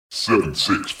7,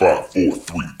 6, 5, 4,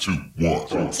 3, 2, 1. You'll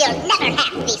never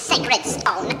have the sacred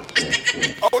stone.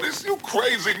 Oh, this you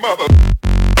crazy mother.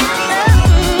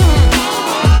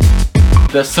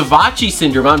 The Savachi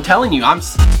syndrome, I'm telling you, I'm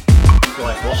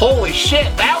like, well, holy shit,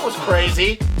 that was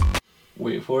crazy.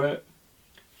 Wait for it.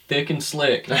 Thick and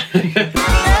slick.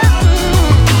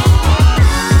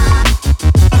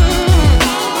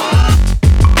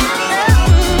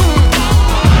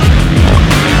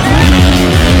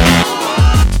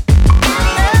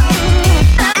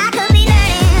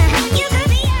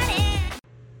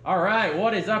 Alright,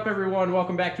 what is up, everyone?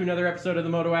 Welcome back to another episode of the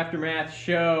Moto Aftermath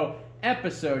Show,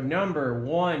 episode number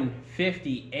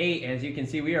 158. As you can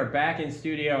see, we are back in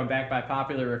studio and back by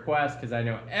popular request because I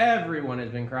know everyone has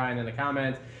been crying in the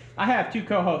comments. I have two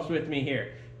co-hosts with me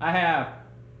here. I have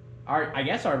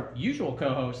our usual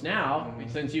co-host now,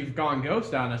 since you've gone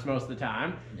ghost on us most of the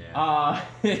time. Yeah.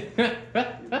 You're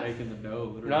making the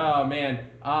dough, literally. Oh,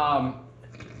 man.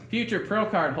 Future pro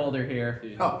card holder here.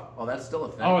 Oh, that's still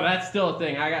a thing. Oh, that's still a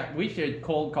thing. We should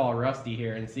cold call Rusty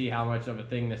here and see how much of a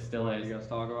thing this still is. You guys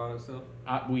talk about it still?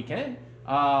 We can.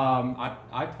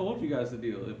 I told you guys the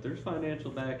deal. If there's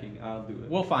financial backing, I'll do it.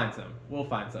 We'll find some.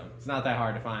 It's not that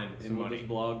hard to find some and we'll money. just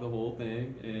blog the whole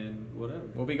thing and whatever.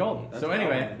 We'll be golden. That's So what I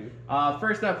anyway, wanna do.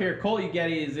 first up here, Cole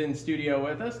Ugetti is in studio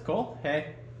with us. Cole,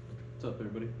 hey. What's up,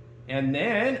 everybody? And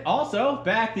then also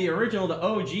back the original, the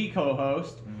OG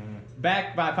co-host.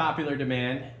 Back by popular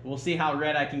demand. We'll see how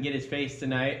red I can get his face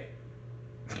tonight.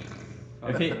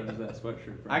 Okay. That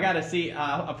sweatshirt. I gotta see.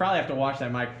 I'll probably have to wash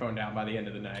that microphone down by the end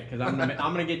of the night because I'm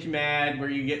gonna get you mad where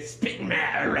you get spitting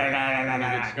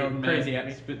mad, go crazy at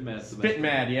me. Spit mad. Spit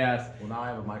mad, yes. Well, now I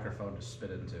have a microphone to spit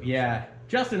into. Yeah.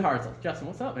 Justin Hartzell. Justin,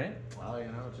 what's up, man? Well,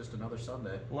 it's just another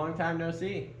Sunday. Long time no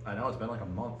see. I know, it's been like a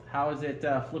month. How is it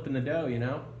flipping the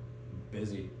dough?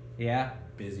 Busy. Yeah.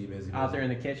 Busy. Out there in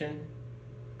the kitchen.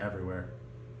 Everywhere.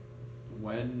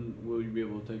 When will you be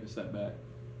able to take a step back?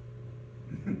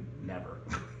 Never.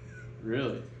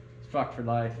 Really? It's fucked for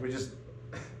life.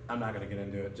 I'm not going to get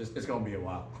into it. It's going to be a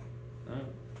while.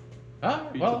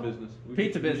 Pizza business.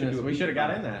 Pizza business. We should have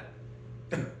got in that.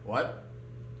 What?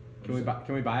 Can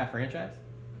we buy a franchise?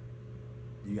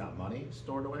 You got money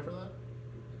stored away for that?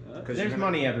 There's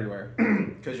money everywhere.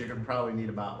 Because you're going to probably need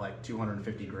about like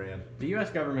 250 grand. The U.S.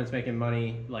 government's making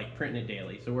money like printing it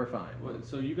daily, so we're fine. What,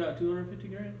 so you got 250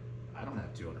 grand? I don't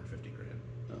have 250 grand.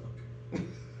 Oh.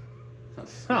 I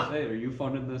was gonna say, are you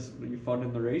funding this? Are you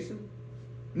funding the racing?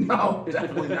 No,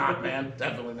 definitely not, man.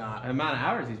 Definitely not. The amount of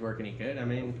hours he's working, he could. I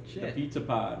mean, shit. The pizza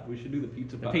pod. We should do the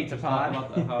pizza pod. Pizza Just pod.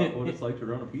 Talk about what it's like to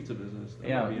run a pizza business.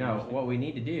 What we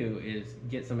need to do is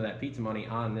get some of that pizza money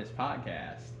on this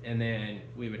podcast, and then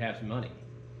we would have some money.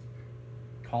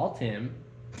 Call Tim.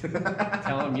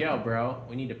 Tell him, yo, bro,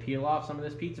 we need to peel off some of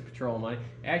this Pizza Patrol money.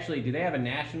 Actually, do they have a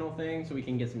national thing so we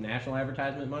can get some national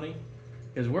advertisement money?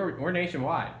 Because we're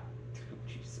nationwide.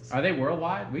 Jesus. Are they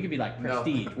worldwide? We could be like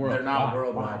Prestige. No, they're not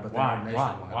worldwide, but they're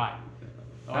nationwide.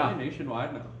 Are they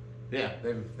nationwide now? Yeah,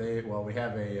 we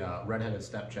have a redheaded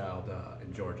stepchild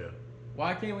in Georgia.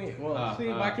 Why can't we? Why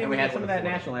can't we we had get some of one that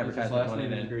before. national Is his advertisement last money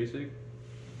name then? Gracie?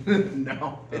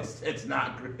 No, it's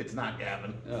not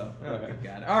Gavin. Oh, Oh, okay. good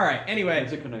God. All right. Anyway,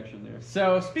 There's a connection there.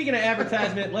 so speaking of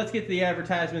advertisement, let's get to the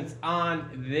advertisements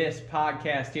on this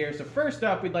podcast here. So first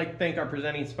up, we'd like to thank our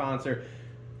presenting sponsor.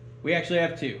 We actually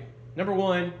have two. Number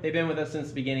one, they've been with us since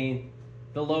the beginning.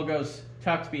 The logo's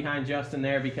tucked behind Justin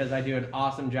there because I do an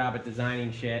awesome job at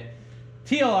designing shit.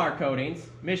 TLR Coatings,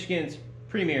 Michigan's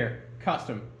premier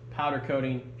custom powder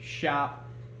coating shop.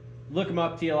 Look them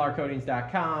up,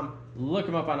 tlrcoatings.com. Look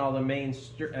them up on all the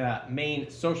main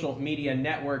social media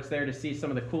networks there to see some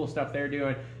of the cool stuff they're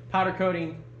doing. Powder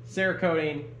coating,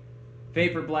 Cerakoting,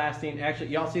 vapor blasting. Actually,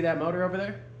 y'all see that motor over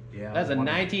there? Yeah. That's a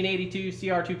 1982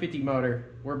 CR250 motor.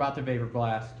 We're about to vapor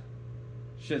blast.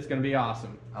 Shit's gonna be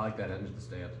awesome. I like that engine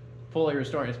stand. Fully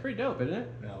restored. It's pretty dope, isn't it?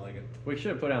 Yeah, I like it. We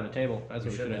should have put it on the table. That's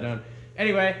what we should should have have. done.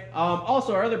 Anyway,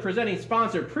 also our other presenting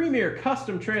sponsor, Premier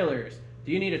Custom Trailers.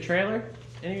 Do you need a trailer?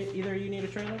 Either of you need a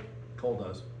trailer? Cole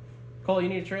does. Cole, you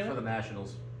need a For trailer? the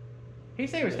Nationals. He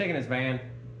said he was taking his van.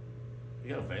 You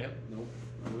got a van? Nope.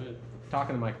 I'm good. Talking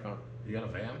to the microphone. You got a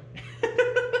van?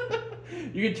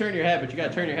 You can turn your head, but you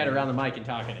gotta turn your head around the mic and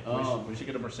talk in it. We should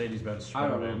get a Mercedes-Benz. I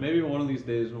don't know. Maybe one of these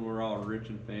days when we're all rich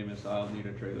and famous, I'll need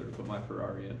a trailer to put my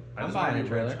Ferrari in. I'm buying a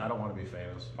trailer. I don't want to be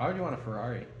famous. Why would you want a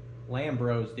Ferrari?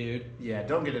 Lambros, dude. Yeah,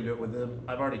 don't get into it with him.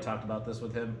 I've already talked about this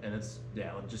with him, and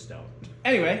just don't.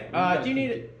 Anyway, do you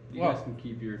need it? You guys can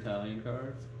keep your Italian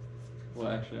car. Well,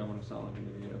 actually, I'm gonna sound like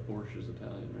an idiot. Porsche's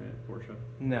Italian, right? Porsche.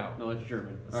 No. No, it's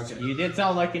German. Okay. You did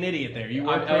sound like an idiot there. You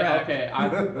were correct.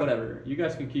 Whatever. You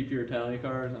guys can keep your Italian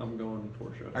cars. I'm going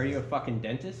Porsche. Are you a fucking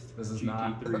dentist? This is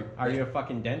GT3. Are you a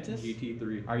fucking dentist?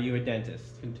 GT3. Are you a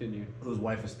dentist? Continue. Whose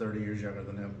wife is 30 years younger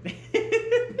than him.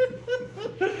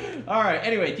 All right.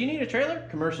 Anyway, do you need a trailer,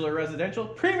 commercial or residential?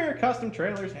 Premier Custom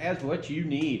Trailers has what you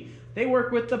need. They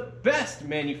work with the best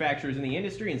manufacturers in the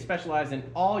industry and specialize in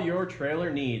all your trailer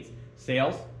needs.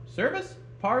 Sales, service,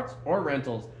 parts, or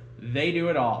rentals. They do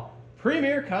it all.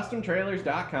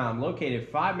 PremierCustomTrailers.com, located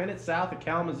 5 minutes south of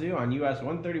Kalamazoo on US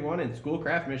 131 in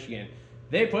Schoolcraft, Michigan.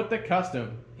 They put the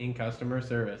custom in customer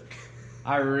service.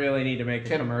 I really need to make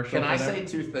a commercial. Can I for them. say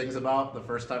two things about the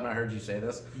first time I heard you say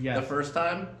this? Yes. The first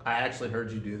time I actually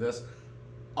heard you do this,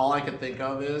 all I could think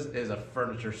of is a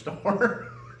furniture store.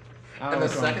 I don't And know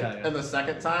the what I'm second telling you. and the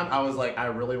second time, I was like, I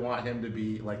really want him to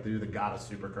be like do the God of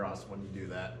Supercross when you do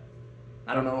that.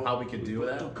 I don't know how we could do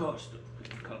that.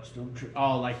 Custom.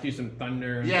 Oh, like do some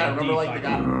thunder. And Yeah, some remember deep like the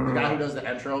fucking- guy who does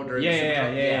the intro during Yeah, the yeah,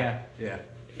 Supercross? yeah. Yeah.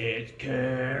 It's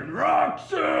Ken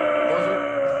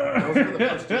Roxon. Those were the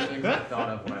first two things I thought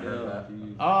of when I heard that.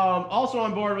 Also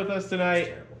on board with us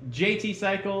tonight, JT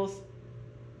Cycles.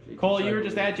 Cole, you were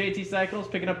just at JT Cycles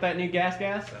picking up that new gas.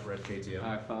 That red KTM.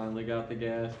 I finally got the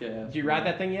gas. Did you ride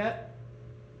that thing yet?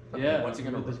 Yeah. What's he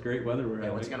gonna with this great weather we're Yeah,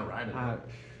 having? what's he gonna ride it?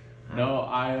 No,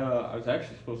 I was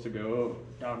actually supposed to go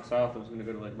down south. I was going to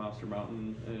go to like Monster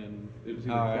Mountain, and it was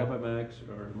either Club MX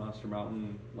or Monster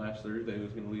Mountain. Last Thursday, I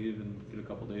was going to leave and get a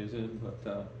couple days in,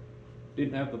 but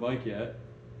didn't have the bike yet.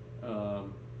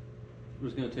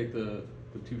 Was going to take the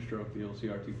two-stroke, the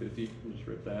LCR 250, and just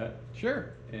rip that. Sure.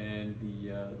 And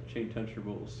the chain tensioner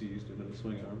bolt was seized into the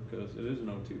swing arm because it is an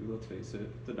O2. Let's face it,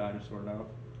 it's a dinosaur now.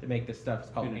 To make this stuff, it's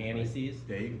called Finish anti-seize.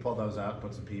 Yeah, you can pull those out and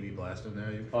put some PB Blast in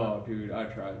there. Oh, dude, I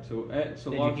tried. So Did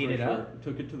long you heat story it short, up?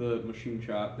 took it to the machine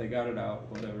shop. They got it out,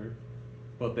 whatever.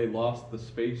 But they lost the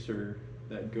spacer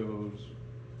that goes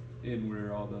in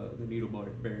where all the needle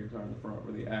bearings are in the front,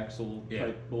 where the axle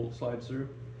type bolt slides through.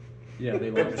 Yeah,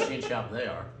 they What lost. machine shop they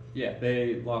are? Yeah,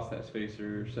 they lost that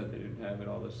spacer. Said they didn't have it.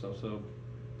 All this stuff. So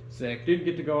Sick. didn't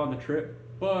get to go on the trip.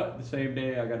 But the same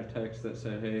day, I got a text that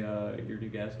said, "Hey, your new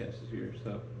gas is here."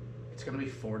 So It's gonna be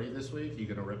 40 this week. You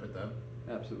gonna rip it then?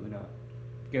 absolutely not.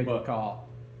 Good But- call.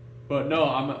 But no,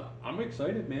 I'm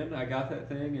excited, man. I got that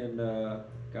thing and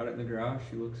got it in the garage.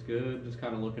 She looks good. Just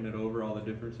kind of looking it over, all the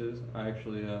differences. I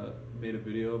actually made a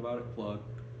video about it.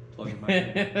 Plugging my.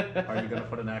 Are you gonna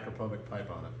put an acropovic pipe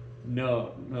on it?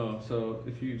 No. So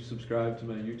if you subscribe to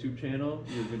my YouTube channel,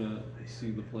 you're gonna see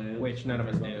the plan. Which none of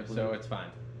us About do, the plan. so it's fine.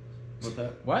 What's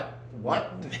that? What?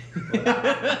 What?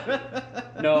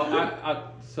 No,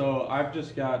 so I've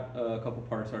just got a couple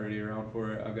parts already around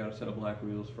for it. I've got a set of black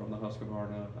wheels from the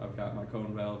Husqvarna. I've got my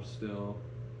cone valves still.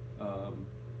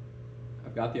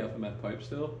 I've got the FMF pipe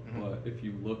still, but if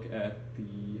you look at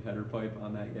the header pipe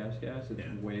on that gas,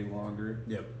 it's way longer.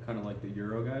 Yep. Kind of like the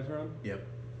Euro guys run. Yep.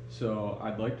 So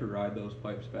I'd like to ride those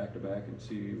pipes back to back and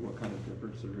see what kind of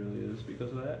difference there really is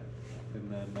because of that.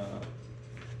 And then,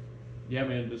 yeah,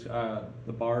 man, just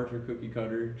the bars are cookie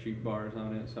cutter, cheap bars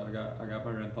on it. So I got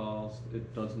my Renthals.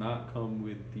 It does not come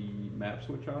with the map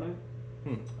switch on it.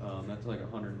 That's like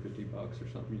 $150 or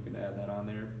something. You can add that on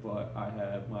there. But I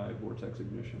have my Vortex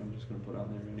ignition. I'm just gonna put on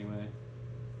there anyway.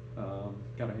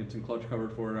 Got a Hinton clutch cover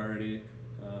for it already.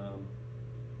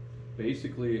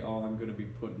 Basically, all I'm gonna be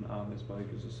putting on this bike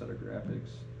is a set of graphics,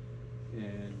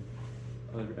 and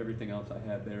everything else I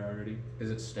had there already. Is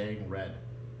it staying red?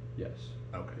 Yes.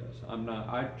 Okay. Yes. I'm not.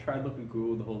 I tried looking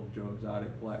cool with the whole Joe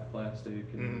Exotic black plastic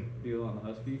and deal on the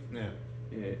Husky. Yeah.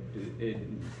 It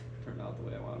didn't turn out the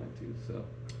way I wanted to. So.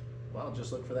 Well,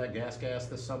 just look for that gas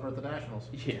this summer at the Nationals.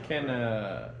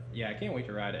 Yeah. I can't wait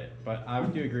to ride it. But I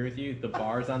do agree with you. The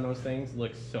bars on those things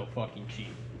look so fucking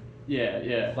cheap.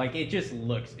 Yeah. Like it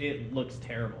looks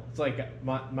terrible. It's like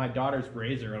my daughter's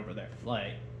Razor over there.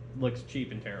 Like looks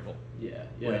cheap and terrible. Yeah.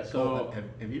 Wait, So.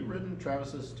 have you ridden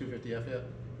Travis's 250F yet?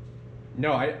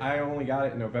 No, I only got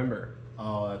it in November.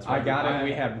 Oh, that's I right. got it.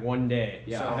 We had one day.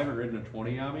 Yeah, So- I haven't ridden a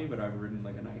 20 on me, but I've ridden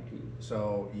like a 19.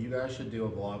 So you guys should do a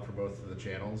vlog for both of the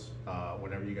channels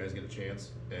whenever you guys get a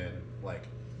chance and like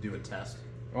do a test.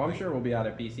 Well, I'm sure we'll be out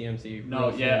at BCMC. No,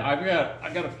 real yeah, soon.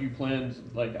 I've got a few plans.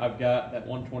 Like I've got that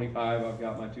 125. I've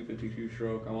got my 252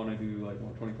 stroke. I want to do like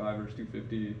 125 versus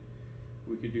 250.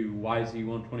 We could do YZ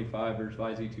 125 versus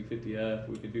YZ 250F.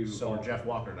 We could do. So we're Jeff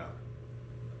Walker now.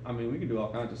 I mean, we could do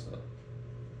all kinds of stuff.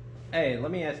 Hey,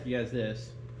 let me ask you guys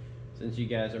this, since you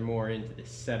guys are more into the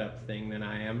setup thing than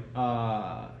I am.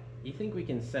 You think we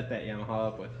can set that Yamaha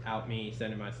up without me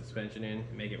sending my suspension in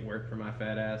and make it work for my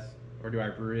fat ass? or do I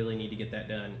really need to get that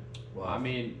done? Well, I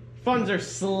mean, Funds are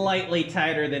slightly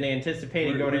tighter than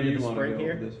anticipated going where do into you the wanna spring go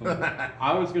here. with this one?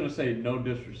 I was gonna say no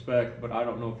disrespect, but I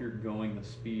don't know if you're going the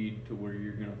speed to where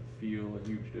you're gonna feel a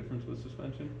huge difference with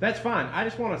suspension. That's fine. I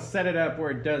just want to set it up where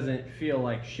it doesn't feel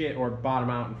like shit or bottom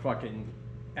out and fucking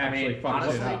actually fuck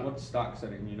honestly, shit up. What's stock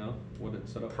setting? You know what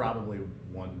it's set up? for? probably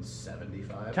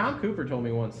 175. Tom Cooper told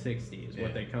me 160 is Yeah.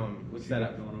 what they come What's set you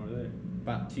up got going over there?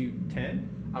 about 210.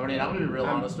 I mean, I'm gonna be real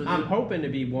honest with you. I'm hoping to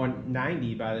be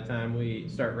 190 by the time we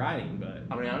start riding, but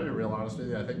I'm gonna be real honest with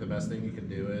you. I think the best thing you can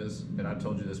do is, and I've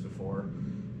told you this before,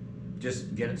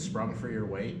 just get it sprung for your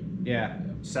weight, yeah.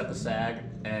 set the sag,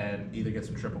 and either get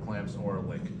some triple clamps or a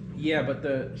link. Yeah, but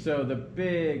the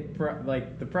big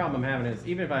the problem I'm having is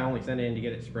even if I only send it in to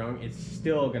get it sprung, it's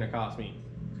still gonna cost me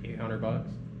 $800.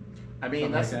 I mean,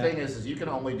 Something that's like the that. thing is you can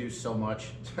only do so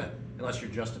much, unless you're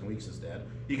Justin Weeks is dead.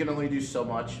 You can only do so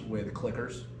much with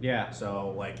clickers. Yeah.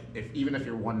 So like, even if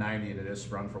you're 190 and it is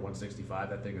sprung for 165,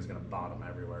 that thing is gonna bottom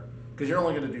everywhere. Because you're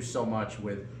only gonna do so much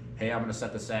with, hey, I'm gonna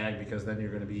set the sag because then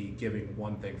you're gonna be giving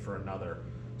one thing for another.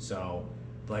 So,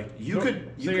 like, So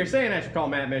you're saying I should call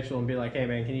Matt Mitchell and be like, hey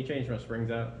man, can you change my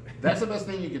springs out? that's the best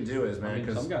thing you can do is, I man, mean,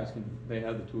 because some guys they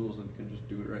have the tools and can just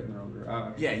do it right in their own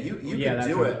garage. yeah, you yeah, can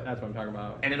do it. That's what I'm talking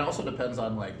about. And it also depends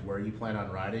on like where you plan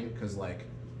on riding, because like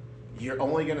you're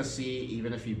only gonna see,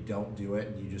 even if you don't do it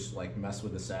and you just like mess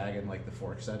with the sag and like the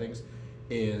fork settings,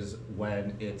 is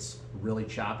when it's really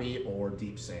choppy or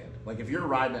deep sand. Like if you're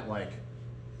riding it like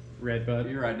Redbud.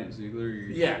 If you're riding at Ziegler,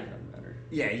 Yeah. it doesn't matter.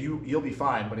 you'll be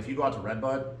fine, but if you go out to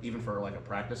Redbud, even for like a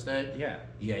practice day, Yeah.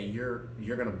 you're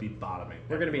gonna be bottoming.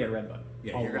 We're gonna be at Redbud.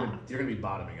 Yeah, a you're lot. gonna be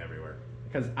bottoming everywhere.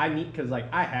 Because like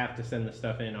I have to send the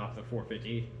stuff in off the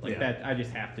 450, like Yeah. that I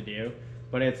just have to do.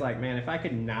 But it's like, man, if I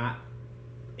could not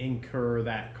incur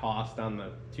that cost on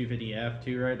the 250F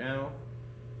too right now,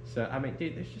 so I mean,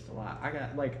 dude, there's just a lot. I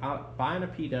got like buying a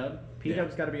P-Dub.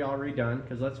 P-Dub's got to be all redone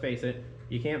because let's face it,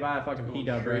 you can't buy a fucking Go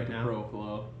P-Dub straight right to now. Pro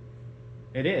Flow.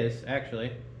 It is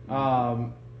actually,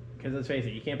 because let's face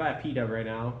it, you can't buy a P-Dub right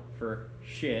now for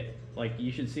shit. Like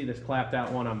you should see this clapped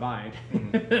out one I'm buying.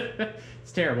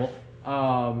 It's terrible.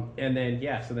 And then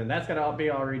so then that's gotta be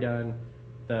all redone.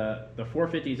 The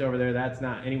 450's over there. That's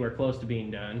not anywhere close to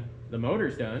being done. The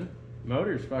motor's done.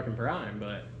 Motor's fucking prime,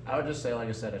 but I would just say, like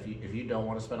I said, if you don't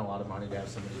want to spend a lot of money to have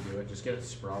somebody do it, just get it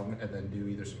sprung and then do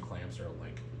either some clamps or a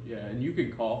link. Yeah, and you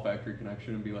can call Factory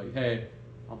Connection and be like, hey,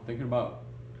 I'm thinking about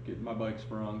getting my bike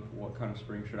sprung. What kind of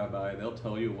spring should I buy? They'll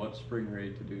tell you what spring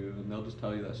rate to do, and they'll just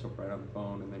tell you that stuff right on the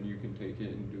phone, and then you can take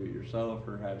it and do it yourself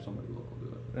or have somebody local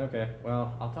do it. okay.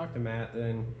 Well, I'll talk to Matt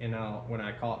then, and when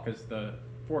I call, because the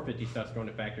 450 stuff's going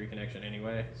to Factory Connection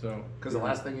anyway. So Because the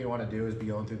last thing you want to do is be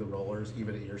going through the rollers,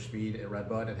 even at your speed at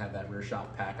Redbud, and have that rear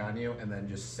shock pack on you, and then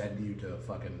just send you to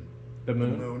fucking the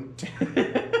moon.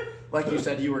 Like you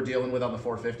said you were dealing with on the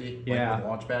 450, Yeah. like with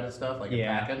launch pad and stuff, like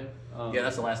Yeah. packing. Yeah,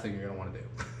 that's the last thing you're gonna want to do.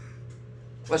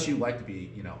 Unless you like to be,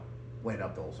 laid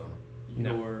up the whole summer.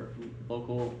 No. Your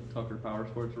local Tucker Power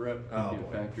Sports rep Oh, can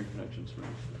get boy. Factory Connection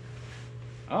springs.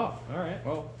 Oh, all right.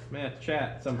 Well, man, chat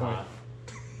at some point. Hot.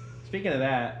 Speaking of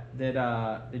that, did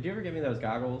you ever give me those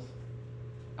goggles?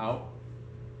 Out?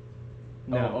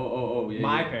 No. Oh, yeah.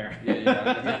 My yeah. pair.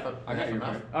 Yeah. I got your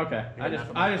FMF. pair. Okay. You I got just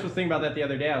FMF? I just was thinking about that the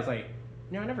other day. I was like,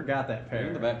 I never got that They're pair.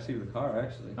 in the back seat of the car,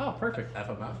 actually. Oh, perfect.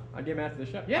 FMF. I'll get them after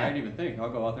the show. I Yeah. didn't even think. I'll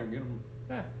go out there and get them.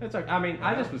 Yeah, it's okay. I mean,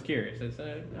 I just was curious. It's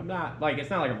I'm not like it's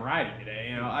not like I'm riding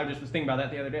today. I just was thinking about that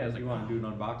the other day. I was like, You want to do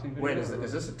an unboxing video? Wait, is or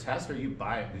this a test or you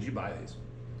buy it? Did you buy these?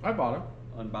 I bought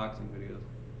them. unboxing videos?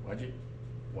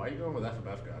 Why are you going with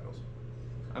FMF goggles?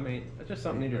 I mean, it's just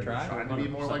something new to Are you try. trying to be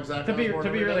more like Zach To be Osborne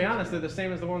to be every really day? honest, they're the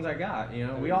same as the ones I got.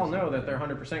 We all know that they're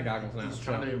 100% goggles now. He's So.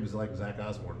 trying to be like Zach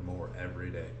Osborne more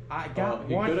every day. I got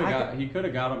He one. could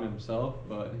have got them himself,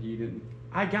 but he didn't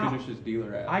I got. finish his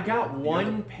dealer app. I got Yeah.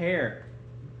 one pair.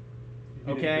 He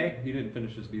didn't- Okay. He didn't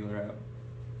finish his dealer app.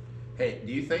 Hey,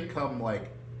 do you think come like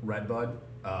Redbud,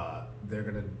 they're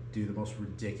gonna do the most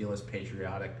ridiculous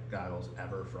patriotic goggles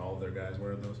ever for all of their guys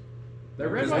wearing those? They're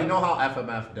red, Because white. we know how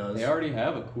FMF does. They already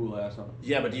have a cool ass on.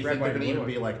 Yeah, but do you Red, think they're white, gonna and even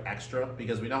blue. be like extra?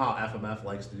 Because we know how FMF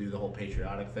likes to do the whole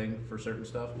patriotic thing for certain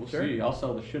stuff. We'll Sure. see. I'll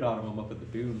sell the shit out of them up at the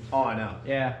dunes. Oh, I know.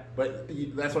 Yeah. But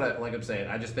that's what I'm saying.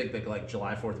 I just think that like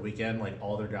July 4th weekend, like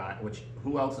all their guys,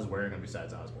 who else is wearing them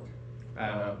besides Osborne? I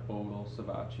don't know. Bogle,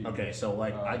 Savachi. Okay, so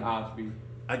like Osby.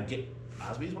 I get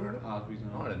Osby's wearing them. Osby's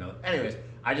Oh, I not. didn't know. Anyways,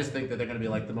 I just think that they're gonna be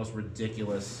like the most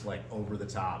ridiculous, like over the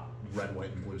top red,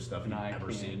 white, and blue stuff And you've I ever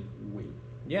can't seen. wait.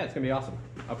 Yeah, it's gonna be awesome.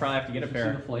 I'll probably have to get a You should see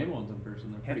pair. the flame ones in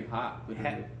person. They're pretty hot. Ha-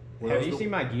 literally. Were Have those you the- seen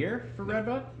my gear for No.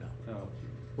 Redbud? No. Oh,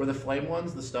 Were the flame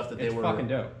ones the stuff that they It's were fucking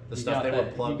dope. The He stuff got they were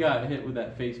that- plugged. He got hit with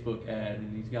that Facebook ad,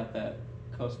 and he's got that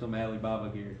custom Alibaba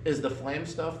gear. Is the flame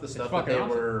stuff the stuff that fucking they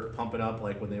awesome. were pumping up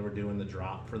like when they were doing the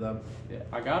drop for them? Yeah,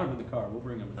 I got him in the car. We'll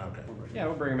bring him. Okay. We'll bring him. Yeah,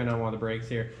 we'll bring him in on one of the breaks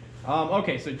here.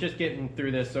 Okay, so just getting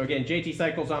through this. So again, JT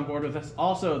Cycle's on board with us.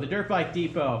 Also, the Dirt Bike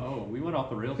Depot. Oh, we went off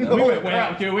the rails. We Oh, went way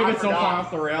crap. out, dude. We've I been so forgot. far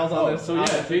off the rails on this. So yeah, on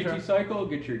this intro. JT Cycle,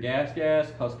 get your gas,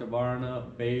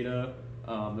 Husqvarna, Beta.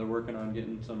 They're working on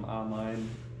getting some online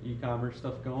e-commerce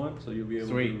stuff going, so you'll be able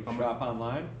Sweet. to shop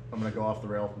online. I'm gonna go off the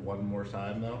rail one more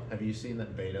time though. Have you seen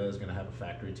that Beta is gonna have a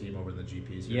factory team over the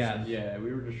GPs here? Yeah. soon? Yeah,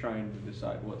 we were just trying to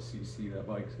decide what CC that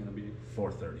bike's gonna be.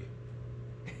 430.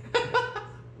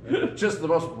 Just the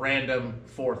most random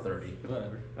 430.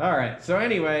 Whatever. All right. So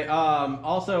anyway,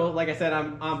 also, like I said,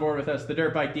 I'm on board with us. The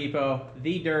Dirt Bike Depot,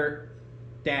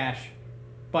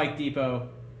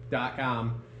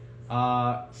 the-bike-depot.com.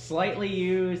 Slightly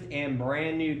used and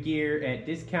brand new gear at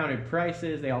discounted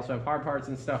prices. They also have hard parts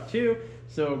and stuff too.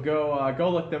 So go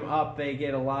look them up. They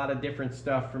get a lot of different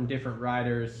stuff from different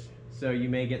riders. So you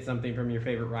may get something from your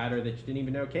favorite rider that you didn't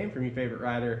even know came from your favorite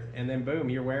rider, and then boom,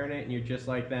 you're wearing it and you're just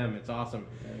like them. It's awesome.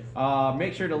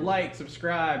 Make sure to like,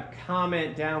 subscribe,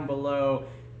 comment down below.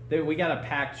 We got a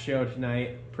packed show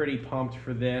tonight. Pretty pumped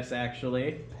for this,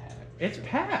 actually. It's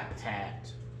packed.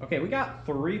 Packed. Okay, we got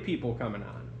 3 people coming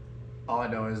on. All I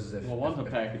know is if Well, one's a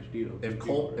package deal. if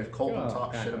Colton Oh,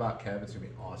 talks okay. shit about Kev, it's gonna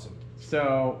be awesome.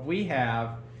 So we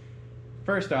have,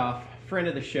 first off, friend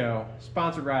of the show,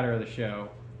 sponsored rider of the show,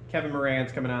 Kevin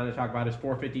Moranz coming on to talk about his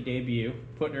 450 debut,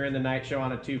 putting her in the night show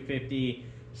on a 250,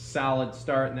 solid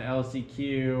start in the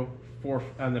LCQ,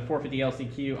 on the 450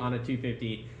 LCQ on a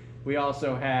 250. We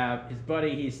also have his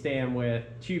buddy he's staying with,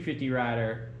 250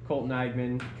 rider, Colton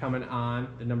Eigenmann, coming on.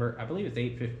 The number, I believe it's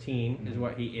 815 is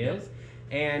what he is.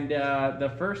 And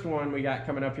the first one we got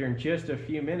coming up here in just a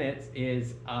few minutes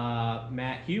is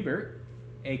Matt Hubert,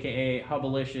 a.k.a.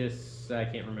 Hubbalicious. I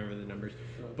can't remember the numbers.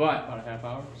 But about a half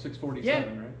hour. 6:47, yeah,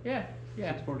 right?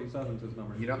 yeah. 6:47 is his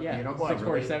number. You know, Yeah, you know who I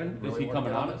really, 647? Is really he wanna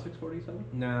coming get on at 6:47?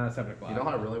 Nah, 7 o'clock. You know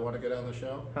how I really want to get on the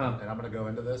show? Huh. And I'm going to go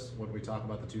into this when we talk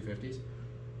about the 250s.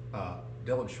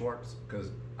 Dylan Schwartz,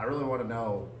 because I really want to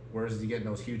know where is he getting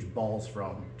those huge balls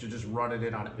from to just run it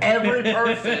in on every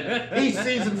person he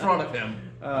sees in front of him.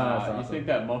 That's You awesome. think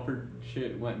that Mumford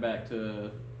shit went back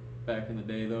in the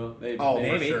day though? Oh,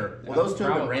 Maybe. for sure. Well, Yeah, those two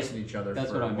have been probably. racing each other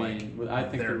That's for what I like, mean. I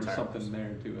think their there was entire something lives.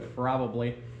 there to it.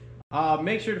 Probably.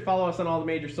 Make sure to follow us on all the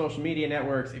major social media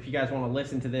networks. If you guys want to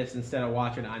listen to this instead of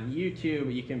watching on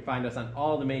YouTube, you can find us on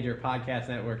all the major podcast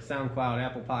networks, SoundCloud,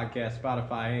 Apple Podcasts,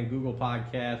 Spotify, and Google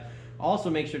Podcasts. Also,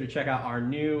 make sure to check out our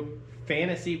new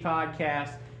fantasy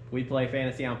podcast. We play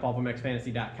fantasy on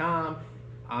pulpmxfantasy.com.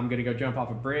 I'm going to go jump off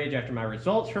a bridge after my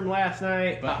results from last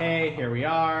night, but hey, here we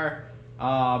are.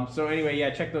 So anyway,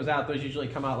 yeah, check those out. Those usually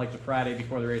come out like the Friday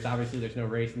before the race. Obviously, there's no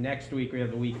race next week. We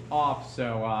have the week off,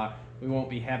 so we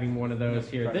won't be having one of You those have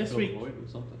to here try to this fill week. The void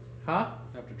with something. Huh?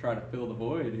 Have to try to fill the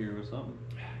void here with something.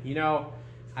 You know,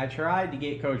 I tried to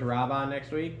get Coach Rob on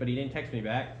next week, but he didn't text me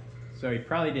back. So he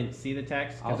probably didn't see the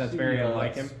text because that's very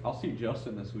unlike him. I'll see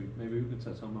Justin this week. Maybe we can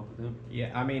set something up with him. Yeah,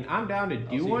 I mean, I'm down to see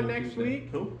do you one on next Tuesday. week.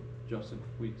 Who? Justin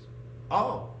Weeks.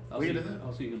 Oh, I'll we see, can do that.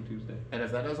 I'll see him Tuesday. And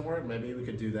if that doesn't work, maybe we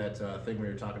could do that thing we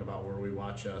were talking about where we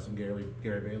watch some Gary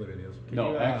Bailey videos.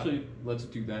 No, you, actually, let's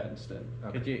do that instead.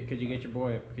 Okay. Could you get your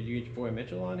boy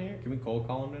Mitchell on here? Can we cold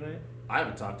call him tonight? I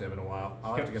haven't talked to him in a while.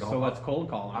 I'll have to get a So hold. let's cold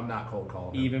call him. I'm not cold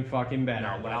calling him. Even fucking better.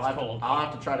 No, but Let's cold I'll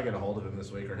have to try to get a hold of him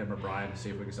this week, or him or Brian, to see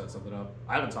if we can set something up.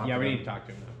 I haven't talked. Yeah, to we him. need to talk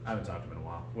to him though. I haven't talked to him in a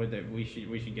while.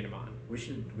 We should get him on. We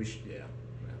should, yeah.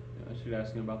 I should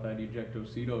ask him about that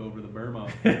ejectocito over the Burma.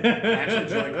 Actually,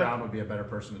 Joey Crown would be a better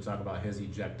person to talk about his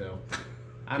ejecto.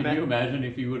 I'm Can at- you imagine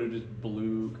if you would have just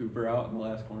blew Cooper out in the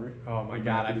last corner? Oh my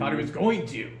god, I thought he was going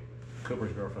to.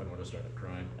 Cooper's girlfriend would have started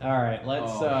crying. All right,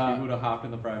 let's. She would have hopped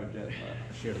in the private jet.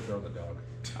 She had to throw the dog.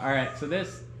 All right, so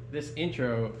this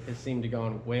intro has seemed to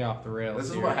gone way off the rails. This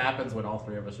is here. what happens when all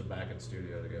three of us are back in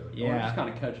studio together. Yeah. We're just kind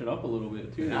of catching up a little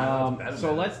bit too. Yeah. That's So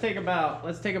better. let's take about.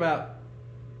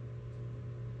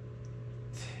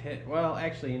 Well,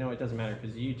 actually, you know, it doesn't matter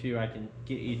because you two, I can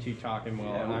get you two talking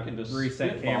while Yeah, I we can just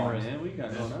reset spitball, cameras. Man, we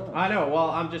got going on. I know.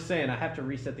 Well, I'm just saying I have to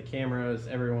reset the cameras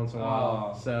every once in a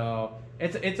while, Oh. so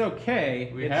it's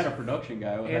okay. We It's- had a production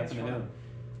guy. What it's happened to him?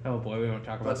 Oh boy, we won't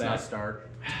talk about Let's not that. start.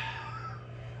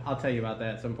 I'll tell you about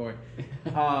that at some point.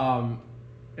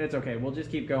 It's okay. We'll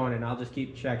just keep going, and I'll just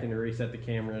keep checking to reset the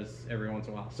cameras every once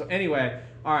in a while. So anyway,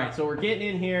 all right. So we're getting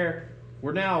in here.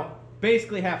 We're now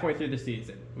basically halfway through the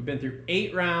season. We've been through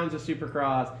 8 rounds of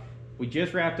Supercross. We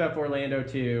just wrapped up Orlando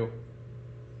 2.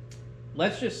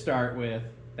 Let's just start with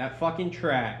that fucking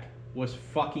track was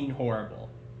fucking horrible.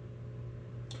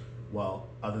 Well,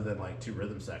 other than like 2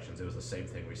 rhythm sections, it was the same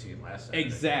thing we seen last Saturday.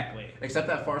 Exactly. Except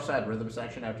that far side rhythm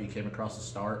section after you came across the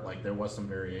start, like there was some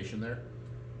variation there.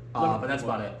 Look, But that's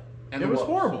about it. And It was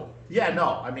horrible. Yeah,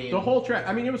 no, I mean The whole track.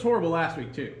 I mean, it was horrible last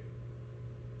week too.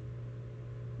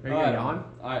 Are you gonna yawn?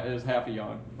 It was half a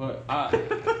yawn, but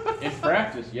in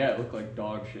practice, yeah, it looked like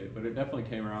dog shit. But it definitely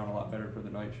came around a lot better for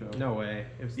the night show. No way.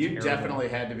 It was You terrible. definitely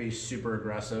had to be super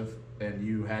aggressive, and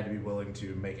you had to be willing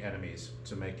to make enemies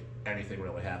to make anything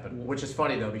really happen. Which is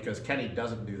funny though, because Kenny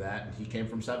doesn't do that, and he came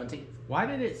from 17th. Why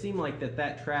did it seem like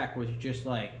that track was just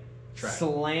like Track.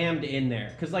 slammed in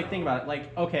there? Because like think about it.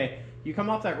 Like okay, you come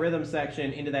off that rhythm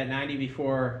section into that 90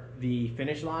 before the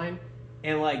finish line,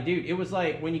 and like dude, it was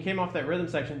like when you came off that rhythm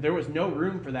section, there was no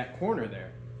room for that corner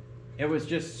there. It was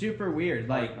just super weird.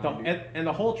 Like and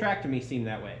the whole track to me seemed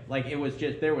that way. Like it was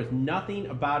just there was nothing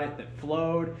about it that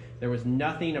flowed. There was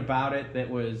nothing about it that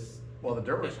was. Well, the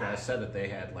Dirtworks guys said that they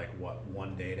had like what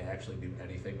 1 day to actually do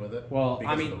anything with it. Well,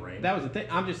 because I mean, of the rain. that was the thing.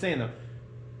 I'm just saying though,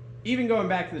 even going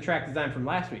back to the track design from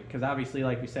last week, because obviously,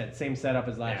 like we said, same setup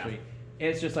as last Yeah. week.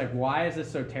 It's just like, why is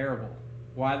this so terrible?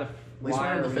 Why the? At least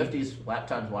why we're in are the we- 50s lap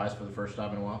times wise for the first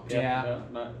time in a while. Yeah.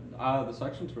 The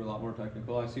sections were a lot more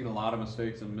technical. I've seen a lot of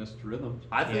mistakes and missed rhythms.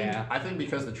 I think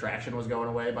because the traction was going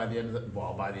away by the end of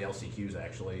by the LCQs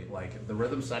actually, like the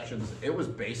rhythm sections, it was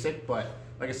basic, but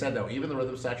like I said though, even the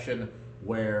rhythm section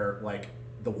where like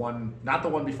not the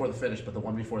one before the finish, but the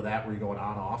one before that where you're going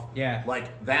on off. Yeah.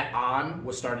 Like that on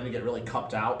was starting to get really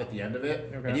cupped out at the end of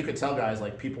it. Okay. And you could tell guys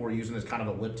like people were using it as kind of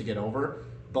a lip to get over.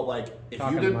 But like if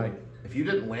you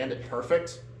didn't land it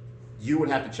perfect, you would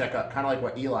have to check up, kind of like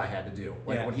what Eli had to do.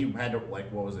 Like when he had to,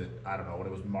 like, what was it? I don't know, when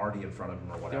it was Marty in front of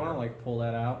him or Do whatever. you want to like pull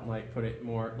that out and like put it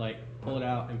more like pull it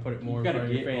out and put it more in gotta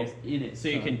front of your get face in it, so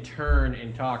you son. can turn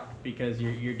and talk because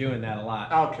you're doing that a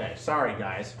lot. Okay, sorry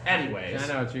guys. Anyways. I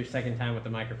know it's your second time with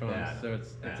the microphone, Yeah. so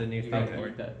it's Yeah. a new You thing gotta for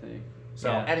eat you. that thing. So,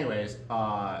 Yeah. anyways,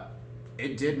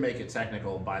 it did make it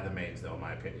technical by the mains, though, in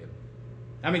my opinion.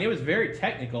 I mean, it was very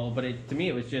technical, but to me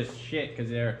it was just shit because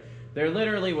there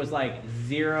literally was like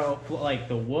zero, like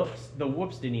the whoops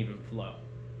didn't even flow.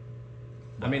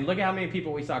 I mean, look at how many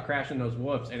people we saw crashing those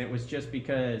whoops, and it was just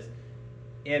because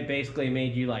it basically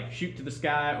made you like shoot to the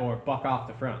sky or buck off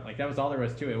the front. Like that was all there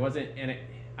was to it. It wasn't, and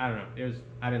I don't know.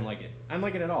 I didn't like it. I didn't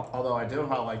like it at all. Although I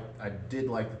did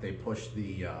like that they pushed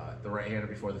the right-hander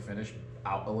before the finish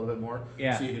out a little bit more.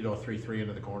 Yeah. So you could go 3-3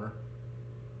 into the corner.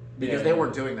 Because they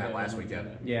weren't doing that Yeah, last they weren't doing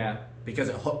weekend. that. Yeah. Because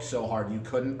it hooked so hard you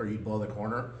couldn't, or you'd blow the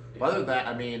corner. But other than that,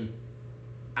 I mean,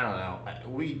 I don't know.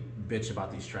 We bitch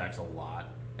about these tracks a lot,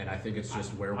 and I think it's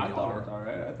just where we I thought it are. was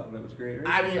alright. I thought it was great.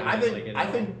 I mean, I didn't like it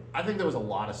at think there was a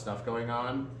lot of stuff going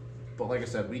on, but like I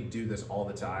said, we do this all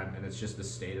the time, and it's just the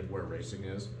state of where racing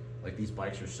is. Like these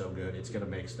bikes are so good, it's gonna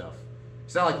make stuff.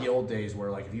 It's not like the old days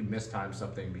where like if you mistime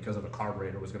something because of a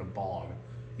carburetor was gonna bog,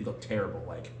 you look terrible.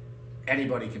 Like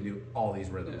anybody can do all these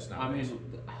rhythms now. I mean,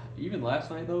 even last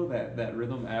night though, that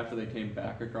rhythm after they came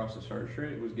back across the start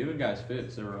straight was giving guys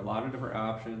fits. There were a lot of different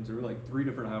options. There were like 3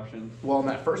 different options. well, in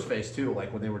that first phase too,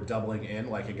 like when they were doubling in,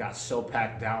 like it got so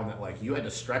packed down that like you had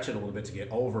to stretch it a little bit to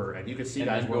get over, and you could see And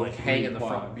guys then were go like through hanging the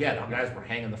quad. front. Yeah, the guys were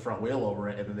hanging the front wheel over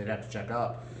it, and then they'd have to check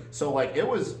up. So like it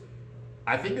was.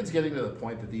 I think it's getting to the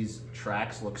point that these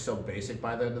tracks look so basic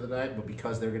by the end of the night, but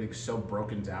because they're getting so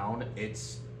broken down,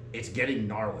 it's getting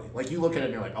gnarly. Like you look at it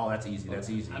and you're like, oh, that's easy,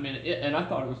 that's easy. I mean, and I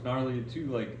thought it was gnarly too.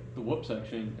 Like the whoop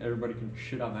section, everybody can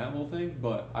shit on that whole thing,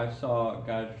 but I saw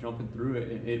guys jumping through it,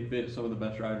 and it bit some of the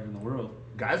best riders in the world.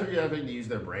 Guys are having to use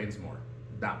their brains more.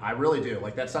 Now, I really do.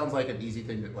 Like that sounds like an easy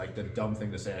thing, like the dumb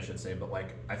thing to say, I should say, but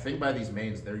like I think by these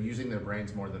mains, they're using their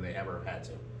brains more than they ever have had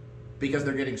to, because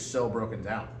they're getting so broken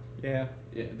down. Yeah.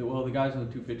 Yeah, the guys in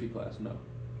the 250 class, no.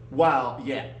 Well,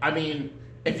 yeah. I mean,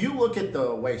 if you look at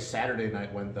the way Saturday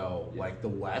night went, though, like the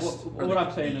West. or What the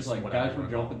I'm saying is East, like whatever guys you were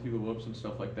wanna call jumping through the whoops and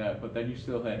stuff like that, but then you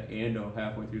still had Ando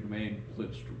halfway through the main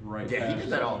blitzed right it. Yeah, past he did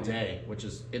that all somebody. day, which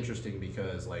is interesting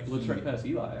because like Blitzed right past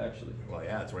Eli actually. Well,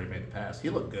 yeah, that's where he made the pass.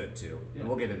 He looked good too, Yeah. and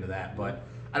we'll get into that. But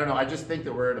I don't know. I just think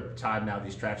that we're at a time now.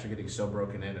 These tracks are getting so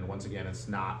broken in, and once again, it's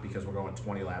not because we're going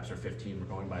 20 laps or 15. We're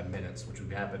going by minutes, which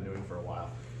we have been doing for a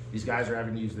while. These guys are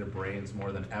having to use their brains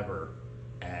more than ever,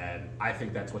 and I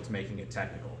think that's what's making it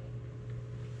technical.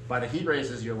 By the heat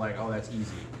races, you're like, oh, that's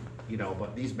easy, you know.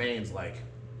 But these mains, like,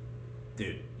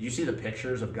 dude, you see the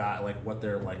pictures of guys like what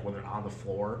they're like when they're on the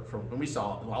floor. From when we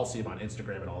saw, I'll see them on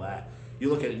Instagram and all that. You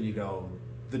look at it and you go,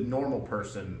 the normal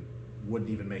person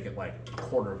wouldn't even make it like a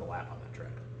quarter of a lap on that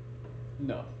track.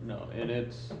 No, and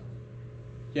it's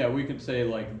we could say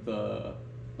like the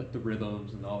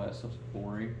rhythms and all that stuff's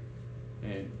boring,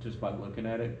 and just by looking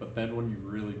at it. But then when you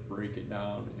really break it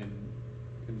down and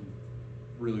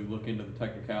really look into the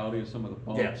technicality of some of the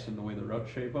bumps and the way the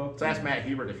ruts shape up. So ask Matt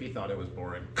Hubert if he thought it was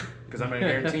boring, because I'm going to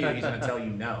guarantee you he's going to tell you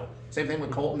no. Same thing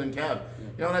with Colton and Kev.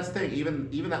 You know, that's the thing.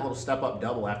 Even that little step up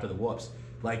double after the whoops,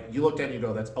 like you looked at it and you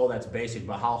go, that's basic,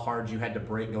 but how hard you had to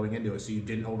brake going into it so you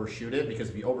didn't overshoot it, because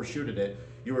if you overshooted it,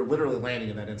 you were literally landing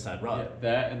in that inside rut.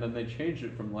 Yeah, that, and then they changed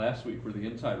it from last week where the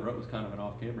inside rut was kind of an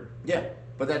off camber. Yeah,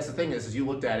 but that's the thing is you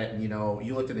looked at it and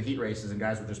you looked at the heat races and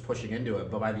guys were just pushing into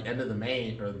it, but by the end of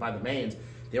the by the mains,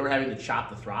 they were having to chop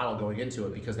the throttle going into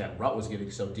it because that rut was getting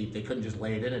so deep they couldn't just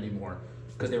lay it in anymore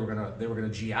because they were gonna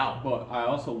G out. But I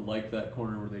also liked that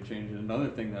corner where they changed it. Another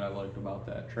thing that I liked about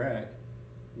that track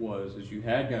was you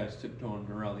had guys tiptoeing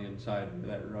around the inside of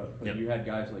that rut, but you had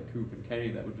guys like Coop and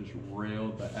Kenny that would just rail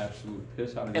the absolute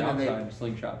piss out of the outside and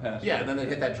slingshot past. Yeah, and then they'd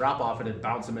hit that drop off and it'd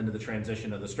bounce them into the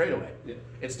transition of the straightaway. Yeah.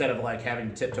 Instead of like having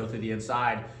to tiptoe through the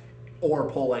inside or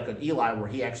pull like an Eli where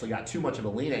he actually got too much of a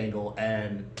lean angle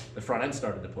and the front end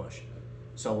started to push.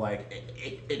 So like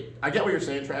I get what you're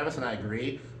saying, Travis, and I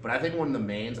agree, but I think when the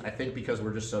mains, I think because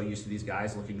we're just so used to these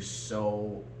guys looking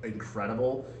so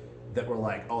incredible that we're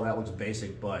like, oh, that looks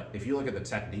basic, but if you look at the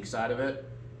technique side of it,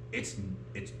 it's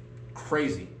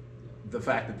crazy the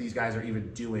fact that these guys are even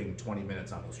doing 20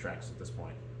 minutes on those tracks at this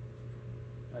point.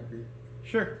 I agree.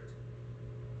 Sure.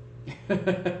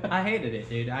 I hated it,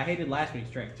 dude. I hated last week's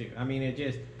track too. I mean,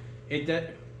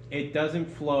 it doesn't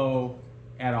flow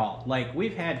at all. Like,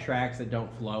 we've had tracks that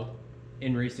don't flow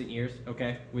in recent years.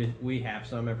 Okay, we have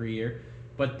some every year,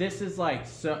 but this is like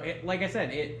like I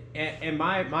said, and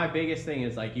my biggest thing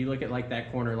is like you look at like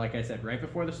that corner, like I said, right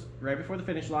before the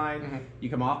finish line, you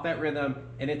come off that rhythm,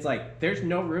 and it's like there's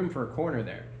no room for a corner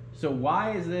there. So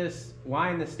why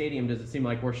in the stadium does it seem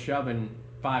like we're shoving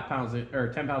 5 pounds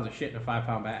or 10 pounds of shit in a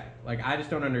 5-pound bag? Like, I just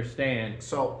don't understand.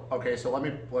 So okay, so let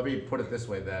me put it this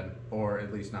way then, or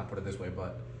at least not put it this way,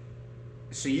 but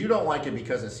so you don't like it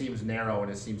because it seems narrow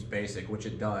and it seems basic, which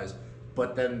it does.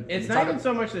 But then it's not even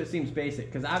so much that it seems basic,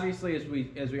 because obviously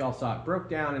as we all saw, it broke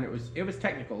down and it was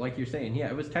technical, like you're saying. Yeah,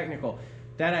 it was technical.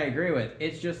 That I agree with.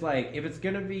 It's just like, if it's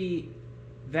gonna be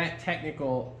that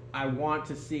technical, I want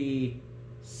to see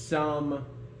some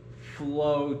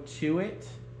flow to it,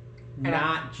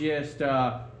 not just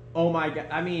oh my god.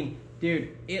 I mean,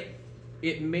 dude,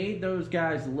 it made those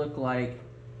guys look like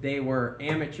they were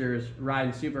amateurs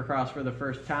riding Supercross for the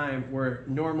first time, where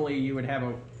normally you would have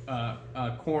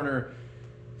a corner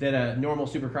that a normal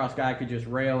Supercross guy could just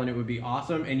rail and it would be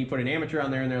awesome, and you put an amateur on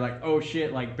there and they're like, oh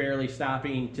shit, like barely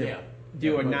stopping to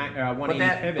do a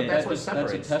 180 pivot. That's what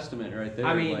separates. That's a testament right there.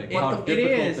 I mean, like how it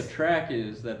difficult is. the track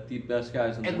is that the best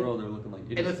guys in the world are looking like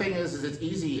idiots. And the thing is it's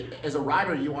easy. As a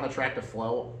rider, you want a track to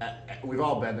flow. We've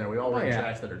all been there. We all run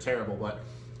tracks that are terrible. But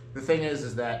the thing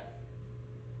is that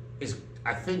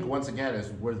I think, once again, is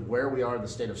where we are in the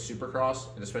state of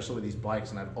Supercross, and especially with these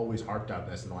bikes, and I've always harped on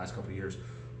this in the last couple of years,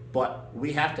 but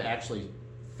we have to actually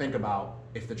think about,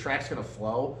 if the track's going to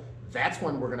flow, that's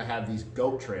when we're going to have these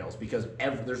goat trails, because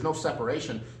there's no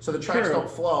separation, so the tracks don't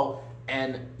flow.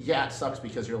 And yeah, it sucks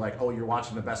because you're like, oh, you're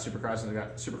watching the best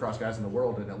Supercross guys in the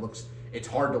world, and it's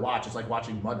hard to watch. It's like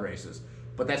watching mud races.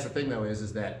 But that's the thing, though,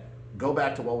 is that go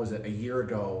back to, what was it, a year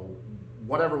ago,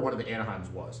 whatever one of the Anaheims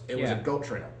was. It was a goat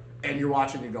trail. And you're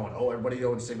watching, you're going, oh, everybody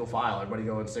go in single file, everybody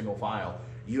go in single file.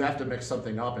 You have to mix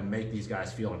something up and make these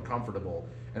guys feel uncomfortable.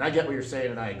 And I get what you're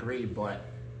saying, and I agree, but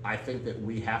I think that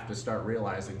we have to start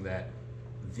realizing that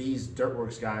these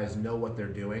Dirtworks guys know what they're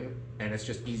doing, and it's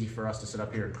just easy for us to sit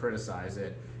up here and criticize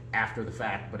it after the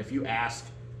fact. But if you ask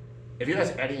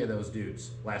any of those dudes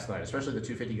last night, especially the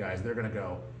 250 guys, they're going to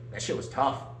go, that shit was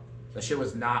tough. That shit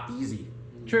was not easy.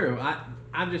 True.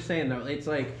 I'm just saying, though, it's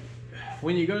like,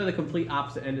 when you go to the complete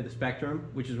opposite end of the spectrum,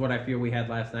 which is what I feel we had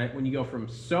last night, when you go from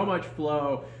so much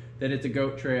flow that it's a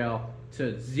goat trail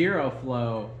to zero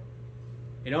flow,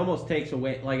 it almost takes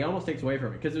away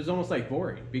from it, because it was almost like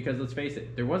boring. Because let's face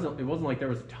it, it wasn't like there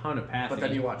was a ton of passing. But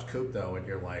then you watch Coop, though, and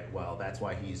you're like, well, that's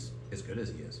why he's as good as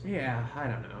he is. Yeah, I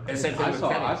don't know. And same thing with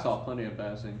Kenny. I saw plenty of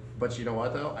passing. But you know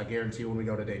what, though? I guarantee when we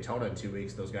go to Daytona in 2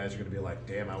 weeks, those guys are going to be like,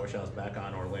 damn, I wish I was back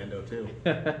on Orlando, too.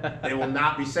 They will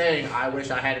not be saying, I wish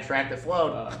I had a track that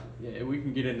flowed. Yeah, we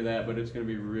can get into that, but it's going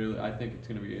to be I think it's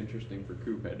going to be interesting for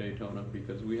Coop at Daytona,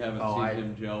 because we haven't seen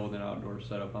him gel with an outdoor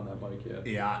setup on that bike yet.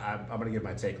 Yeah, I'm going to give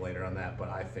my take later on that, but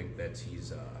I think that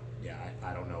he's,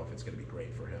 I don't know if it's going to be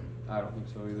great for him. I don't think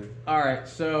so either. All right,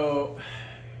 so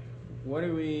what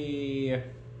do we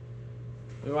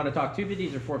want to talk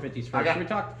 250s or 450s first? Should we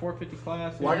talk the 450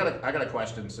 class? Well, I got a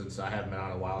question, since I haven't been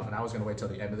on in a while, and I was going to wait till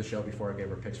the end of the show before I gave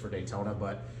our picks for Daytona,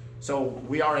 but so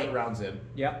we are 8 rounds in.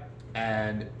 Yep.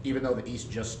 And even though the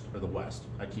East or the West,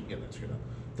 I keep getting that screwed up.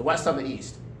 The West on the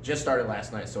East just started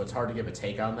last night, so it's hard to give a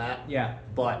take on that. Yeah.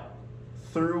 But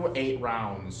through 8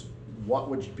 rounds, what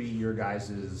would be your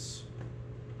guys',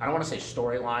 I don't want to say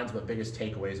storylines, but biggest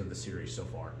takeaways of the series so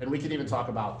far? And we can even talk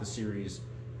about the series,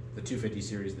 the 250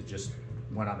 series that just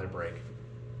went on their break,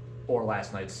 or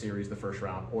last night's series, the first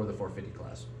round, or the 450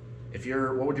 class.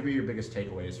 What would be your biggest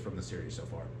takeaways from the series so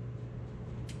far?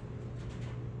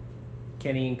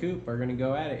 Kenny and Coop are going to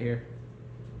go at it here.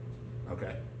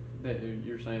 Okay.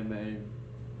 You're saying they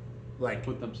Like,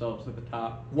 put themselves at the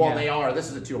top? well, Yeah. they are. This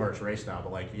is a 2-horse race now,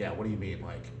 but like, yeah, what do you mean?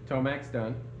 Like, Tomac's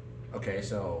done. okay,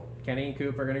 so, Kenny and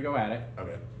Coop are going to go at it.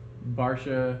 okay.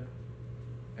 Barsha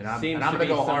And I'm Seems going to to be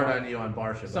go hard somewhat- on you on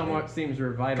Barsha. somewhat seems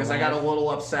revitalized. Because I got a little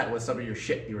upset with some of your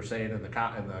shit you were saying in the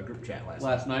group chat last night.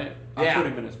 Last night? Yeah. I put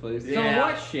him in his place. Yeah. So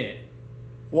what shit?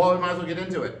 Well, we might as well get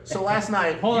into it. So last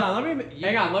night. Hold on, let me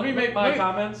Hang on, let me make my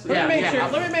comments. Let Yeah, me make yeah, sure.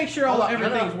 I'll- Let me make sure Hold on,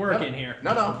 everything's no, working here.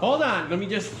 No, no. Hold on. Let me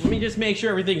just make sure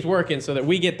everything's working so that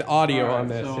we get the audio All right, on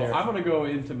this. So here. I'm gonna go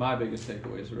into my biggest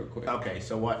takeaways real quick. Okay,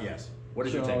 so what? Yes. What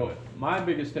is your So takeaway? my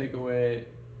biggest takeaways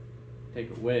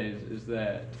is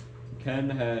that Ken,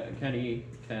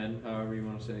 however you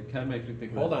want to say it, Ken makes me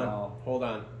think Hold about on. how Hold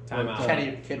on. Time out.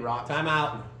 Kenny Kid Rock. Time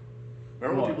out.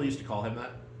 Remember when What? people used to call him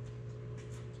that?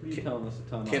 What are you telling us a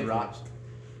ton Kid of? Rocks.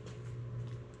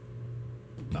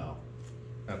 Oh.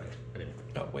 Okay. Anyway.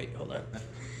 Oh wait, hold on.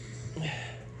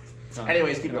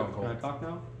 Anyways, keep Can I- going, Cole. Can I talk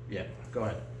now? Yeah. Go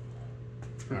ahead.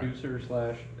 Producer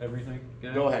 / everything.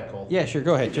 guy? Go ahead, Cole. Yeah, sure.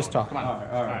 Go ahead. Keep Just going. talk. Come on.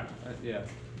 All right. Yeah.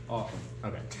 Awesome.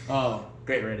 Okay.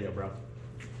 Great radio, bro.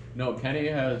 No, Kenny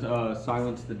has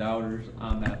silenced the doubters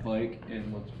on that bike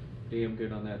and looks damn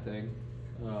good on that thing.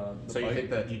 The So you bike-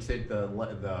 think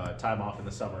the time off in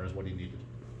the summer is what he needed?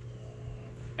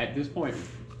 At this point,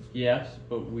 yes,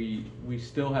 but we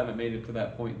still haven't made it to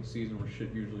that point in the season where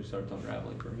shit usually starts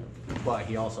unraveling for him. But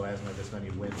he also hasn't had this many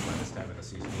wins by this time of the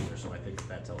season either, so I think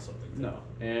that tells something. No.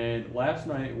 And last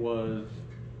night was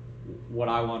what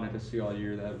I wanted to see all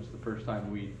year. That was the first time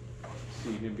we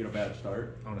seen him get a bad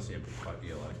start. I want to see him fuck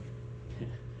Eli.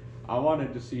 I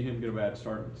wanted to see him get a bad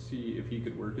start and see if he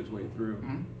could work his way through.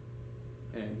 Mhm.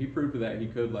 And he proved that he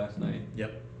could last night.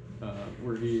 Yep.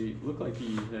 Where he looked like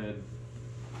he had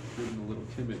been a little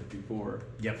timid before.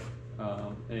 Yep.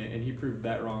 And he proved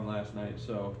that wrong last night.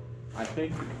 So I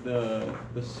think the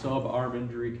sub-arm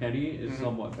injury Kenny is Mhm.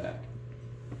 somewhat back.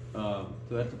 So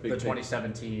that's a big The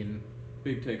 2017.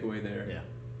 big takeaway there. Yeah.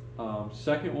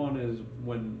 Second one is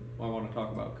when I want to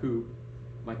talk about Coop.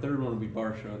 My third one would be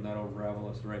Barsha, and that'll ravel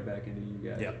us right back into you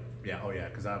guys. Yep. Yeah. Oh yeah.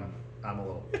 Because I'm a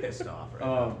little pissed off right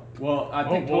now. Well, I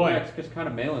think boy. Tomac's just kind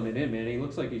of mailing it in, man. He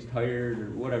looks like he's tired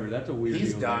or whatever. That's a weird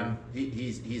He's deal done.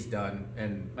 He's done.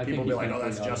 And I people think will be he's like, "Oh,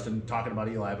 that's mentally out. Justin talking about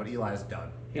Eli," but Eli's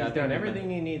done. He's Yeah, I think done he's everything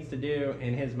he needs to do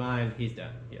in his mind. He's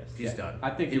done. Yes. He's done.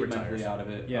 I think he he's retires. mentally out of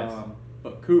it. Yes.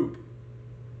 But Coop,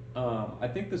 I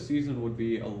think the season would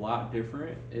be a lot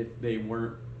different if they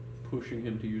weren't pushing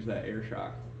him to use that air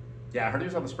shock. Yeah, I heard he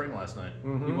was on the spring last night. He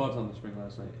Mhm. was on the spring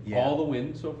last night. Yeah. All the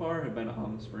wins so far have been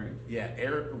on the spring. Yeah,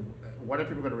 when are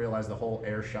people going to realize the whole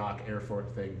air shock, air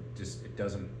fork thing just it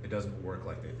doesn't work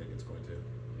like they think it's going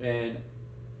to? And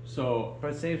so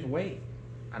But it saves weight.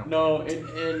 I don't. no,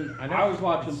 and I know. I was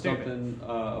watching It's stupid. something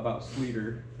about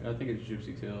Sleater. I think it's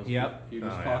Gypsy Tales. Yep. He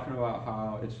was Oh, yeah. talking about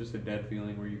how it's just a dead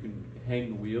feeling where you can hang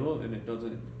the wheel and it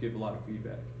doesn't give a lot of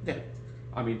feedback. Yeah.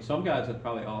 I mean, some guys are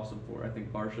probably awesome for it. I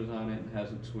think Barsha's on it and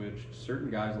hasn't switched. Certain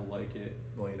guys will like it.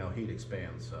 Well, heat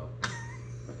expands, so.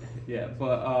 Yeah,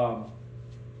 but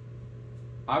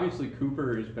obviously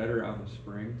Cooper is better on the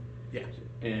spring. Yeah.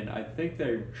 And I think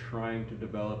they're trying to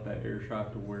develop that air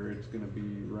shock to where it's going to be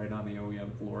right on the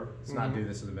OEM floor. Let's not do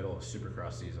this in the middle of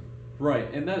Supercross season.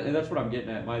 Right, and that's what I'm getting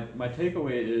at. My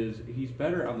takeaway is he's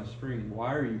better on the spring.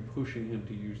 Why are you pushing him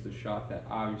to use the shot that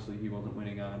obviously he wasn't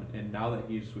winning on? And now that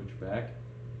he's switched back,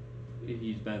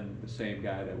 he's been the same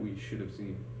guy that we should have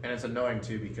seen. And it's annoying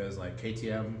too because like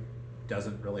KTM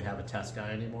doesn't really have a test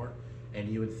guy anymore, and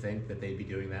you would think that they'd be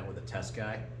doing that with a test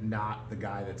guy, not the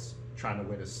guy that's trying to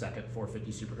win his second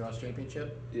 450 Supercross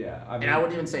championship. Yeah, I mean, And I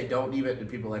wouldn't even say don't even. And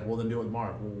people are like, well, then do it with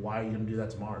Marv. Well, why are you going to do that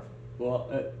to Marv?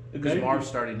 well, Because Marv's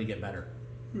starting to get better.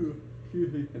 and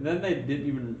then they didn't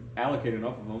even allocate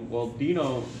enough of them. Well,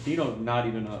 Dino's not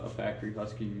even a factory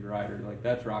Husky rider. Like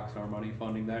that's Rockstar money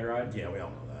funding that ride. Yeah, we all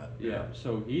know that. Yeah,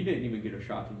 so he didn't even get a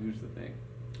shot to use the thing.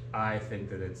 I think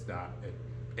that it's not.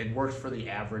 It works for the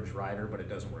average rider, but it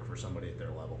doesn't work for somebody at their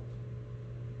level.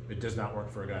 It does not work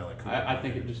for a guy like Cooper. I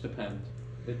think it just depends.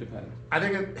 It depends. I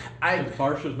think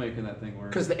Barsha's making that thing work.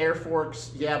 Because the air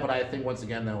forks, yeah, but I think once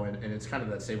again though, and it's kind of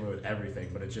that same way with everything,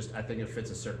 but I think it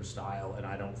fits a certain style, and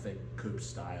I don't think Coop's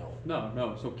style.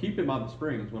 No. So keep him on the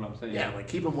spring is what I'm saying. Yeah, like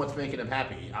keep him what's making him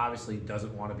happy. He obviously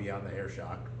doesn't want to be on the air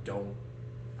shock. I don't know.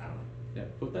 Yeah,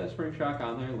 put that spring shock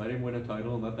on there, let him win a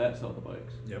title, and let that sell the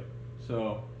bikes. Yep.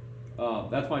 So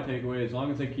that's my takeaway. As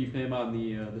long as they keep him on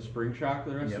the spring shock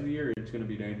the rest of the year, it's going to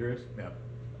be dangerous. Yep.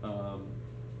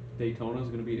 Daytona is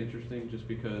going to be interesting just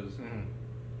because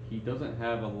he doesn't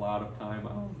have a lot of time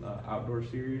on the outdoor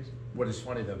series. What is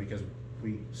funny though, because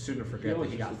we sooner forget that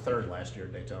he got third last year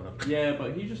at Daytona. Yeah,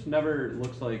 but he just never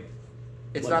looks like.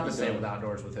 It's not the same with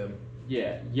outdoors with him.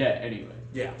 Yeah. Anyway.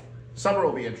 Yeah. Summer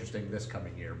will be interesting this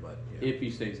coming year, but if he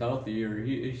stays healthy, or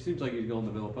he seems like he's going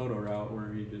the Villapoto route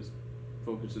where he just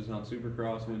focuses on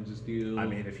Supercross, wins his deal. I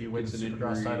mean, if he wins the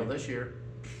Supercross title this year,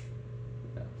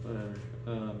 yeah,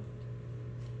 whatever.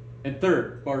 And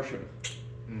third, Barsha.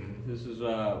 This is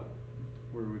where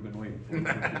we've been waiting for 15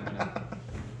 minutes.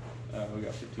 We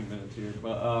got 15 minutes here,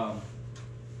 but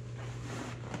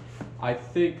I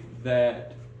think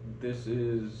that this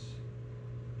is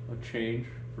a change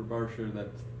for Barsha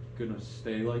that's gonna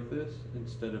stay like this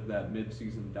instead of that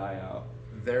mid-season die out.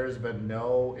 There's been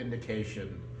no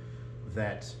indication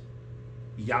that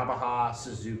Yamaha,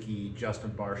 Suzuki,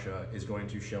 Justin Barsha is going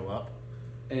to show up.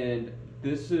 And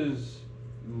this is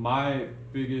my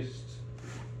biggest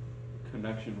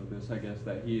connection with this, I guess,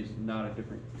 that he is not a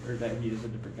different, or that he is a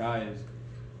different guy. Is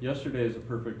yesterday is a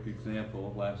perfect example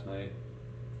of last night.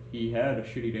 He had a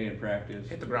shitty day in practice.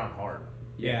 Hit the ground hard.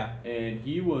 Yeah. And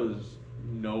he was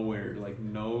nowhere, like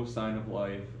no sign of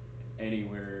life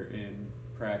anywhere in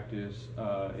practice.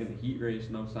 In the heat race,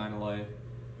 no sign of life.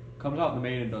 Comes out in the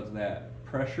main and does that.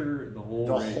 Pressure the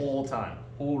whole race. Whole time.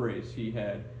 Whole race. He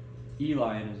had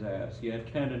Eli in his ass. He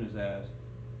had Ken in his ass.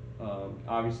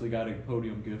 Obviously got a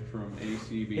podium gift from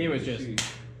AC. He was just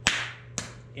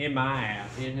in my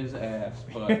ass. In his ass.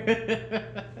 But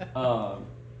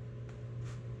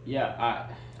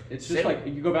it's just like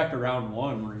you go back to round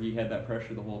one where he had that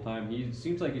pressure the whole time. He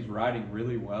seems like he's riding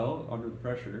really well under the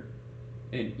pressure.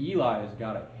 And Eli has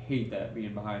got to hate that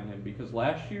being behind him, because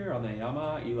last year on the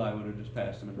Yamaha, Eli would have just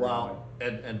passed him.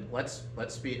 And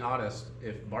let's be honest.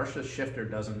 If Barsha's shifter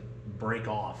doesn't break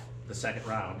off the second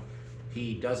round,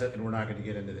 he does it, and we're not going to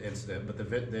get into the incident, but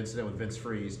the incident with Vince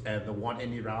Freeze and the one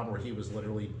Indy round where he was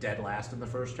literally dead last in the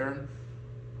first turn.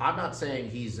 I'm not saying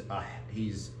he's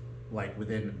like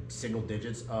within single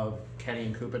digits of Kenny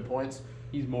and Coop in points.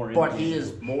 He's more, but he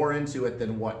is more into it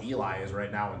than what Eli is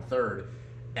right now in third.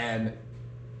 And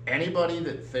anybody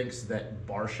that thinks that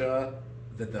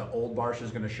the old Barsha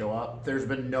is going to show up, there's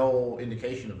been no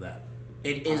indication of that.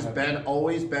 It has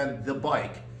always been the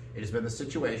bike. It has been the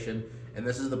situation, and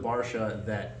this is the Barsha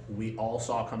that we all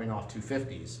saw coming off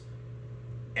 250s,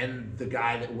 and the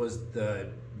guy that was the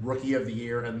rookie of the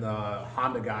year and the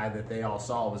Honda guy that they all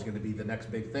saw was going to be the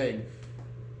next big thing.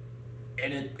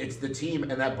 And it's the team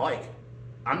and that bike.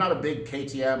 I'm not a big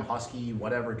KTM, Husky,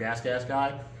 whatever, gas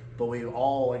guy, but we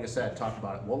all, like I said, talked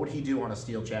about it. What would he do on a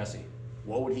steel chassis?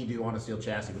 What would he do on a steel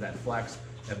chassis with that flex?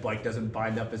 That bike doesn't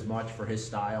bind up as much for his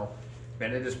style.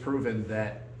 And it has proven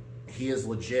that he is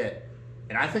legit.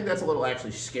 And I think that's a little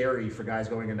actually scary for guys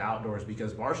going into outdoors,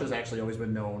 because Barsha's actually always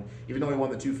been known, even though he won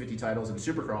the 250 titles in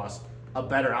Supercross, a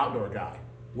better outdoor guy,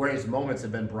 where his moments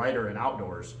have been brighter in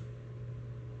outdoors.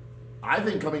 I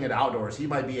think coming into outdoors, he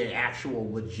might be an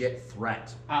actual legit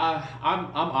threat.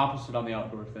 I'm opposite on the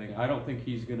outdoor thing. I don't think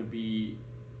he's going to be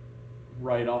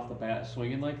right off the bat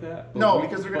swinging like that. No,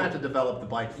 because they're going to have to develop the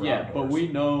bike for outdoors. But we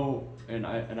know, and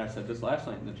I said this last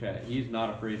night in the chat, he's not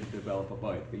afraid to develop a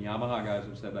bike. The Yamaha guys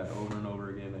have said that over and over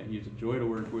again, that he's a joy to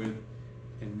work with,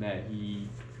 and that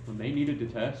when they needed to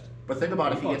test. But think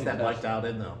about if he gets that bike dialed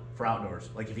in, though, for outdoors.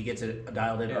 Like if he gets it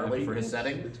dialed in early for his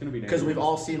setting. It's going to be because we've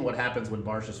all seen what happens when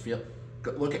Barsha's field.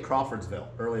 Look at Crawfordsville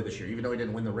earlier this year. Even though he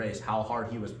didn't win the race, how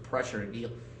hard he was pressuring.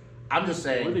 I'm just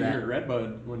saying or the that year at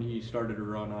Redbud when he started to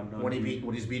run on Dungey.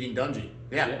 When he's beating Dungey.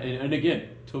 Yeah. And again,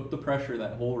 took the pressure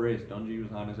that whole race. Dungey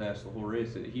was on his ass the whole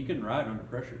race. He can ride under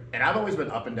pressure. And I've always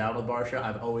been up and down with Barsha.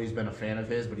 I've always been a fan of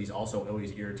his, but he's also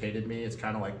always irritated me. It's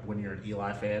kind of like when you're an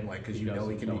Eli fan, like because you know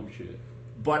he can be. Shit.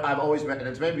 But I've always been, and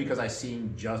it's maybe because I've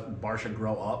seen just Barsha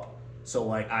grow up. So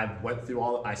like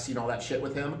I've seen all that shit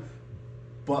with him.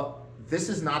 But this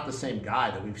is not the same guy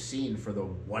that we've seen for the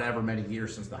whatever many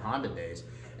years since the Honda days.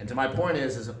 And to my point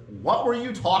is what were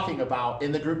you talking about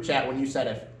in the group chat when you said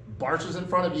if Barsha's in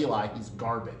front of Eli, he's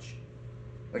garbage?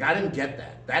 Like, I didn't get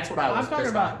that. That's what I was I'm talking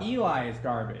pissed about off Eli is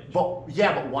garbage. But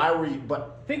why were you?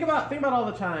 But Think about all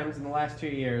the times in the last 2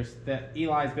 years that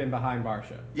Eli's been behind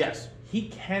Barsha. yes, He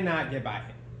cannot get by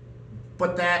him.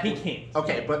 but that He can't.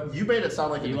 Okay, but you made it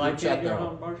sound like in the Eli group chat can't get though.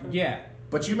 on Barsha? Yeah.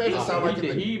 But you made it sound like in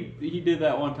the. he did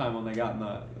that one time when they got in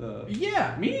the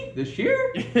Yeah. me this year.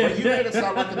 But you made it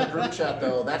sound like in the group chat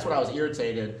though. That's what I was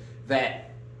irritated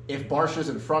that if Barsha's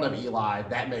in front of Eli,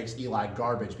 that makes Eli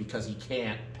garbage because he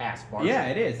can't pass Barsha. Yeah,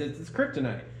 it is. It's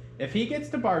kryptonite. If he gets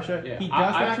to Barsha, Yeah, he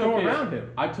does I not took go it- around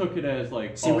him. I took it as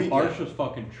like, See, Barsha's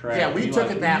fucking trash. Yeah, we Eli's took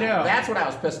it that. No. That's what I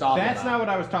was pissed off That's about. not what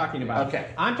I was talking about. Okay.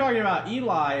 I'm talking about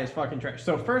Eli is fucking trash.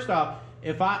 So first off,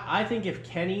 I think if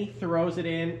Kenny throws it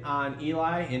in on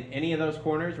Eli in any of those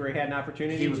corners where he had an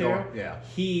opportunity He was to, going- yeah.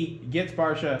 he gets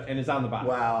Barsha and is on the box.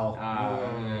 Well,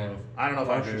 Uh, I don't know if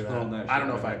I Barsha's agree with throwing that. that I don't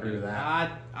know shit if I back agree with there.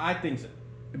 that. I think so.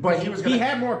 But he was gonna. He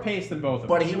had more pace than both of them.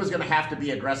 But he was going to have to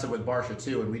be aggressive with Barsha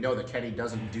too, and we know that Kenny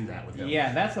doesn't do that with him.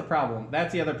 Yeah, that's the problem.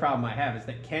 That's the other problem I have is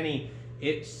that Kenny,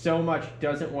 it so much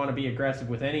doesn't want to be aggressive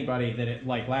with anybody that it,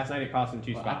 like last night it cost him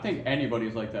 2 spots. I think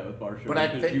anybody's like that with Barsha. But I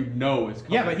because think- you know it's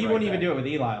coming Yeah, but he right wouldn't even back. do it with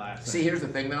Eli last See, night. here's the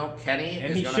thing though, Kenny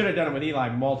And is he gonna, should have done it with Eli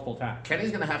multiple times. Kenny's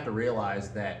going to have to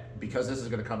realize that because this is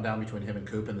going to come down between him and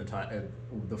Coop in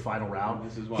the final round,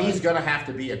 This is why- he's going to have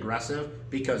to be aggressive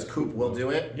because Coop will do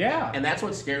it. Yeah. And that's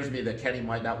what scares me that Kenny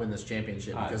might not win this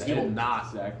championship because he will not.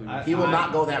 Exactly. He will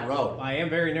not go that road. I am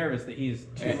very nervous that he's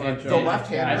too And- much. the of-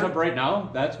 left-hander- As of right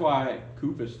now, that's why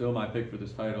Coop is still my pick for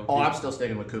this title. Oh, I'm still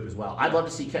sticking with Coop as well. I'd love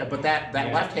to see Ken, but that Yeah.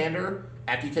 left-hander,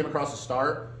 after he came across the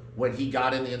start, when he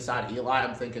got in the inside of Eli,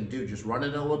 I'm thinking, dude, just run it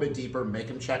in a little bit deeper, make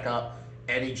him check up,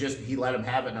 and he let him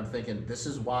have it, and I'm thinking, this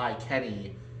is why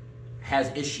Kenny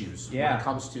has issues when Yeah. it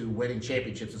comes to winning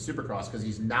championships in Supercross, because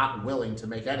he's not willing to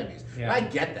make enemies. Yeah. And I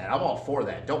get that. I'm all for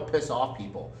that. Don't piss off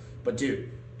people. But,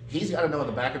 dude, he's got to know in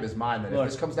the back of his mind that Look.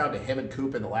 if this comes down to him and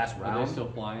Coop in the last Are round, they still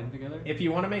flying together? If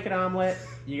you want to make an omelet,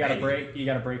 you gotta Maybe.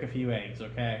 break a few eggs,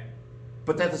 okay?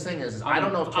 but that's the thing is I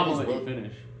don't know if I'm Kenny's gonna let you willing.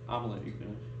 finish. I'm gonna let you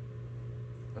finish.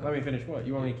 Let me finish what?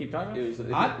 You want me to keep talking?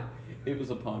 It was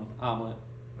a pun. Omelet.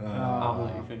 I'm gonna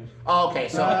let you finish. Oh, okay,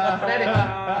 so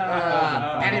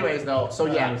but anyways, though, so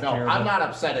That yeah, was no, terrible. I'm not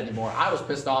upset anymore. I was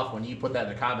pissed off when you put that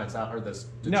in the comments out or the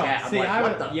No, chat. I'm see, like, I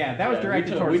what was, the? yeah, that was Yeah,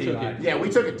 directed we towards took Eli. it. Yeah, we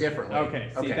took it differently.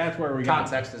 Okay, see, that's where we got-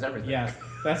 context is everything. Yeah,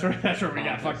 that's where we got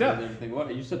Context fucked and up. Everything.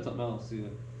 What? You said something else. See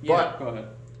that? But Go ahead.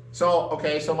 so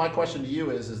okay, so my question to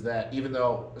you is that even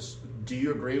though, do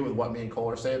you agree with what me and Cole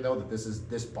are saying though that this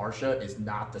Barsha is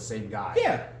not the same guy?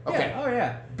 Yeah. Okay. Yeah, oh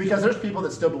yeah. Because there's people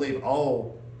that still believe,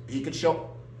 oh, he could show.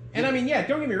 And I mean, yeah,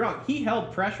 don't get me wrong. He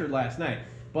held pressure last night.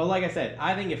 But like I said,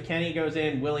 I think if Kenny goes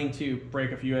in willing to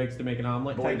break a few eggs to make an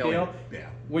omelet But we type know he- deal, yeah.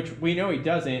 which we know he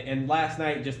doesn't, and last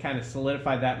night just kind of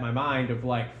solidified that in my mind of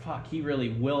like, fuck, he really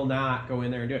will not go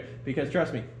in there and do it. Because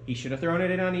trust me, he should have thrown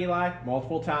it in on Eli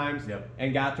multiple times Yep.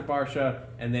 and got to Barsha.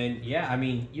 And then, yeah, I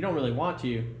mean, you don't really want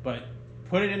to, but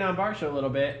put it in on Barsha a little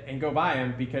bit and go by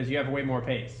him because you have way more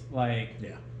pace. Like,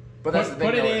 Yeah. But that's the thing.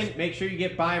 put it though, in, is- make sure you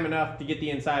get by him enough to get the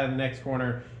inside of the next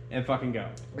corner and fucking go.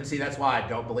 And see, that's why I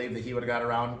don't believe that he would have got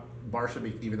around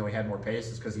Barsha, even though he had more pace,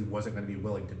 is because he wasn't going to be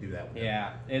willing to do that with him.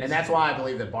 Yeah. And that's why I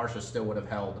believe that Barsha still would have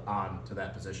held on to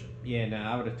that position. Yeah, no,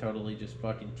 I would have totally just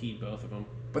fucking teed both of them.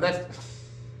 But that's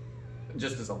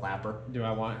just as a lapper. Do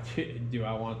I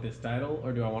want this title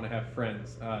or do I want to have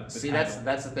friends? The See, title.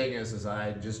 that's the thing is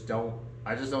I just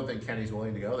don't think Kenny's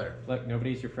willing to go there. Look,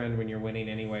 nobody's your friend when you're winning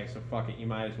anyway, so fuck it. You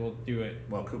might as well do it.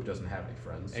 Well, Coop doesn't have any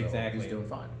friends, so Exactly. he's doing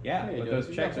fine. Yeah, Yeah, he but does. those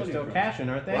He's checks got are plenty still of friends. cashing,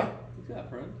 aren't they? What? He's got a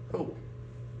friend. Who?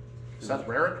 Seth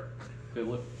Rarick?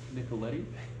 Philip Nicoletti.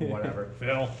 Whatever.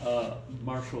 Phil.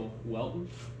 Marshall Welton.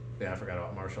 Yeah, I forgot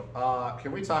about Marshall.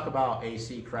 Can we talk about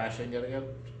AC crashing yet again?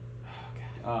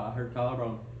 I heard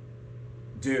collarbone.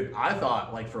 Dude, I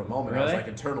thought like for a moment I was Really? like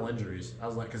internal injuries. I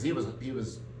was like, because he was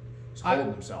I,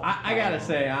 holding himself. I gotta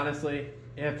say, honestly,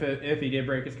 if he did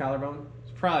break his collarbone,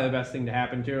 it's probably the best thing to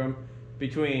happen to him.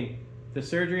 Between the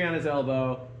surgery on his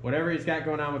elbow, whatever he's got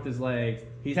going on with his legs,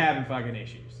 he's having fucking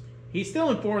issues. He's still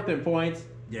in fourth in points,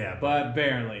 yeah, but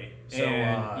barely. So,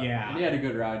 and, yeah. And he had a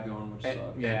good ride going, which and,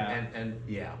 sucked. Yeah. and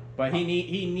yeah. But he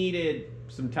needed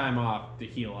some time off to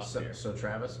heal up here. So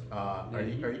Travis, are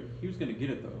you He was gonna get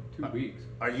it though. 2 weeks.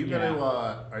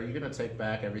 gonna take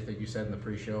back everything you said in the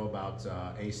pre-show about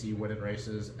AC winning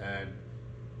races and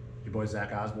Your boy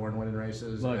Zach Osborne winning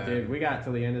races. Look, dude, we got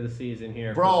till the end of the season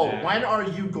here. Bro, when are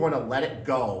you going to let it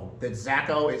go that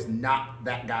Zacho is not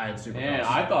that guy in Supercross? And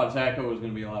I thought Zacho was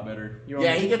going to be a lot better.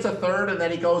 Yeah, he gets a third and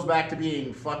then he goes back to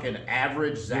being fucking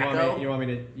average Zacho. You want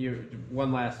me to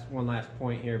one last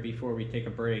point here before we take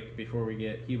a break, before we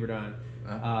get Hubert on.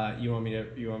 You want me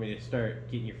to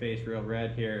start getting your face real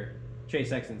red here? Chase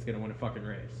Sexton's gonna win a fucking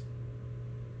race.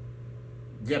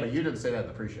 Yeah, but you didn't say that in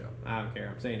the pre-show. I don't care.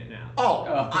 I'm saying it now.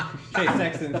 Chase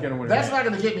Sexton's gonna win. That's not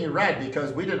gonna get me red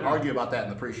because we didn't argue about that in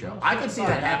the pre-show. I could see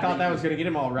that happening. I thought that was gonna get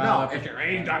him all riled up.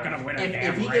 He's not gonna win a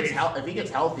damn race. If he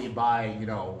gets healthy by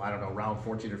I don't know, round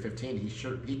 14 or 15,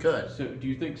 he could. So do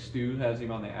you think Stu has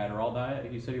him on the Adderall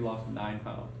diet? He said he lost 9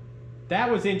 pounds.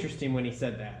 That was interesting when he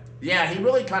said that. Yeah, he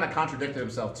really kind of contradicted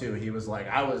himself too. He was like,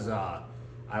 I was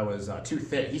too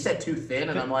thin. He said too thin,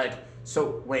 and I'm like,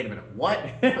 so wait a minute, what?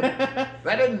 That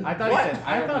didn't. I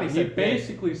thought he said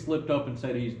basically slipped up and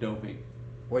said he's doping.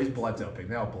 Well, he's blood doping.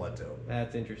 They all blood dope.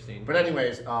 That's interesting. But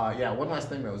anyways, yeah. One last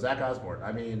thing though, Zach Osborne.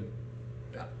 I mean,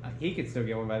 he could still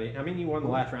get one by the. I mean, he won the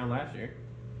last round last year.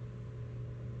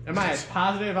 Am I as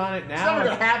positive on it now? It's never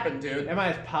gonna happen, dude. Am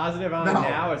I as positive on it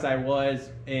now as I was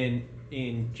in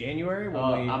January?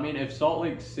 I mean, if Salt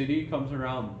Lake City comes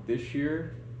around this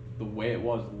year, the way it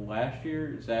was last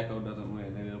year, Zacho doesn't win,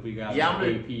 and it'll be guys like AP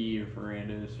or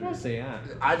Ferrandis. We'll see.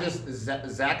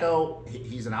 Zacho,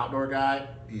 he's an outdoor guy.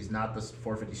 He's not the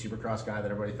 450 Supercross guy that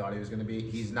everybody thought he was going to be.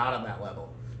 He's not on that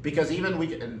level because even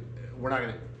we're not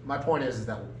going to. My point is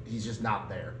that he's just not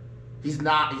there. He's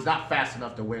not fast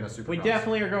enough to win a Supercross. We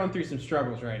definitely are going through some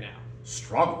struggles right now.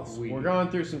 Struggles. We're going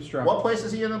through some struggles. What place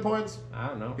is he in the points? I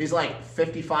don't know. He's like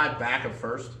 55 back of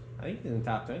first. I think he's in the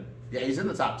top 10. Yeah, he's in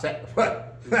the top 10.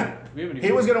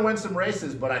 He was going to win some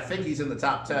races, but I think he's in the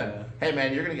top 10. Yeah. Hey,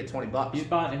 man, you're going to get $20.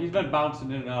 He's been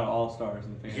bouncing in and out of All-Stars.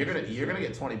 You're gonna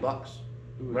get $20.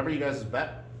 Remember you guys'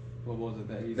 bet? What was it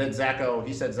that he said?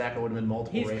 He said Zacho would have been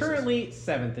multiple races. He's currently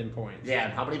 7th in points. Yeah,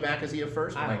 and how many back is he at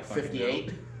first? Like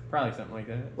 58? Probably something like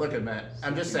that. Look at Matt.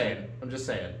 I'm just saying.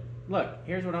 Look,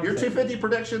 here's what I'm saying. Your 250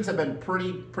 predictions have been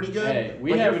pretty good. Hey,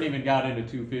 we haven't even got into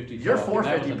 250. Your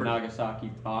 450 that was a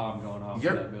Nagasaki bomb going off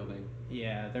in that building.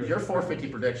 Yeah, your 450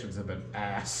 predictions have been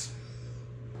ass.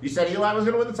 You said Eli was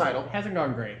going to win the title. Hasn't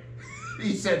gone great.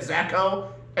 You said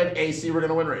Zacho and AC were going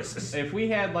to win races. If we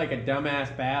had like a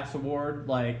dumbass bass award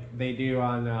like they do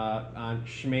on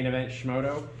main event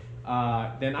Schmodo,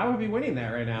 then I would be winning that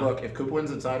right now. Look, if Coop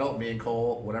wins the title, me and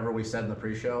Cole, whatever we said in the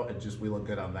pre-show, we look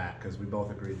good on that because we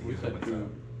both agreed that we said Coop.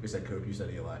 We said Coop. You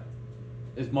said Eli.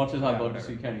 As much as I'd love to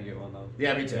see Kenny get one, though.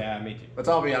 Yeah, me too. Yeah, me too. Let's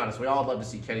all be honest. We all love to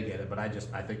see Kenny get it, but I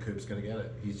think Coop's gonna get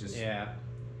it. He's just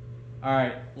All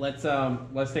right, let's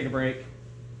take a break.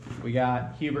 We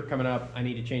got Hubert coming up. I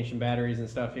need to change some batteries and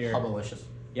stuff here. Delicious.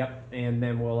 Yep, and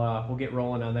then we'll get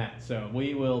rolling on that. So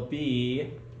we will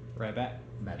be right back.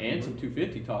 And some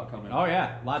 250 talk coming. Oh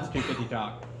yeah, lots of 250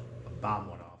 talk. A bomb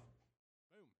went off.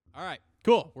 Boom. All right,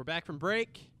 cool. We're back from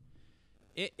break.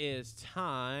 It is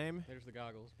time. There's the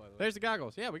goggles, by the way. There's the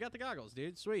goggles. Yeah, we got the goggles,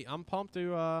 dude. Sweet. I'm pumped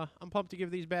to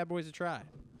give these bad boys a try.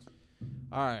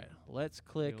 All right, let's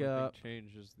click up.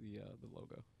 Change is the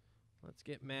logo. Let's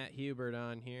get Matt Hubert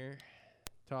on here.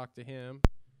 Talk to him.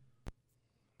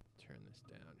 Turn this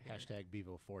down here. Hashtag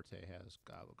Bevo Forte has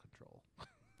goggle control.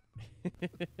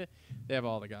 They have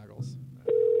all the goggles.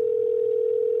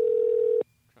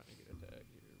 Trying to get a tag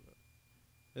here, but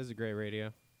this is a great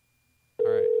radio.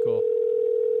 All right, cool.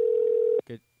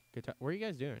 Good talk. What are you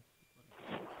guys doing?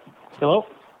 Hello.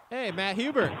 Hey, Matt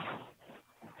Hubert.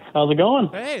 How's it going?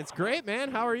 Hey, it's great, man.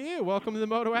 How are you? Welcome to the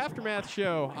Moto Aftermath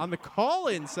Show on the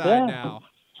call-in side now.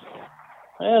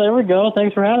 Yeah, there we go.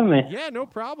 Thanks for having me. Yeah, no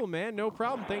problem, man. No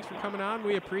problem. Thanks for coming on.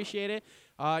 We appreciate it.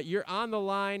 You're on the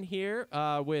line here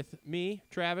with me,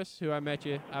 Travis, who I met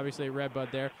you, obviously, Redbud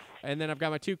there. And then I've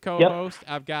got my two co-hosts.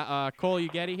 I've got Cole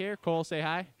Ugetti here. Cole, say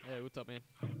hi. Hey, what's up, man?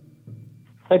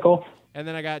 Hey, Cole. And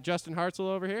then I got Justin Hartzell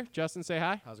over here. Justin, say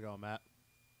hi. How's it going, Matt?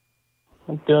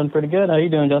 I'm doing pretty good. How you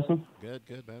doing, Justin?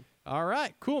 Good, man. All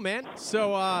right, cool, man.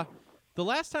 So the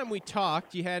last time we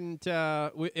talked, you hadn't.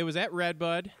 It was at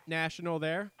Redbud National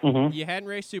there. Mm-hmm. You hadn't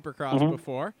raced Supercross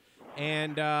before,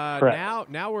 and now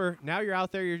you're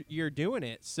out there. You're doing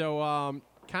it. So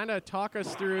kind of talk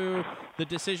us through the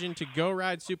decision to go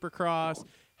ride Supercross.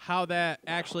 How that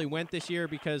actually went this year,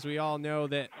 because we all know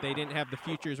that they didn't have the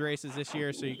Futures races this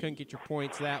year, so you couldn't get your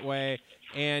points that way.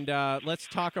 And let's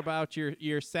talk about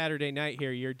your Saturday night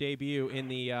here, your debut in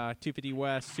the 250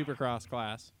 West Supercross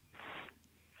class.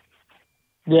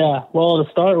 Yeah, well, to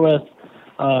start with,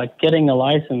 getting the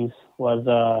license was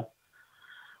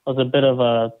a bit of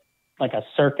a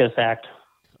circus act.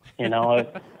 You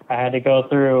know, I had to go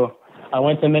through. I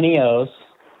went to Mini O's,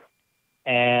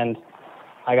 and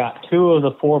I got 2 of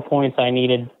the 4 points I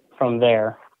needed from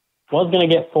there. Was going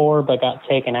to get 4, but got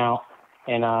taken out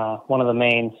in one of the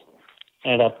mains.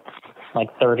 Ended up like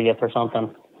 30th or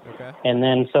something. Okay. And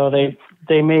then so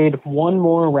they made one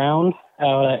more round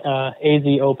out at AZ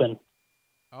Open.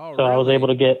 Oh, so really? I was able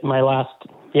to get my last,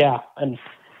 and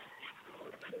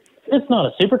it's not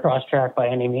a supercross track by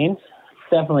any means.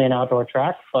 It's definitely an outdoor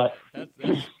track, but That's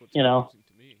what's you know. confusing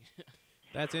to me.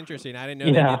 That's interesting. I didn't know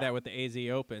they did that with the AZ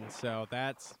Open, so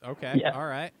that's okay. Yeah. All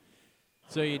right.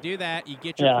 So you do that, you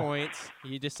get your points,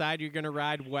 you decide you're going to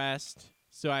ride west.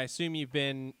 So I assume you've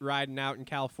been riding out in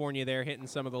California there, hitting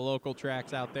some of the local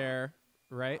tracks out there,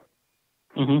 right?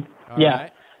 Mm-hmm. All Yeah.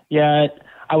 right. Yeah,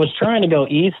 I was trying to go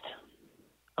east,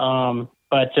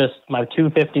 but just my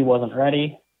 250 wasn't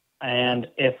ready. And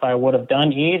if I would have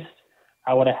done east,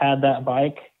 I would have had that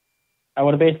bike. I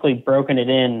would have basically broken it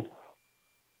in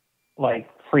like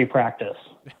free practice.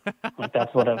 Like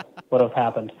that's what would have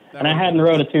happened. And I hadn't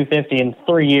rode a 250 in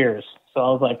 3 years. So I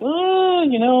was like,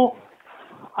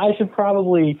 I should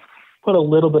probably put a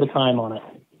little bit of time on it.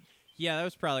 Yeah, that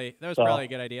was probably a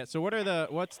good idea. So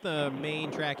what's the main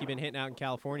track you've been hitting out in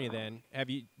California then? Have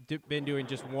you been doing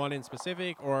just one in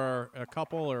specific or a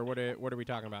couple, or what are we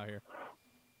talking about here?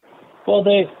 Well,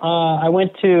 I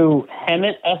went to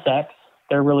Hubert SX.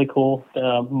 They're really cool.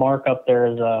 Mark up there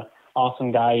is a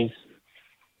awesome guy.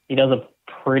 He does a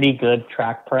pretty good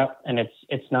track prep, and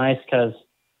it's nice because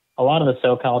a lot of the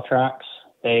SoCal tracks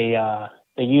they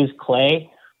use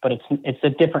clay, but it's a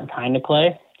different kind of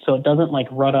clay, so it doesn't like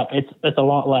rut up. It's a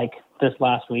lot like this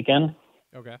last weekend,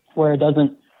 okay, where it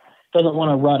doesn't want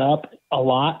to rut up a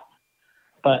lot.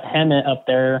 But Hubert up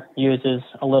there uses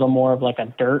a little more of like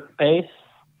a dirt base,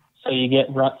 so you get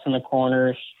ruts in the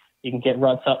corners. You can get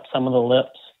ruts up some of the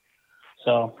lips.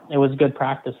 So it was good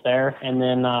practice there. And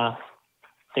then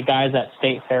the guys at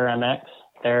State Fair MX,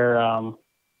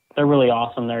 they're really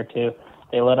awesome there too.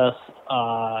 They let us,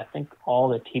 I think all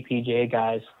the TPJ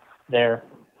guys there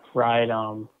ride.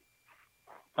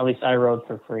 At least I rode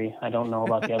for free. I don't know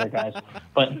about the other guys,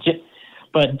 but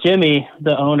Jimmy,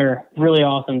 the owner, really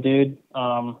awesome dude.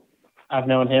 I've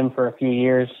known him for a few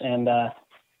years, and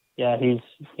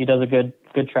he does a good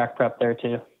track prep there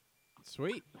too.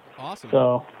 Sweet, awesome.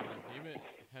 So Hubert,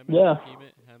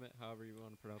 however you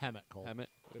want to pronounce Hubert, Cole. Hubert.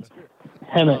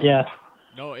 Hubert, yeah.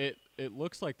 No, it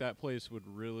looks like that place would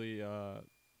really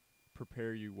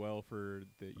prepare you well for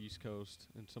the East Coast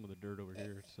and some of the dirt over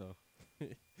here. So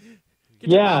Get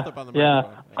your mouth up on the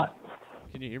microphone.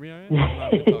 Can you hear me all right? I'm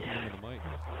not really talking into the mic.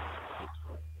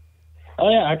 Oh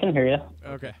yeah, I can hear you.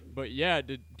 Okay, but yeah,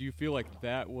 do you feel like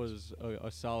that was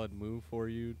a solid move for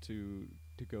you to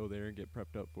go there and get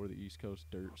prepped up for the East Coast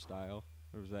dirt style,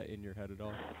 or was that in your head at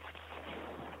all?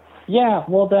 Yeah,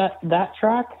 well that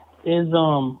track is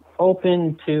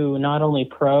open to not only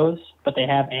pros, but they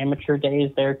have amateur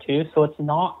days there too. So it's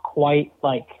not quite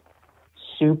like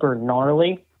super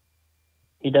gnarly.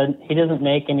 He doesn't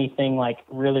make anything like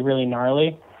really, really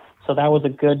gnarly. So that was a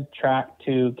good track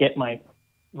to get my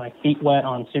feet wet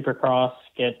on Supercross,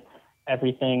 get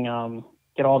everything,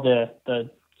 get all the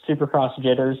Supercross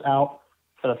jitters out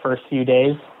for the first few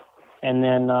days. And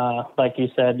then, like you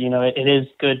said, it is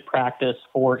good practice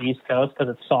for East Coast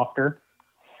because it's softer.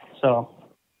 So,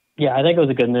 yeah, I think it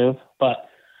was a good move, but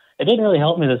it didn't really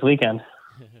help me this weekend.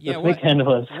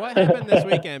 What happened this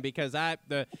weekend? Because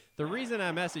the reason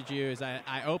I messaged you is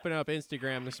I open up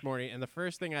Instagram this morning, and the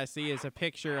first thing I see is a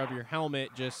picture of your helmet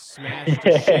just smashed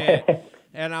to shit.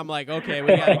 And I'm like, okay,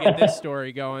 we got to get this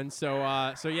story going. So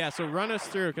run us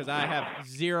through, because I have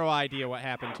zero idea what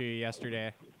happened to you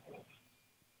yesterday.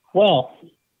 Well,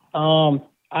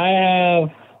 I have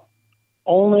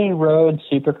only rode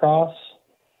Supercross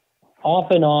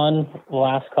off and on the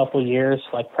last couple of years,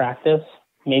 like practice.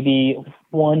 Maybe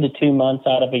 1 to 2 months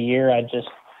out of a year, I'd just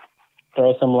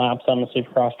throw some laps on the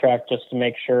Supercross track just to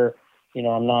make sure,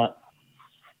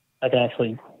 I can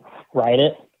actually ride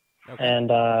it. Okay.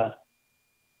 And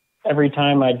every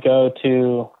time I'd go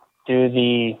to do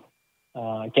the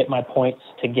get my points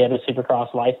to get a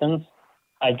Supercross license,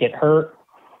 I'd get hurt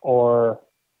or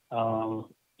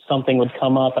something would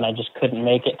come up and I just couldn't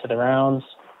make it to the rounds.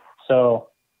 So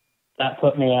that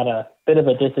put me at a bit of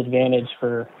a disadvantage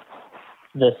for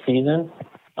this season.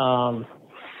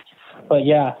 But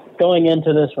yeah, going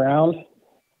into this round,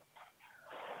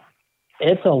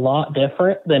 it's a lot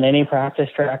different than any practice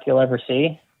track you'll ever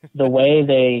see. The way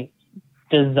they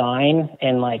design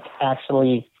and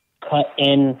actually cut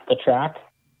in the track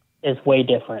is way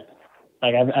different.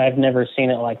 I've never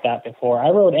seen it like that before. I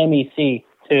rode MEC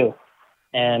too,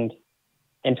 and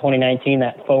in 2019,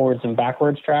 that forwards and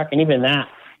backwards track, and even that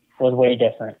was way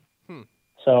different.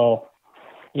 So,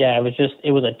 yeah,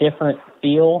 it was a different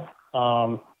feel.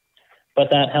 But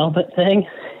that helmet thing,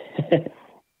 that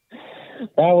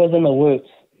was in the whoops.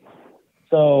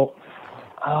 So,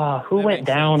 who That went makes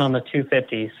down sense. on the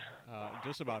 250s?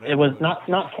 Just about It was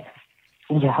everybody. not.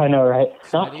 Yeah, I know, right?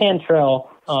 Not Smitty? Cantrell.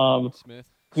 Smith.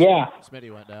 Yeah,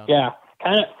 Smitty went down. yeah.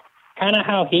 Kind of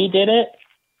how he did it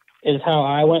is how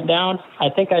I went down. I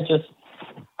think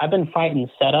I've been fighting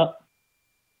setup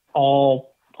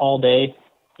all day.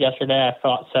 Yesterday I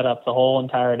fought setup the whole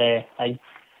entire day.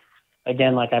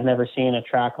 I've never seen a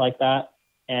track like that,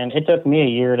 and it took me a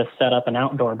year to set up an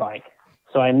outdoor bike.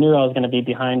 So I knew I was going to be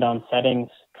behind on settings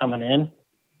coming in,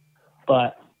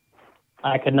 but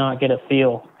I could not get a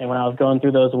feel. And when I was going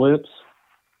through those loops,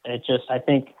 I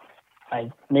think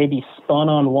I maybe spun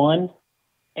on one,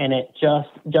 and it just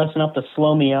enough to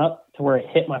slow me up to where it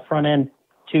hit my front end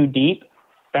too deep,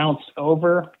 bounced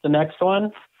over the next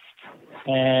one,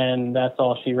 and that's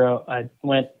all she wrote. I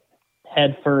went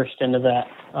head first into that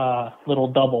little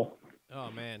double.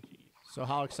 Oh man. So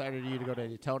how excited are you to go to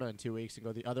Daytona in 2 weeks and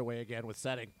go the other way again with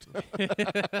setting?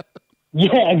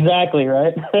 Yeah, exactly,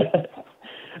 right?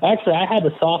 Actually, I had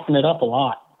to soften it up a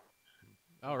lot.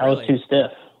 Oh I was really? too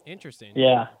stiff. Interesting.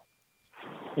 Yeah.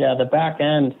 Yeah, the back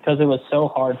end, because it was so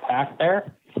hard packed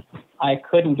there, I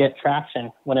couldn't get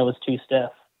traction when it was too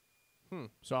stiff.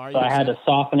 So are you So I had excited, to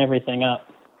soften everything up.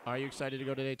 are you excited to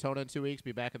go to Daytona in 2 weeks,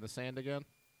 be back in the sand again?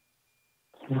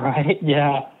 Right?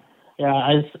 Yeah.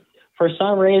 Yeah. For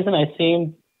some reason, I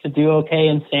seem to do okay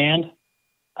in sand.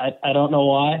 I don't know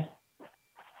why.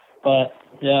 But,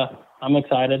 yeah, I'm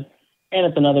excited. And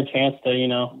it's another chance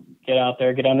to, get out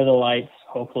there, get under the lights,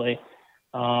 hopefully.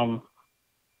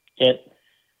 Get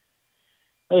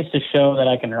at least to show that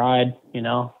I can ride,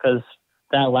 because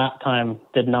that lap time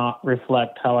did not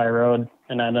reflect how I rode,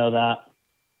 and I know that.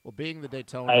 Well, being the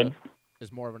Daytona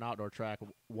is more of an outdoor track,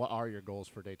 what are your goals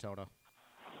for Daytona?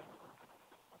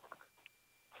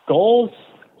 Goals,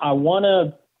 I want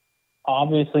to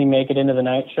obviously make it into the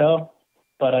night show,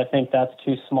 but I think that's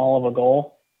too small of a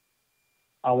goal.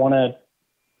 I want to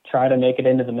try to make it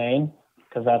into the main,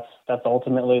 because that's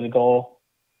ultimately the goal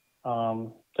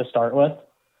to start with,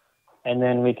 and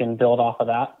then we can build off of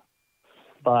that.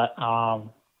 But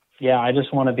yeah, I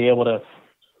just want to be able to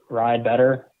ride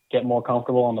better, get more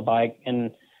comfortable on the bike,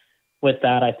 and with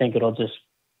that, I think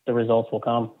the results will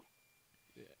come.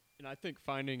 And I think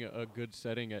finding a good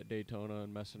setting at Daytona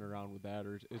and messing around with that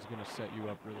is going to set you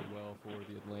up really well for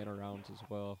the Atlanta rounds as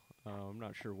well. I'm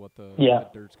not sure what the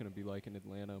dirt's going to be like in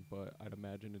Atlanta, but I'd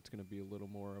imagine it's going to be a little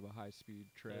more of a high-speed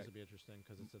track. This would be interesting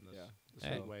because it's in the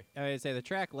speedway. I would say the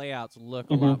track layouts look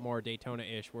a lot more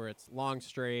Daytona-ish, where it's long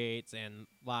straights and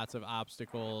lots of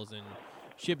obstacles, and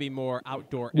should be more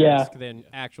outdoor-esque than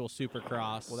actual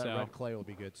supercross. Well, that red clay will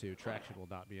be good too. Traction will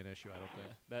not be an issue, I don't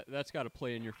think. That's got to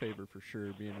play in your favor for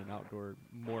sure, being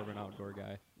more of an outdoor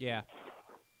guy. Yeah.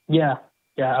 Yeah,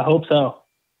 I hope so.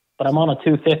 But I'm on a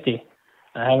 250.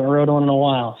 I haven't rode one in a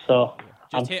while, so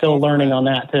I'm still learning on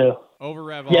that too. Over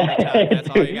rev all the time. That's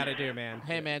all you got to do, man.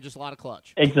 Hey, man, just a lot of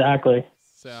clutch. Exactly.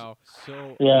 So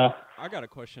yeah, I got a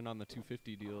question on the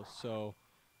 250 deal. So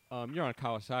you're on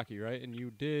Kawasaki, right? And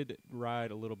you did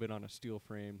ride a little bit on a steel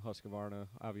frame Husqvarna.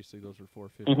 Obviously, those were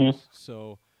 450s.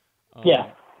 So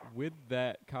yeah. With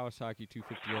that Kawasaki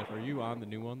 250F, are you on the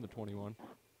new one, the 21?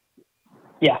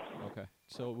 Yeah. Okay.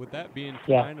 So with that being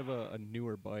kind of a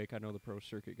newer bike, I know the pro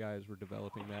circuit guys were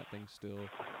developing that thing still.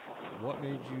 What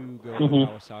made you go the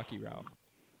Kawasaki route?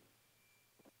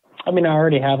 I mean, I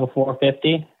already have a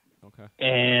 450. Okay.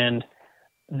 And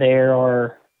they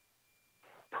are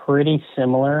pretty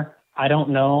similar. I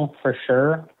don't know for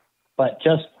sure, but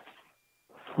just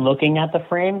looking at the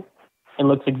frame, it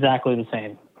looks exactly the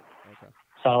same. Okay.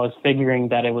 So I was figuring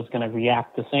that it was going to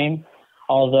react the same.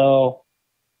 Although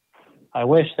I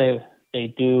wish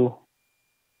they do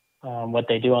what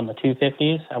they do on the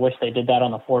 250s. I wish they did that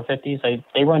on the 450s.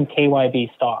 They run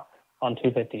KYB stock on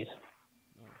 250s.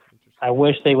 I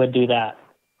wish they would do that,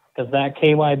 because that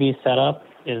KYB setup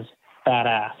is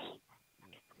badass.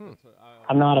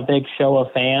 I'm not a big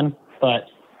Showa fan, but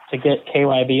to get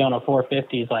KYB on a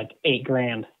 450 is like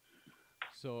 $8,000.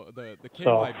 So the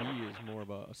KYB is more of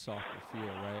a softer feel,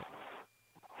 right?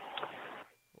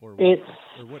 Or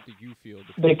what do you feel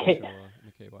between the Showa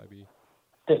and the KYB?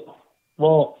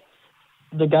 Well,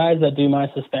 the guys that do my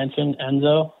suspension,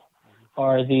 Enzo,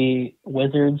 are the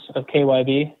wizards of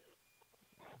KYB.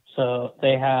 So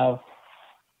they have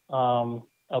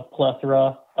a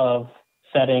plethora of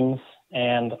settings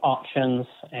and options,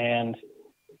 and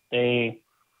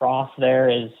Ross there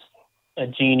is a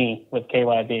genie with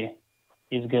KYB.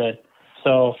 He's good.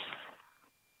 So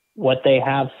what they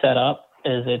have set up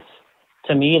is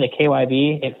to me, the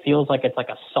KYB, it feels like it's like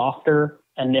a softer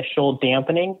initial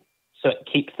dampening. So it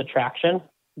keeps the traction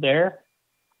there.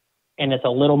 And it's a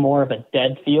little more of a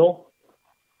dead feel.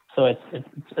 So it's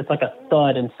like a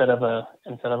thud instead of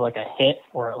like a hit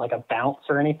or like a bounce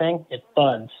or anything. It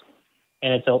thuds,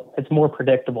 and it's more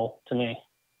predictable to me.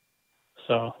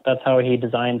 So that's how he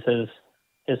designs his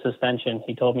suspension.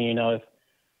 He told me,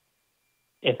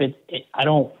 if I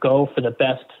don't go for the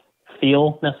best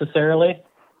feel necessarily,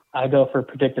 I go for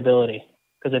predictability.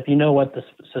 Because if you know what the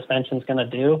suspension's going to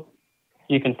do,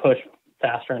 you can push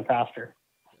faster and faster.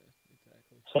 Yeah,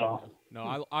 exactly. So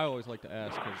no, I always like to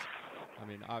ask because,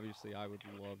 obviously I would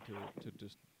love to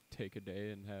just take a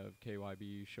day and have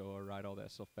KYB show or ride all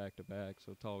that stuff back to back.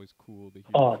 So it's always cool to hear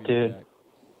feedback. Dude.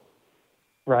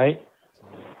 Right? So,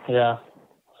 yeah.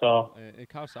 So. And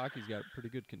Kawasaki's got pretty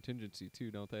good contingency too,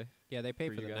 don't they? Yeah, they pay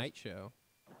for the guys? night show.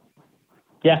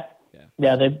 Yeah. Yeah.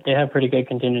 Yeah, they have pretty good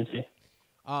contingency.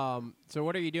 So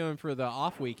what are you doing for the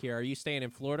off week here? Are you staying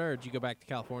in Florida or did you go back to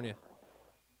California?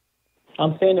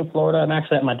 I'm staying in Florida. I'm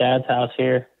actually at my dad's house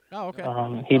here. Oh, okay.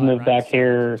 He moved back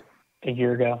here a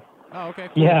year ago. Oh, okay.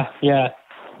 Cool. Yeah.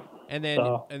 And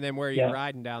then where are you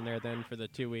riding down there then for the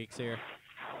 2 weeks here?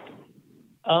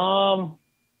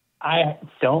 I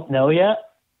don't know yet.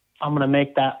 I'm gonna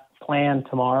make that plan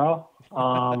tomorrow.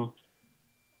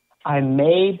 I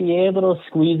may be able to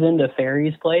squeeze into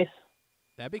Ferry's place.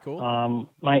 That'd be cool.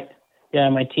 My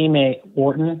teammate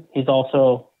Wharton, he's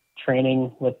also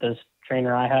training with this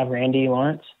trainer I have, Randy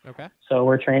Lawrence. Okay. So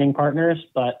we're training partners,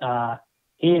 but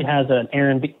he has an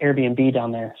Airbnb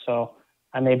down there, so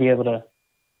I may be able to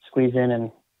squeeze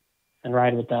in and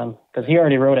ride with them because he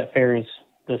already rode at Ferry's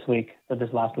this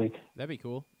last week. That'd be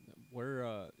cool.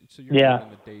 Where so you're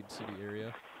in the Dade City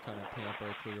area, kind of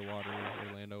Tampa, Clearwater,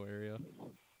 Orlando area?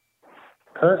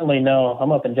 Currently, no.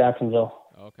 I'm up in Jacksonville.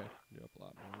 Oh, okay. You're up a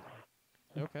lot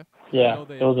more. Okay. Yeah,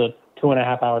 it was a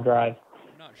 2.5 hour drive.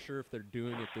 I'm not sure if they're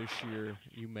doing it this year.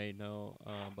 You may know,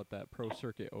 but that Pro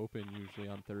Circuit Open usually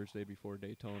on Thursday before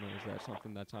Daytona, is that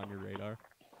something that's on your radar?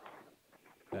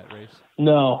 That race?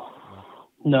 No.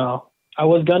 I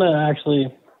was gonna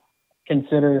actually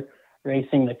consider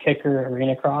racing the Kicker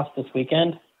Arena Cross this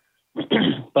weekend,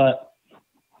 but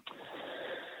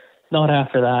not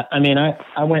after that. I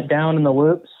went down in the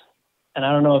whoops, and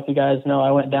I don't know if you guys know,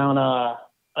 I went down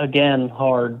again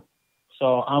hard.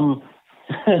 So I'm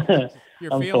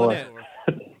You're I'm feeling sore.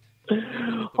 it.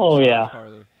 Oh yeah.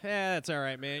 Yeah, that's all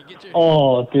right, man. Get your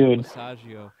Oh dude.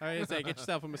 Massagio. I was gonna say, get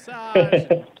yourself a massage.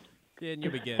 And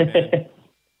you'll be good, man.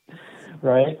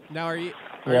 Right. Now, are you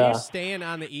staying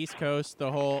on the East Coast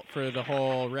for the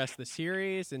whole rest of the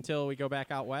series until we go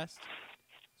back out west?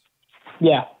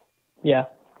 Yeah. Okay.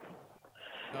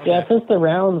 Yeah, since the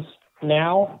rounds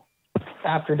now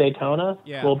after Daytona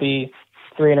will be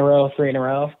 3 in a row.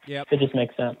 Yep. It just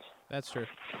makes sense. That's true.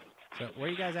 So, what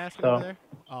are you guys asking over there?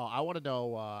 Oh, I want to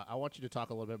know. I want you to talk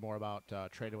a little bit more about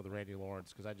training with Randy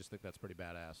Lawrence because I just think that's pretty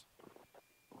badass.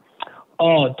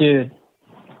 Oh, dude,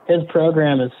 his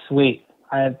program is sweet.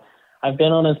 I've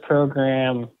been on his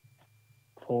program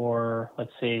for,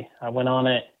 I went on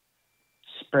it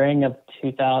spring of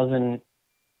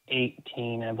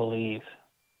 2018, I believe.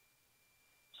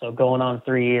 So going on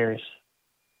 3 years.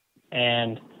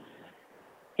 And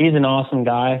he's an awesome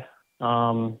guy.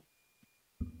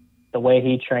 The way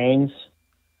he trains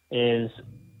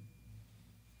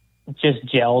just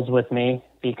gels with me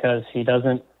because he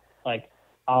doesn't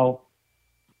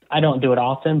I don't do it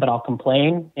often, but I'll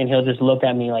complain and he'll just look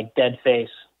at me like dead face.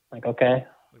 Like, okay,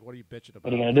 what are you bitching about?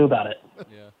 What are you going to do about it?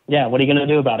 Yeah. What are you going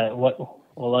to do about it?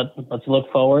 Let's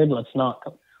look forward. Let's not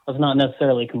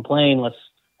necessarily complain. Let's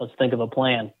think of a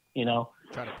plan, and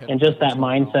just that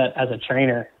mindset as a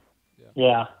trainer.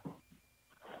 Yeah.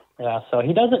 So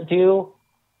he doesn't do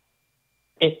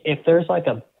if there's like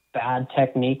a bad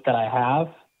technique that I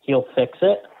have, he'll fix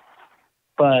it.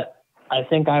 But I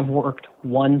think I've worked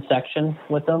one section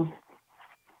with him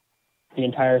the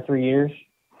entire 3 years.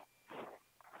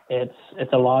 It's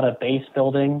a lot of base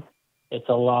building. It's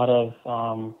a lot of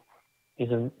he's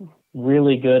a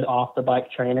really good off the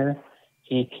bike trainer.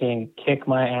 He can kick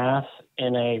my ass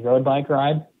in a road bike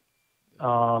ride.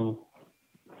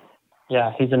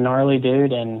 He's a gnarly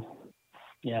dude, and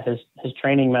his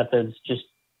training methods just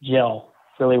gel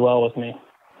really well with me.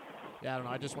 Yeah, I don't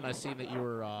know. When I seen that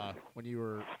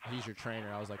he's your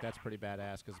trainer, I was like, that's pretty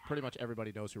badass because pretty much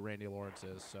everybody knows who Randy Lawrence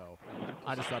is. So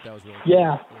I just thought that was really cool.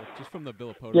 Yeah. Just from the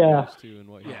Bill days too, and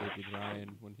what he did with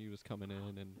Ryan when he was coming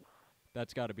in, and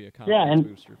that's got to be a confidence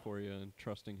booster for you and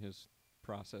trusting his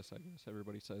process. I guess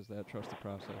everybody says that, trust the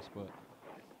process, but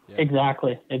yeah.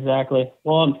 Exactly.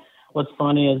 Well, what's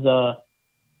funny is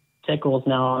Tickle's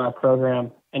now on our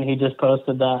program, and he just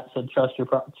posted that, said trust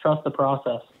the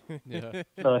process. Yeah.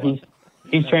 So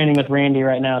he's training with Randy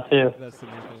right now too. That's the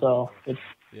new thing. So it's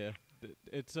yeah.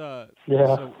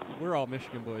 So we're all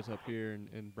Michigan boys up here,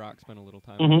 and Brock spent a little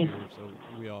time up here, so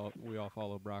we all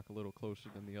follow Brock a little closer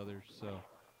than the others. So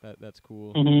that's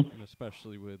cool, and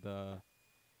especially with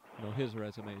his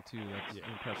resume too. That's an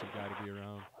impressive guy to be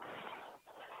around.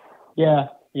 Yeah,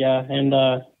 and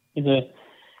he's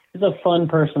a fun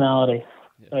personality.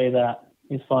 I'll tell you that.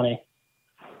 He's funny.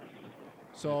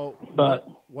 So, but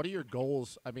what are your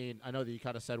goals? I mean, I know that you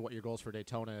kind of said what your goals for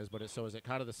Daytona is, but is it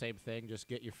kind of the same thing? Just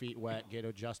get your feet wet, get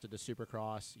adjusted to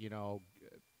Supercross,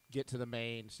 get to the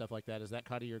main, stuff like that. Is that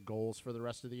kind of your goals for the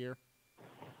rest of the year?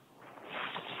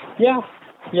 Yeah,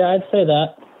 I'd say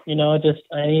that.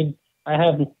 I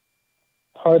have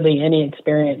hardly any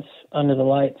experience under the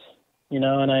lights,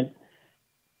 and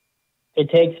it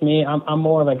takes me. I'm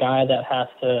more of a guy that has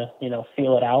to,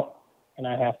 feel it out, and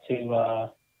I have to.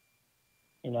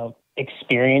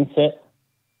 Experience it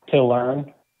to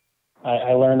learn.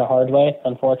 I learned the hard way,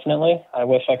 unfortunately. I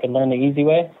wish I could learn the easy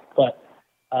way, but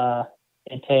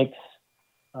it takes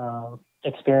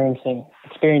experiencing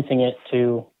it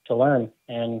to learn.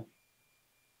 And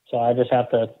so I just have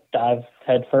to dive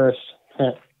head first.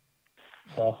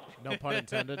 So. No pun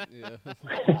intended. Yeah.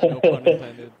 No pun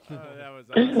intended. That was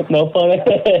awesome. No pun.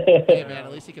 Hey man,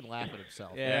 at least he can laugh at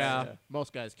himself. Yeah.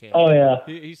 Most guys can't. Oh yeah.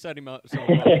 He set him up. So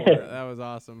that was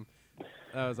awesome.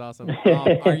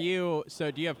 Do you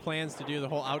have plans to do the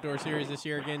whole outdoor series this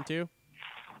year again too?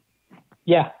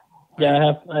 Yeah.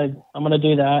 I'm going to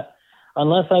do that.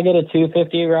 Unless I get a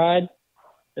 250 ride,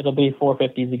 it'll be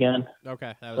 450s again.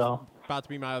 Okay. That was about to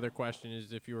be my other question,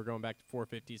 is if you were going back to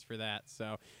 450s for that.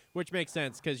 So, which makes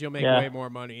sense because you'll make way more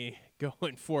money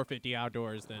going 450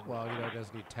 outdoors than. Well, it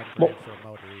doesn't need 10 grand for a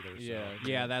motor either. So.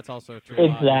 Yeah, that's also true.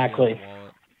 Exactly.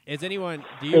 Is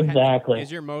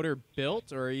your motor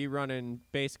built, or are you running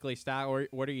basically stock, or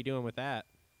what are you doing with that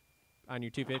on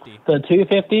your 250? The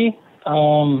 250,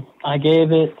 I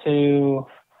gave it to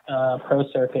Pro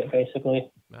Circuit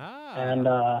basically, and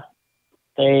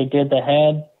they did the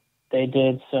head. They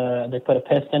put a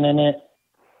piston in it,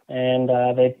 and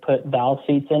they put valve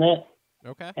seats in it.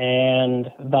 Okay.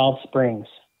 And valve springs.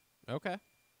 Okay.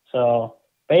 So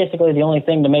basically, the only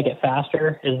thing to make it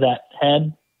faster is that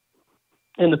head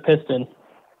and the piston.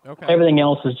 Okay. Everything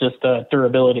else is just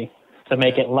durability to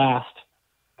make it last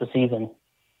the season.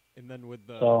 And then with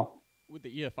the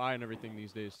EFI and everything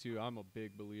these days too, I'm a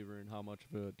big believer in how much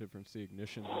of a difference the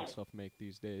ignitions and stuff make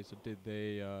these days. So did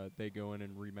they go in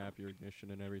and remap your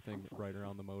ignition and everything right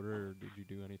around the motor, or did you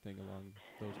do anything along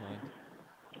those lines?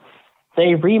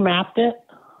 They remapped it.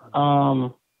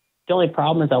 The only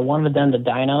problem is I wanted them to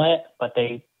dyno it, but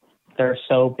they're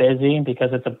so busy because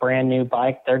it's a brand new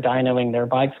bike. They're dynoing their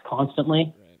bikes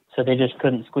constantly, so they just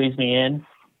couldn't squeeze me in.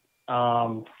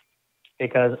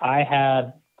 Because I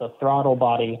had the throttle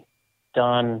body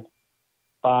done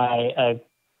by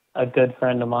a good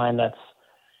friend of mine.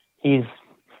 He's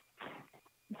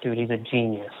a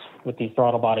genius with these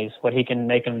throttle bodies. What he can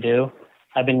make them do.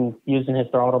 I've been using his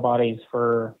throttle bodies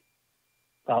for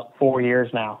about 4 years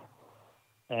now,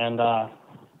 and I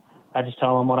just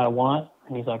tell him what I want.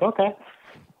 And he's like, okay,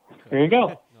 here you go.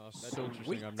 No, that's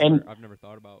interesting. I've never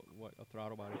thought about what a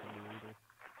throttle body can do either.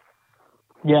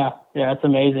 Yeah, it's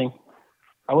amazing.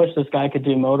 I wish this guy could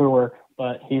do motor work,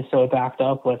 but he's so backed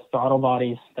up with throttle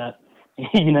bodies that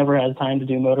he never has time to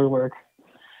do motor work.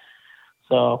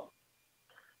 So,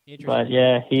 but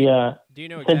yeah, he. Do you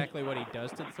know exactly what he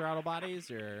does to the throttle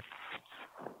bodies, or?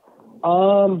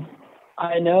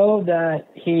 I know that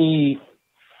he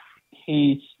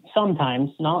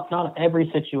sometimes, not every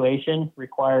situation,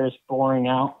 requires boring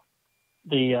out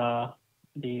the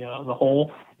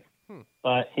hole,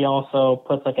 but he also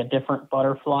puts like a different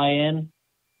butterfly in.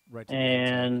 Right.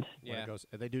 And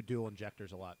they do dual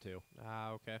injectors a lot too.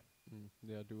 Okay.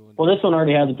 Yeah, dual injector. Well, this one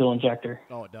already has a dual injector.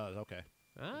 Oh, it does. Okay.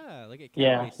 Look at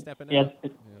Kelly stepping up.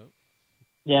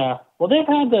 Yeah. Well, they've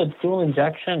had the dual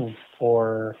injection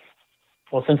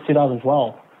since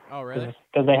 2012. Oh, really?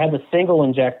 Because they had the single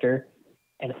injector,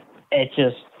 and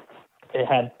it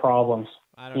had problems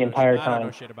the entire time. I don't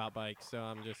know shit about bikes, so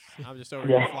I'm just over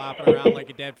here flopping around like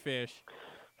a dead fish.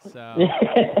 So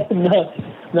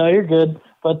no, you're good.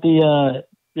 But they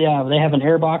have an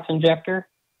airbox injector,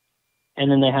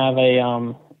 and then they have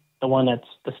the one that's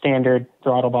the standard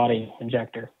throttle body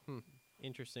injector.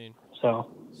 Interesting.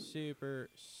 So super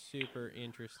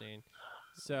interesting.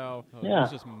 So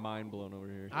He's just mind blown over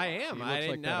here. I am. I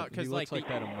didn't know because like the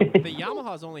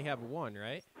Yamahas only have one,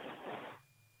 right?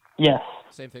 Yes.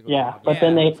 Same thing with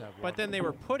but then they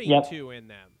were putting 2 in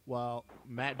them. Well,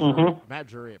 Matt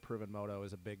Drury at Proven Moto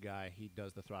is a big guy. He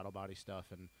does the throttle body stuff,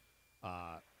 and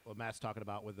what Matt's talking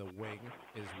about with the wing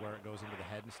is where it goes into the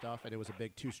head and stuff, and it was a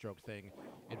big 2-stroke thing.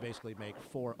 It basically make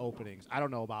 4 openings. I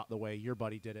don't know about the way your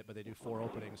buddy did it, but they do 4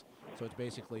 openings, so it's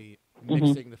basically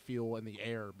mixing the fuel in the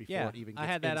air before it even gets I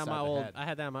had that inside on my the old. head. I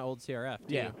had that on my old CRF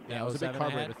too. Yeah, it was a big 07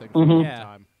 carburetor thing for a long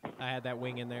time. I had that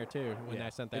wing in there too when I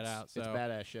sent that out. So it's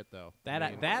badass shit though. That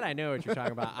I know what you're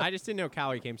talking about. I just didn't know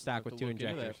Cowie came stock with 2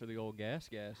 injectors. For the old gas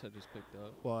I just picked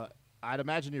up. Well, I'd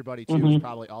imagine your buddy too is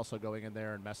probably also going in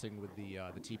there and messing with the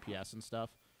TPS and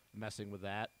stuff, messing with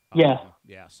that. Yeah.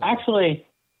 So. Actually,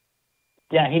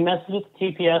 he messes with the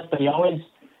TPS, but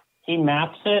he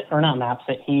maps it, or not maps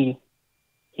it. He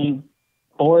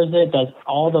bores it, does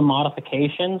all the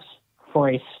modifications for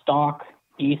a stock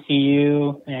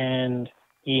ECU, and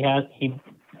he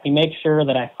makes sure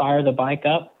that I fire the bike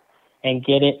up and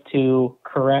get it to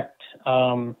correct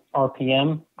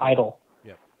RPM idle.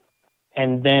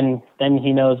 And then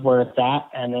he knows where it's at,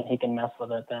 and then he can mess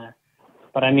with it then.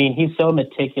 But, I mean, he's so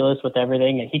meticulous with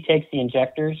everything. He takes the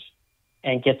injectors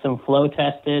and gets them flow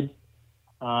tested.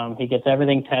 He gets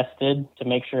everything tested to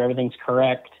make sure everything's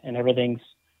correct and everything's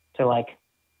to, like,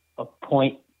 a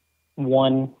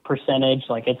 0.1 percentage.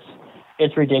 Like,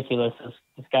 it's ridiculous.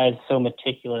 This guy is so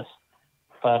meticulous.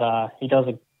 But he does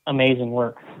amazing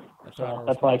work.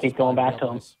 That's why I keep going back to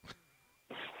him.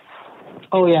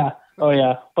 Oh, yeah.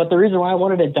 But the reason why I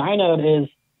wanted it dynoed is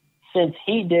since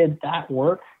he did that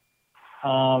work,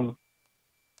 Pro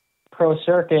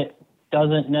Circuit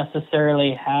doesn't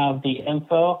necessarily have the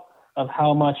info of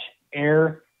how much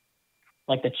air,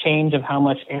 like the change of how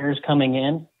much air is coming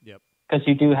in. Yep. Because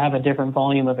you do have a different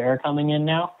volume of air coming in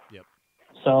now. Yep.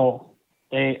 So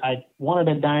I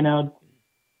wanted it dynoed,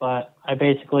 but I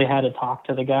basically had to talk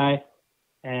to the guy,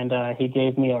 and he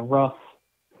gave me a rough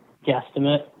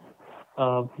guesstimate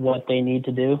of what they need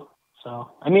to do. So,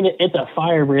 I mean, it's a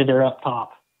fire breather up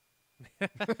top.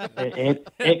 it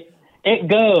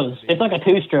goes. It's like a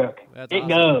 2-stroke. That's it awesome.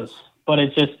 goes, but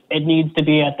it needs to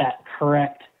be at that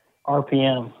correct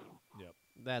RPM. Yep.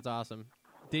 That's awesome.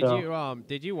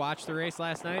 Did you watch the race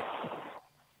last night?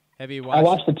 Have you watched? I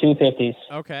watched the 250s.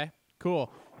 Okay,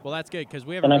 cool. Well, that's good because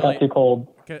we haven't. And I got too cold.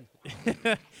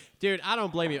 Dude, I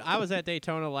don't blame you. I was at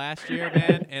Daytona last year,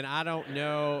 man, and I don't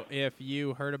know if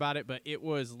you heard about it, but it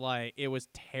was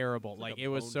terrible. Like it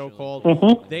was so cold.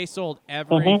 Mm-hmm. They sold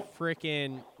every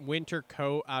freaking winter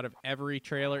coat out of every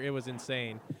trailer. It was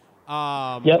insane.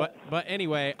 Yep. But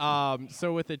anyway,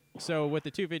 so with the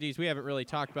 250s, we haven't really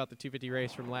talked about the 250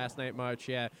 race from last night much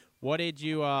yet. What did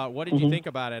you think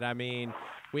about it? I mean,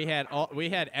 we had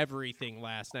everything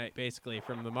last night basically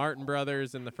from the Martin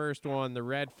brothers in the first one, the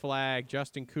red flag,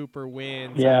 Justin Cooper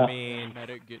wins. Yeah. I mean,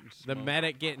 the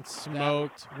medic getting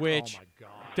smoked, which oh my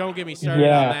God. Don't get me started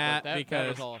on that because that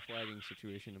was all a flagging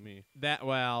situation to me.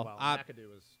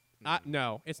 McAdoo is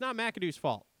no, it's not McAdoo's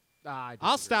fault.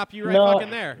 I'll stop you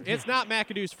fucking there. It's not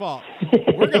McAdoo's fault.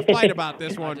 We're going to fight about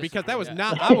this one because that was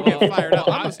not – I will get fired up.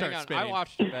 I'm going to start spinning. I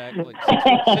watched it back.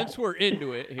 Since we're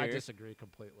into it here. I disagree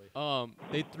completely.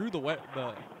 They threw the wet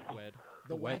flag.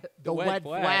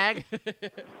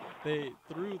 They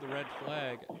threw the red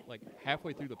flag like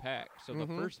halfway through the pack. So the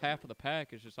first half of the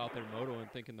pack is just out there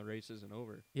motoing thinking the race isn't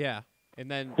over. Yeah.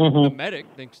 And then the medic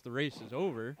thinks the race is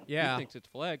over. Yeah. He thinks it's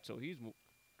flagged, so he's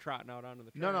trotting out onto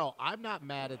the track. No, I'm not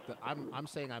mad at I'm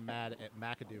saying I'm mad at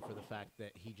McAdoo for the fact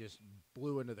that he just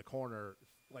blew into the corner.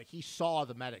 Like he saw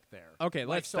the medic there. Okay,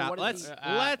 let's stop. Let's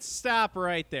stop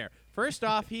right there. First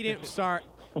off, he didn't start.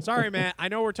 Sorry, Matt. I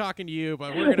know we're talking to you,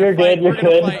 but we're gonna fight. We're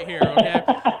gonna fight here, okay?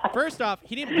 First off,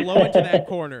 he didn't blow into that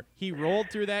corner. He rolled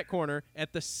through that corner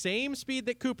at the same speed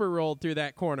that Cooper rolled through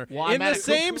that corner. In the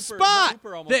same spot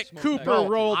that Cooper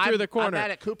rolled through the corner. I'm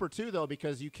mad at Cooper too, though,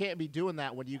 because you can't be doing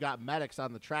that when you got medics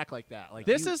on the track like that. Like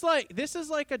this is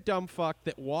like a dumb fuck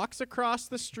that walks across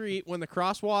the street when the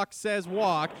crosswalk says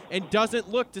walk and doesn't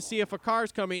look to see if a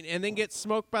car's coming and then gets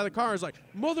smoked by the car. Is like,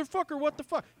 motherfucker, what the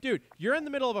fuck, dude? You're in the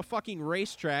middle of a fucking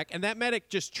racetrack and that medic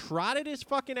just trotted his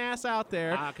fucking ass out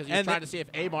there because he was trying to see if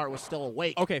Amar was still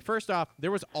awake. Okay, first off,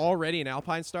 there was already an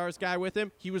Alpine Stars guy with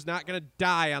him. He was not going to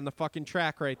die on the fucking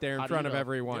track right there in front of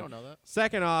everyone. You don't know that.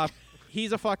 Second off,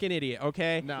 he's a fucking idiot,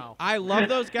 okay? No. I love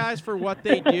those guys for what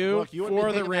they do Look, you wouldn't for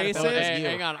be the thinking that if races, it was you.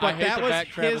 Hang on, but I hate that to was back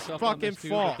Travis his up on fucking this too,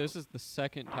 fault. but this is the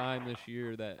second time this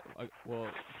year that,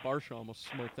 Barsha almost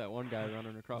smoked that one guy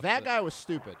running across. That guy was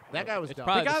stupid. That guy was It's dumb.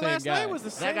 probably The guy the same last guy. night was the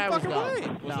That same guy was fucking dumb. way. No.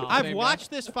 Was it the I've same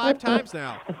watched this 5 times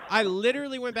now. I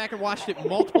literally went back and watched it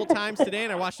multiple times today,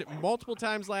 and I watched it multiple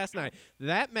times last night.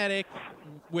 That medic,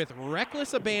 with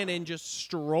reckless abandon, just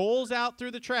strolls out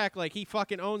through the track like he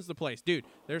fucking owns the place. Dude,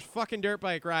 there's fucking dirt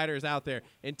bike riders out there.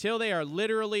 Until they are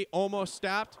literally almost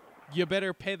stopped, you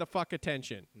better pay the fuck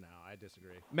attention. No, I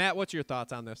disagree. Matt, what's your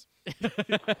thoughts on this?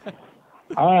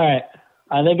 All right.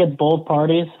 I think it's both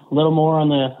parties. A little more on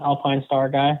the Alpine Star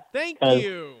guy. Thank 'Cause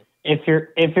you. If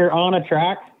you're on a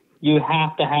track, you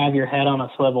have to have your head on a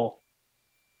swivel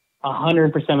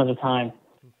 100% of the time.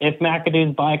 If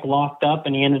McAdoo's bike locked up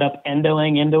and he ended up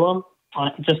endoing into him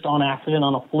just on accident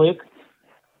on a fluke,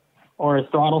 or his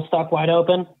throttle stuck wide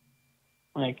open,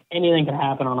 like anything can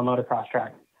happen on a motocross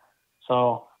track.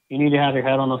 So you need to have your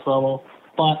head on the swivel.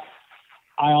 But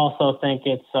I also think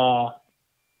it's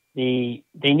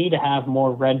they need to have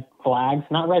more red flags,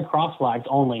 not red cross flags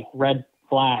only, red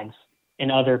flags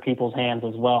in other people's hands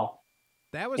as well.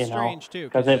 That was You know, strange, too,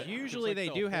 'cause because if- usually It's like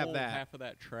they the do have whole that. Half of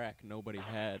that track, nobody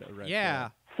had a red Yeah.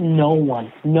 flag. No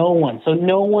one. So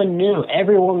no one knew.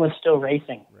 Everyone was still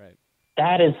racing. Right.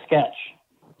 That is sketch.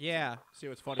 Yeah. See,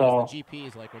 what's funny So- is the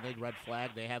GPs, like when they red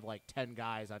flag, they have like 10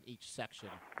 guys on each section.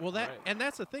 Well, Right. and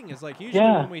that's the thing is, like, usually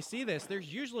Yeah. when we see this,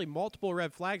 there's usually multiple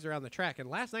red flags around the track, and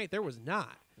last night there was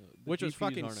not, The which was GPs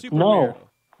fucking aren't super No. weird.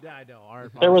 Yeah, I know.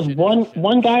 There was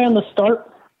one guy on the start.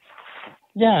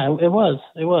 Yeah, it was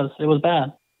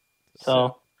bad.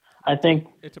 So I think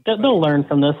It's a they'll learn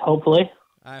from this, hopefully.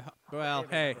 Well,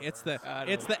 hey, it's the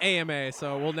AMA,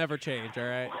 so we'll never change. All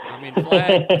right. I mean,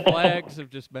 flags have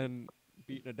just been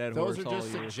beating a dead Those horse are all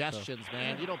just year. suggestions,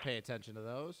 man. You don't pay attention to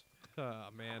those. Oh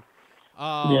man.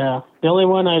 Yeah, the only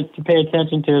one I pay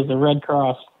attention to is the Red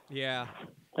Cross. Yeah.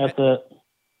 That's it.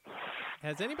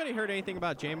 Has anybody heard anything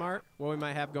about J-Mart? What we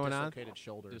might have going on? Dislocated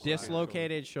shoulders.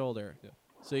 Dislocated shoulder. Yeah.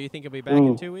 So you think he'll be back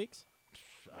in 2 weeks?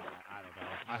 I don't know.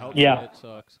 I hope Yeah. It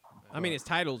sucks. I mean, his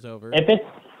title's over. If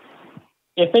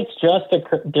it's just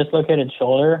a dislocated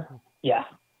shoulder, yeah.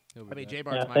 He'll be I mean, back.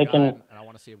 J-Bart's Yeah, my they guy, can- and I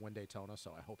want to see him win Daytona,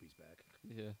 so I hope he's back.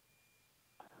 Yeah.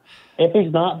 If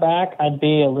he's not back, I'd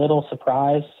be a little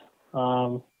surprised,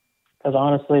 because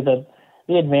honestly, the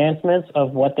advancements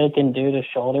of what they can do to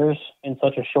shoulders in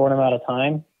such a short amount of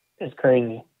time is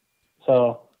crazy.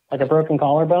 So, like a broken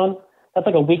collarbone, that's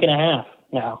like a week and a half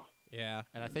now. Yeah.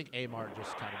 And I think Amart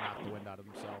just kind of knocked the wind out of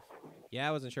himself. Yeah,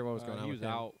 I wasn't sure what was going on. He with was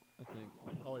him. out, I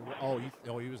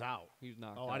think. He was out. He was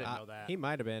knocked Oh, out. I didn't know that. He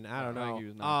might have been. I don't I think know. he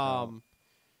was knocked out.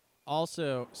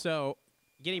 Also, so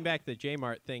getting back to the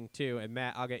J-Mart thing too, and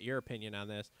Matt, I'll get your opinion on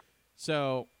this.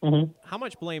 So, how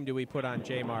much blame do we put on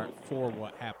J-Mart for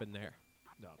what happened there?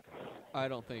 No. I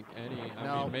don't think any.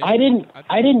 No. Maybe, I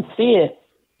didn't see it.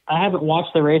 I haven't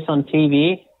watched the race on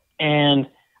TV, and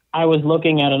I was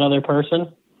looking at another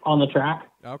person on the track.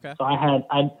 Okay. So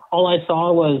all I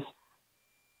saw was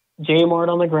J-Mart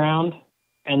on the ground,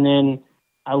 and then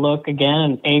I look again,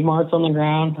 and A-Mart's on the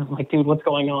ground. I'm like, dude, what's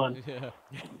going on? Yeah.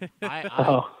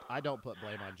 I don't put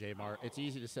blame on J-Mart. It's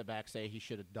easy to sit back and say he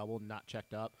should have doubled and not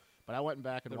checked up. But I went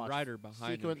back and The watched rider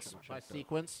behind him sequence should've by checked up.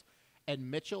 sequence, and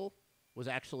Mitchell was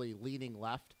actually leaning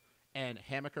left, and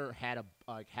Hammaker had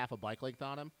half a bike length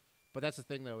on him. But that's the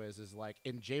thing, though, is like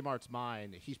in J-Mart's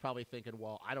mind, he's probably thinking,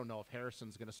 well, I don't know if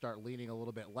Harrison's going to start leaning a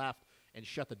little bit left and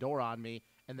shut the door on me,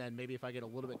 and then maybe if I get a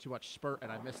little bit too much spurt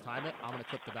and I mistime it, I'm going to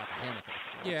clip the back of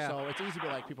Hammaker. Yeah. So it's easy to be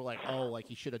like, people are like, oh, like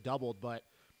he should have doubled, but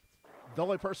the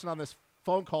only person on this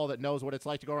phone call that knows what it's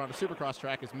like to go around a supercross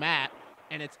track is Matt,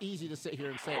 and it's easy to sit here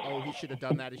and say, oh, he should have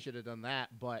done that, he should have done that,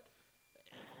 but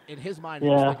in his mind, he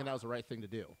was thinking that was the right thing to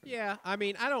do. Yeah, I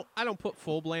mean, I don't put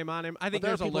full blame on him. I think But there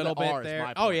there's are a people little that bit are, is there.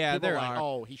 my Oh point. yeah, People there are like, are.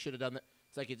 oh, he should have done that.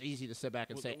 It's like it's easy to sit back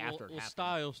and say after it happened.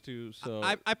 Styles too. So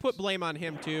I put blame on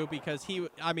him too because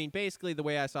I mean, basically the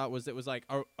way I saw it was like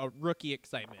a rookie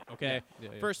excitement. Okay, Yeah,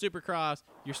 yeah. First Supercross,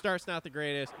 your start's not the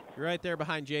greatest. You're right there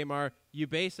behind J-Mar. You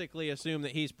basically assume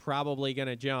that he's probably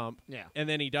gonna jump. Yeah. And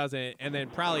then he doesn't. And then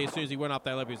probably as soon as he went off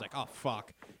that lip, he was like, oh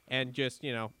fuck, and just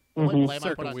The only blame I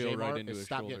Circle put on wheel J-Mart right into is his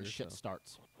stop shoulder, getting shit so.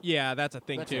 starts. Yeah, that's a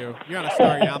thing That's too. it. You're on a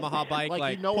Star Yamaha bike,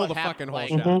 Like, you know pull what the happened,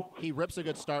 fucking whole like, shot. He rips a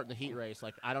good start in the heat race.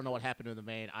 Like I don't know what happened to the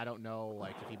main. I don't know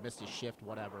like if he missed his shift,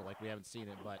 whatever. Like we haven't seen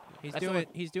it, but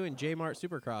He's doing J-Mart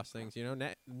Supercross things, you know.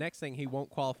 Next thing he won't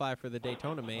qualify for the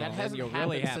Datauna main. that and then hasn't you'll happened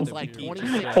really have since to like teach him.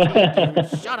 2016.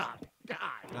 Dude. Shut up, God.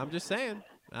 I'm just saying.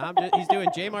 He's doing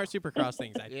J-Mart Supercross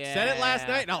things. I said it last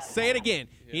night, and I'll say it again.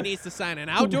 Yeah. He needs to sign an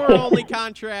outdoor-only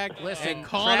contract and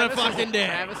call it a fucking day.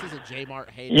 Travis is a J-Mart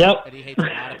hater, and he hates a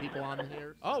lot of people on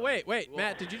here. Oh, wait.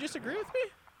 Matt, did you just agree with me?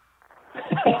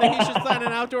 Think he should sign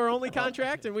an outdoor-only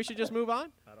contract, and we should just move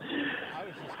on?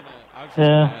 I was just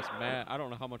gonna ask Matt. I don't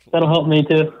know how much. That'll help me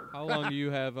too. How long do you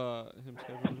have him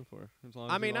scheduled for? As long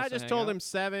as I mean, I just told him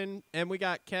 7, and we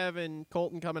got Kev and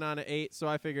Colton coming on at 8, so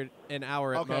I figured an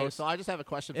hour at most. Okay, so I just have a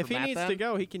question for Matt. If he needs to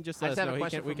go, he can just let us know.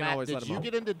 We can always let him Did you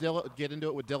get into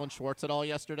it with Dylan Schwartz at all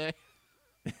yesterday?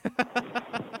 I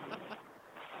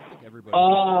think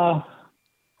everybody.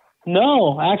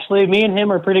 No, actually, me and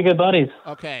him are pretty good buddies.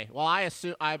 Okay, well, I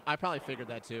probably figured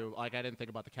that too. Like, I didn't think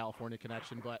about the California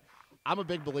connection, but I'm a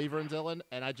big believer in Dylan,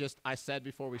 and I said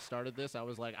before we started this, I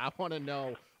was like, I want to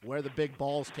know where the big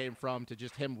balls came from to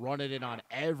just him running in on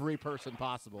every person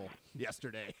possible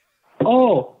yesterday.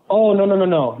 Oh,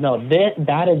 no.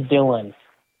 That is Dylan.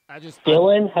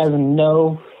 Dylan has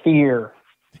no fear.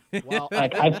 Well,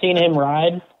 like, I've seen him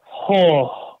ride.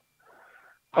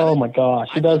 Oh my gosh,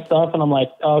 he does stuff, and I'm like,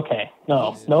 okay,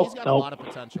 he's got a lot of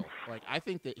potential. Like, I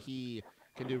think that he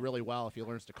can do really well if he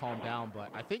learns to calm down.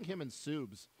 But I think him and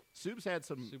Subs had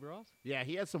some. Yeah,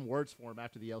 he had some words for him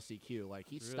after the LCQ. Like,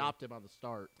 he stopped him on the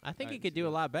start. I think he could do a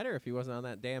lot better if he wasn't on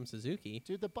that damn Suzuki.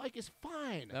 Dude, the bike is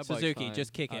fine. Suzuki,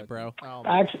 just kick it, bro. Oh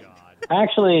my God.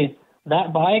 Actually,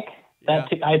 that bike.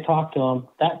 I talked to him.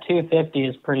 That 250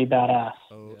 is pretty badass.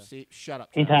 Oh, see, shut up.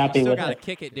 He's happy with it. Still gotta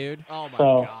kick it, dude. Oh my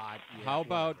God. Yeah, how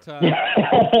about?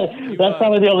 That's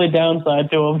probably the only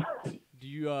downside to him. Do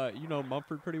you know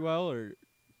Mumford pretty well, or?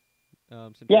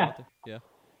 Yeah. Yeah.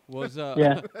 Was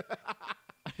yeah.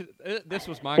 This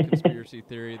was my conspiracy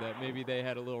theory that maybe they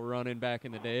had a little run-in back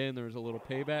in the day and there was a little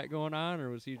payback going on, or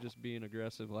was he just being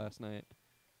aggressive last night?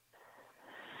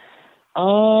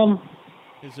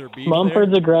 Is there beef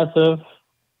Mumford's aggressive.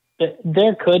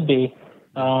 There could be.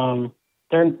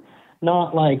 They're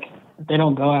not like they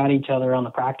don't go at each other on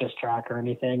the practice track or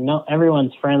anything. No,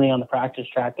 everyone's friendly on the practice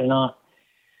track. They're not.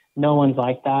 No one's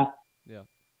like that. Yeah.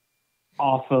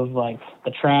 Off of like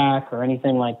the track or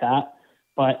anything like that.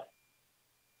 But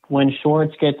when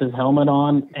Schwartz gets his helmet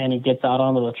on and he gets out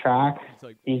onto the track,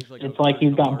 it's like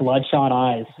he's got bloodshot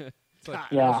eyes. It's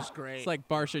like, yeah, great. It's like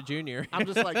Barsha Jr. I'm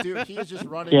just like, dude, he's just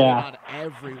running in on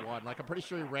everyone. Like, I'm pretty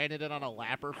sure he ran it in on a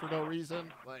lapper for no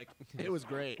reason. Like, it was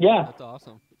great. Yeah, that's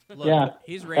awesome. Look,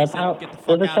 he's racing. Get the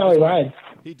fuck that's out how of he his rides.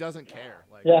 He doesn't care.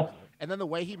 Like, yeah. And then the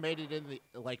way he made it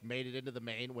into the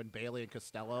main when Bailey and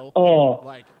Costello. Oh,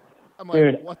 like, I'm like,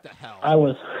 dude, what the hell? I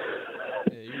was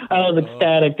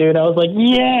ecstatic, dude. I was like,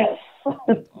 yes.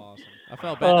 That's awesome. I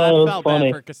felt bad. I felt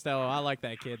bad for Costello. I like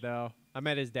that kid though. I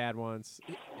met his dad once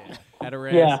at a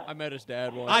race. Yeah. I met his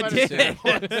dad once. I did.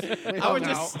 I was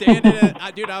just standing.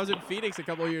 Dude, I was in Phoenix a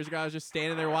couple of years ago. I was just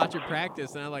standing there watching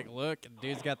practice, and I like look.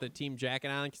 Dude's got the team jacket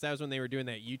on because that was when they were doing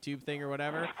that YouTube thing or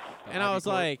whatever. And I was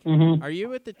like, "Are you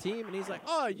with the team?" And he's like,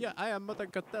 "Oh yeah, I am Mother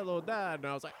Costello dad." And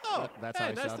I was like, "Oh, that's hey, how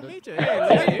he nice sounded. to meet you."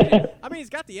 Hey, I mean, he's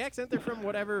got the accent. They're from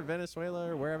whatever Venezuela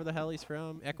or wherever the hell he's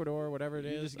from, Ecuador, whatever it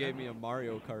is. You just gave me a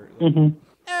Mario Kart.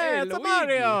 Hey, it's a Luigi.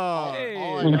 Mario. Hey,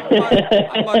 all I know,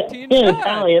 I'm Martin's He's dad.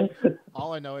 Italian.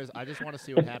 all I know is I just want to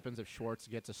see what happens if Schwartz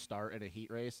gets a start in a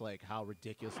heat race. Like, how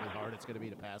ridiculously hard it's going to be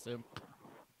to pass him.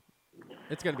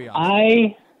 It's gonna be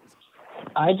awesome.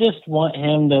 I just want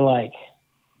him to like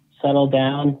settle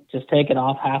down, just take it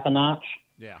off half a notch.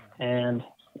 Yeah. And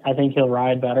I think he'll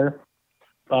ride better.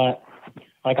 But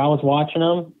like I was watching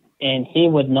him, and he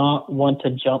would not want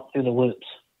to jump through the loops.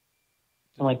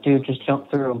 I'm like, dude, just jump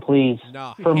through them, please.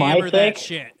 No, for my hammer that sake,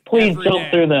 shit please every jump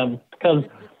day. through them, because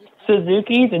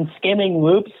Suzuki's and skimming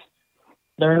loops,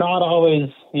 they're not always,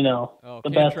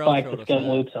 the best bike to skim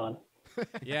loops on.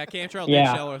 Yeah, Cantrell did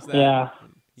show us that. Yeah.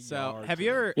 So, have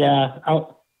you ever? Yeah.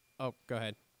 Oh, go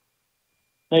ahead.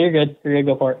 No, you're good. You're good.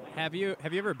 Go for it. Have you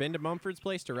ever been to Mumford's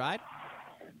place to ride?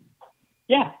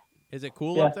 Yeah. Is it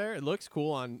cool up there? It looks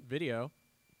cool on video.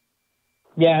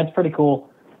 Yeah, it's pretty cool.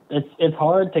 It's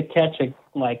hard to catch a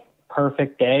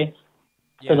perfect day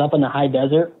because up in the high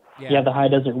desert, you have the high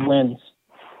desert winds.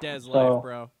 Des life,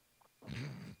 bro.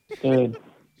 Dude,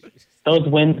 those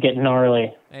winds get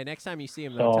gnarly. Hey, next time you see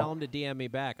him, though, tell him to DM me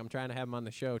back. I'm trying to have him on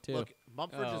the show too. Look,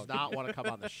 Mumford does not want to come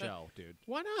on the show, dude.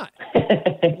 Why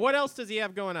not? What else does he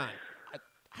have going on?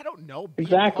 I don't know.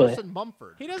 Exactly. Carson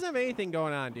Mumford. He doesn't have anything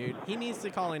going on, dude. He needs to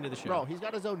call into the show. Bro, he's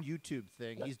got his own YouTube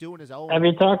thing. He's doing his own. Have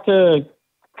you talked to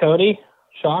Cody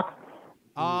Shock?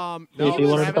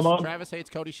 No. Travis hates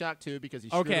Cody Shock too because he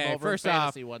screwed him over in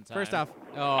fantasy one time. First off,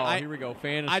 here we go.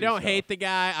 Fantasy. I don't stuff. hate the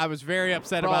guy. I was very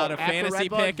upset about a fantasy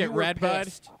pick at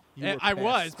Redbud. I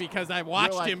was, because I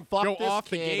watched like, him "Fuck go this off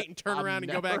the kid. gate and turn I'm around and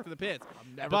go never- back to the pits.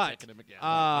 I'm never But picking him again.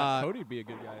 Cody'd be a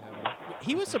good guy.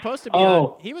 he was supposed to be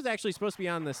on. He was actually supposed to be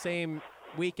on the same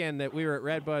weekend that we were at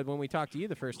Redbud when we talked to you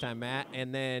the first time, Matt.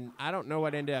 And then I don't know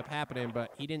what ended up happening,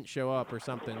 but he didn't show up or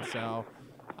something. So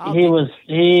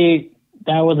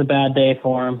that was a bad day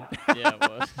for him. Yeah, it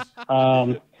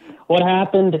was. What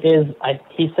happened is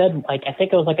he said, like, I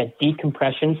think it was like a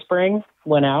decompression spring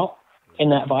went out in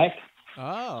that bike.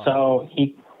 Oh. So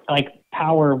he, like,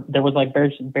 power, there was like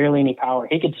barely any power.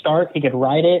 He could start, he could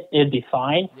ride it, it'd be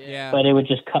fine. Yeah. But it would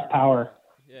just cut power.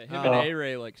 Yeah, him and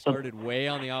A-Ray started way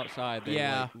on the outside. They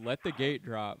let the gate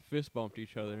drop, fist bumped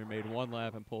each other, and made one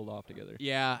lap and pulled off together.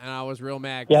 Yeah, and I was real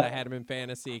mad because I had him in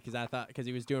fantasy because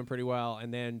he was doing pretty well,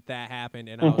 and then that happened,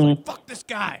 and I was like, "Fuck this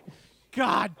guy!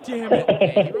 God damn it!"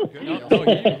 Hey, he rode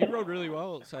good. He rode really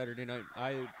well Saturday night.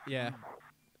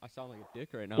 I sound like a dick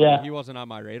right now. Yeah. He wasn't on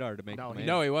my radar to make the main.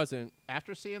 No, he wasn't.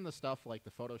 After seeing the stuff like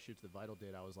the photo shoots that Vital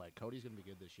did, I was like, Cody's gonna be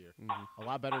good this year. A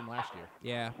lot better than last year.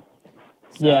 Yeah.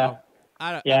 So,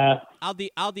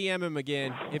 I'll DM him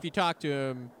again if you talk to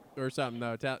him or something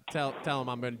though. Tell him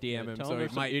I'm going to DM him so he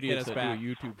might hit us back.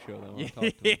 Do a YouTube show that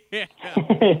want to talk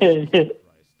to him.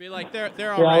 Be like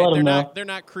they're all right. They're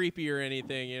not creepy or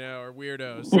anything, or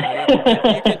weirdos.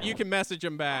 So you can message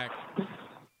them back.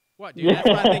 What, dude? That's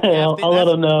what I think. I'll let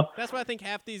them know. That's what I think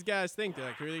half these guys think. They're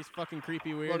like, who are these fucking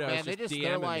creepy weirdos? Look, man,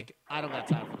 they're like, me. I don't got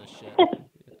time for this shit.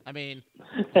 I mean,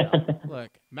 look,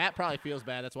 Matt probably feels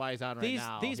bad. That's why he's on right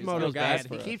now. These moto guys,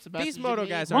 these moto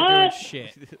guys What? aren't doing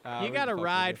shit. You got to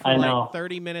ride for like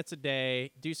 30 minutes a day,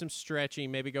 do some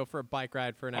stretching, maybe go for a bike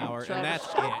ride for an hour, and that's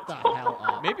it. The hell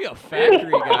up. Maybe a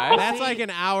factory guy. That's like an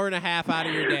hour and a half out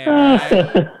of your day.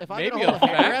 Right? Maybe a The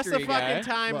rest of factory the fucking guy.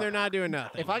 time, they're not doing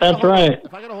nothing. That's right.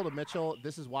 If I get a hold of Mitchell,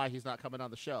 this is why he's not coming on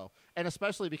the show. And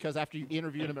especially because after you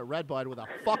interviewed him at Redbud with a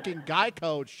fucking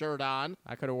Geico shirt on,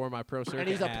 I could have worn my Pro Circuit and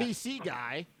he's a hat. PC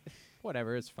guy.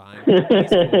 Whatever, it's fine.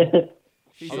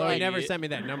 He's cool. Although he never like- sent me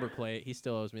that number plate, he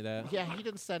still owes me that. Yeah, he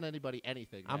didn't send anybody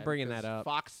anything. I'm man, bringing because that up.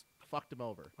 Fox fucked him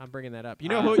over. I'm bringing that up. You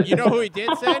know who he did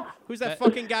send? Who's that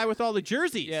fucking guy with all the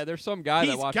jerseys? Yeah, there's some guy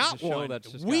He's that watches got the show one. that's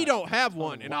just We got- don't have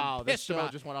one, and wow, I'm this pissed show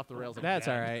about. just went off the rails. That's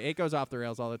again. all right. It goes off the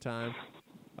rails all the time.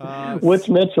 Which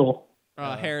Mitchell?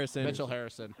 Harrison. Mitchell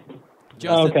Harrison.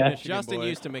 Justin, Okay. Justin boy.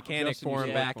 used to mechanic Justin for used him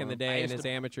to back work in the for him. day in used his to-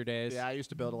 amateur days. Yeah, I used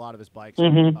to build a lot of his bikes.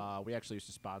 Mhm. We actually used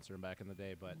to sponsor him back in the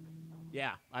day. But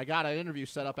yeah, I got an interview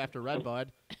set up after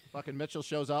Redbud. Fucking Mitchell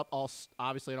shows up,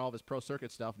 obviously in all of his Pro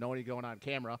Circuit stuff, knowing he's going on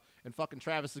camera, and fucking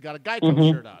Travis has got a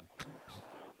Geico shirt on.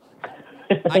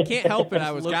 I can't help it.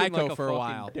 I was Looking Geico like for a fucking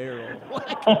while.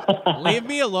 Daryl. Leave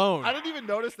me alone. I didn't even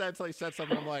notice that until he said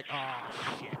something. I'm like,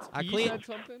 oh shit. I He clean. said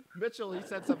something? Mitchell, he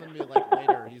said something to me like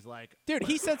later. He's like, Dude,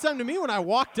 he said something to me when I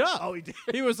walked up. oh, he did.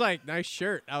 He was like, "Nice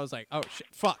shirt." I was like, "Oh shit,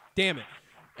 fuck, damn it."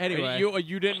 Anyway,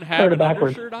 You didn't have Turn it an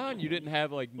backwards. undershirt on? You didn't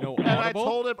have like no And I audible?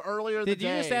 told him earlier in the did you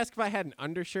day. just ask if I had an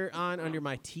undershirt on under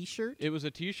my T-shirt? It was a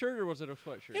T-shirt or was it a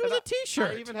sweatshirt? It was a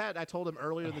T-shirt. I told him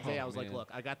earlier in the day. Oh, I was like, man. look,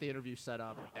 I got the interview set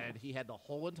up, and he had the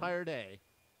whole entire day.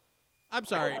 I'm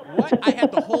sorry. What? I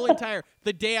had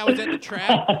the day I was at the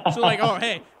track. So like, oh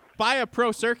hey, buy a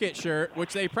Pro Circuit shirt,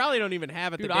 which they probably don't even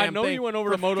have at Dude, the damn I know thing, you went over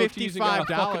for to Moto Tees and got a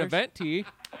fucking $55. event tee.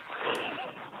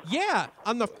 Yeah,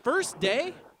 on the first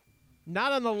day,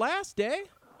 not on the last day.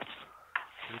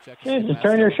 Can we check Yeah, just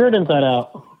turn your shirt inside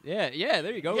out. Yeah,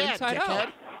 there you go. Yeah, Inside dickhead.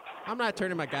 out. I'm not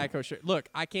turning my Geico shirt. Look,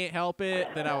 I can't help it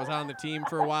that I was on the team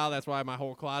for a while. That's why my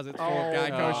whole closet's full of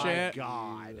Geico my shit.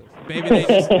 God.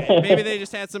 Maybe they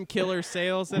just had some killer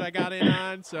sales that I got in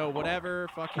on. So whatever,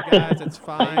 fuck you guys, it's You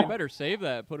fine. better save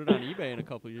that. Put it on eBay in a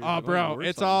couple years. Oh, It might be bro, worth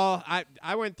it's something. all.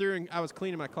 I went through and I was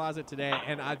cleaning my closet today,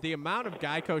 and the amount of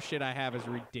Geico shit I have is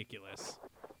ridiculous.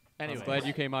 I'm Anyways, glad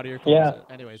you came out of your Yeah. closet.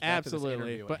 Anyways, back to this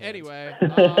Absolutely. interview But at hand. anyway,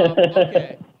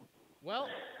 Okay. well,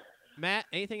 Matt,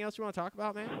 anything else you want to talk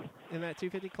about, man, in that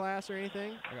 250 class or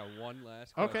anything? I got one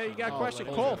last Okay, you got a Oh, question.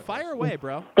 let's Cole, go. fire away,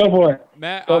 bro. Go for it.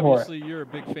 Matt, Go for it. obviously you're a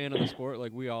big fan of the sport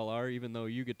like we all are, even though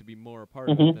you get to be more a part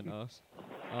of Mm-hmm. it than us.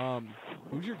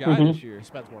 Who's your guy this year? He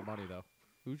spends more money though.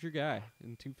 Who's your guy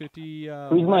in 250?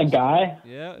 Who's my West? guy?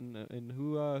 Yeah, and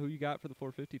who you got for the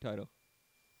 450 title?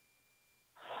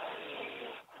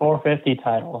 450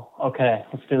 title. Okay,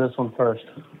 let's do this one first.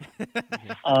 He's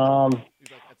like,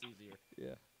 that's easier.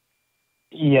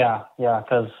 Yeah. Yeah,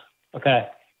 because, okay.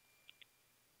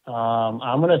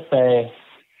 I'm going to say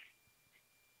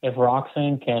if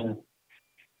Roxon can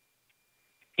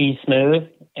be smooth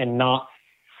and not,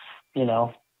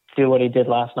 do what he did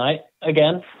last night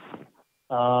again,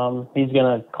 he's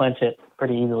going to clinch it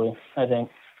pretty easily, I think.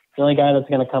 The only guy that's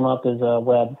going to come up is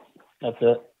Webb. That's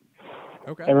it.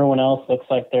 Okay. Everyone else looks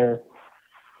like they're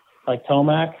like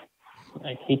Tomac.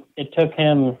 Like it took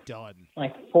him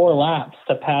like 4 laps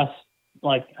to pass.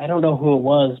 Like I don't know who it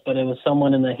was, but it was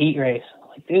someone in the heat race.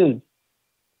 Like, dude,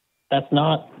 that's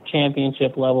not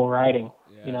championship level riding.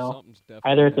 Yeah,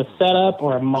 either it's a setup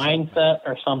or a mindset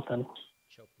or something.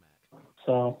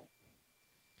 So.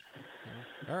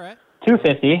 All right.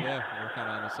 250. Yeah, we're kind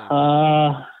of on the same.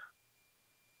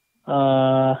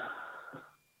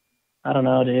 I don't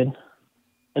know, dude.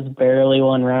 It's barely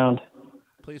 1 round.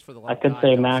 Please, for the I could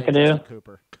say McAdoo.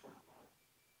 Cooper.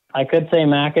 I could say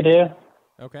McAdoo.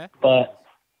 Okay. But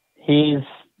he's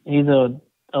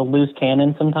a loose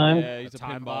cannon sometimes. Yeah, he's a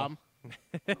time pinball. bomb.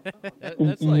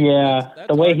 That's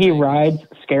the way he rides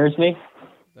scares me.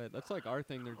 That's like our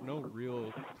thing. There's no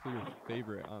real clear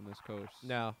favorite on this coast.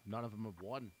 No. None of them have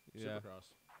won Supercross.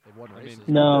 They've won races.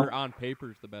 No. Cooper on paper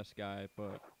is the best guy,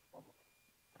 but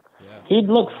yeah. He'd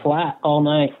look flat all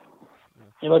night.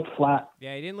 He looked flat.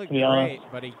 Yeah, he didn't look great, honest.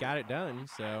 But he got it done.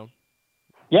 So.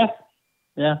 Yeah.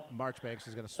 Marchbanks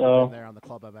is going to swoop in there on the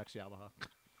Club MX Yamaha.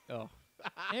 Oh.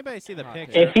 Anybody see the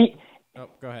picture? Go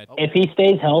ahead. If he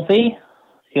stays healthy,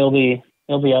 he'll be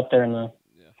up there in the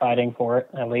fighting for it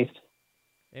at least.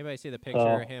 Anybody see the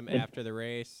picture of him after the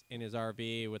race in his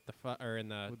RV with in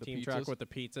the team truck with the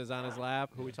pizzas on his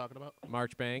lap? Who are we talking about?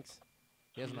 March Banks.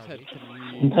 He has an had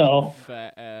RV. 3 No.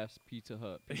 fat ass Pizza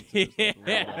Hut.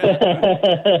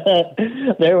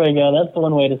 There we go. That's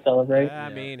one way to celebrate. I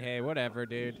mean, hey, whatever,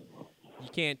 dude. You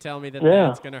can't tell me that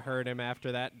that's going to hurt him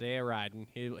after that day of riding.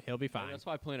 He'll be fine. That's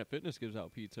why Planet Fitness gives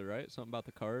out pizza, right? Something about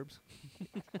the carbs.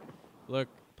 Look,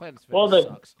 Planet Fitness Well, the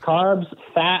sucks. carbs,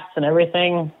 fats, and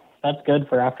everything, that's good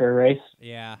for after a race.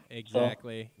 Yeah,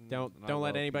 exactly. Don't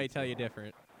let anybody tell you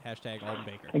different. Hashtag Alden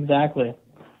Baker. Exactly.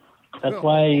 That's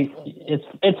why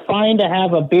it's fine to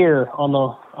have a beer on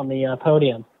the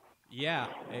podium. Yeah.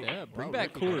 Yeah, bring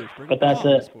back Coors. But that's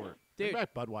it. Bring Dude,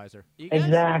 back Budweiser.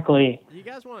 Exactly. You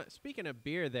guys want? Speaking of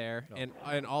beer, there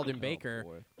and Alden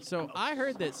Baker. So I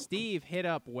heard that Steve hit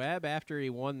up Webb after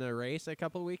he won the race a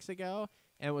couple of weeks ago,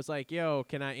 and was like, "Yo,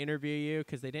 can I interview you?"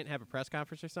 Because they didn't have a press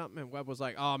conference or something. And Webb was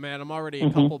like, "Oh man, I'm already a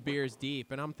couple beers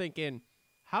deep." And I'm thinking,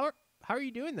 how are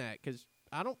you doing that? Because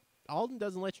Alden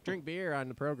doesn't let you drink beer on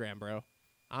the program, bro.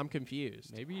 I'm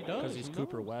confused. Maybe he does. Because he's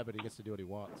Cooper Webb and he gets to do what he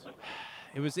wants.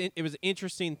 It was an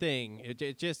interesting thing.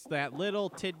 It just that little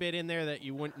tidbit in there that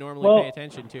you wouldn't normally pay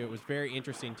attention to. It was very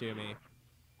interesting to me.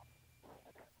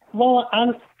 Well,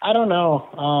 I don't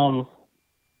know.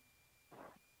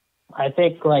 I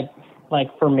think like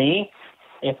for me,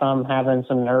 if I'm having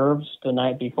some nerves the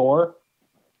night before,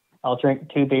 I'll drink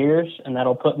 2 beers and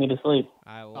that'll put me to sleep.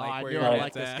 I like where you're you're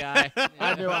at. This guy.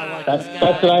 I knew I liked That's this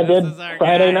guy. what I did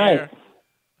Friday night.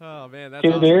 Oh man, that's 2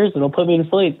 awesome. beers, it'll put me to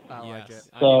sleep. I like it.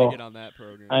 I So, need to get on that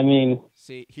program. I mean,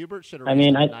 See, Hubert should have raced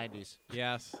in the 90s.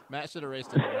 Yes. Matt should have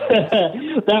raced in the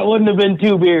 90s. that wouldn't have been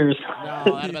 2 beers. No,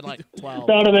 that'd have been like 12.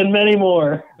 That would have been many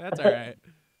more. That's all right.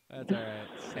 That's all right.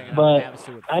 Hanging out But in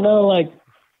Havasu with I know, like,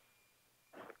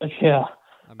 yeah,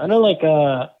 I know, like,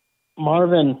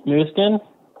 Marvin Muskin.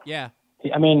 Yeah.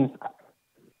 I mean,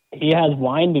 he has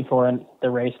wine before the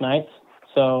race nights,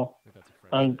 so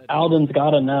Alden's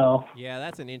got to know. Yeah,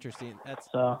 that's an interesting. That's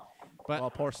So. But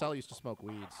well, Porcel used to smoke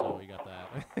weed, so he got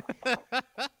that.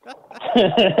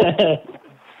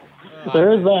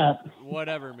 There is that.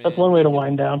 Whatever, man. That's one way to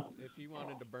wind down. If he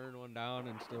wanted to burn one down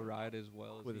and still ride as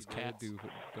well as With his did, cats.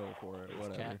 go for it. His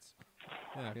Whatever. cats.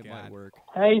 oh, It God. might work.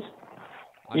 Hey,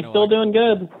 I he's know still I could doing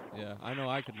never good. do it. Yeah, I know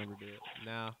I could never do it.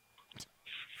 No.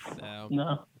 So.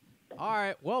 No. All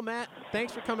right. Well, Matt,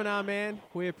 thanks for coming on, man.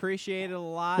 We appreciate it a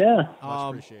lot. Yeah. Much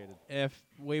appreciated. If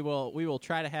we will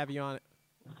try to have you on.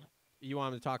 You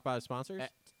want him to talk about his sponsors?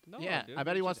 No, Yeah, dude, I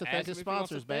bet he just wants to ask thank him his if he wants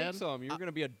to sponsors, thank man. some. You're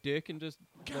gonna be a dick and just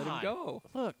let him go.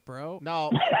 Look, bro. No,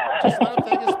 just let him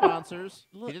thank his sponsors.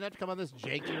 He didn't have to come on this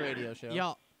janky radio show.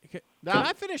 Y'all, can No.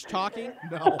 I finish talking?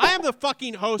 No. I am the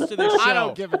fucking host of this show. I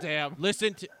don't give a damn.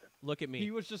 Look at me. He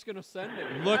was just gonna send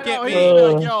it. Look I know, at he's me.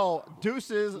 like, yo,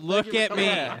 deuces. Look thank you for at coming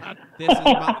me.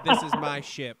 on. This is my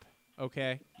ship.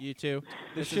 Okay, you two.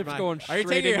 This is ship's my- going Are you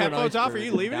straight taking your into an headphones off? Are iceberg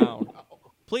you leaving? down.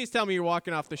 Please tell me you're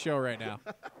walking off the show right now.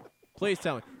 Please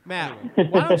tell me. Matt,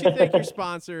 why don't you thank your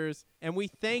sponsors? And we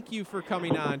thank you for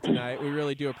coming on tonight. We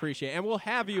really do appreciate it. And we'll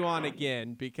have you on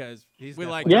again because we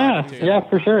like Yeah, talking to you. yeah,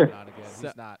 for sure. Not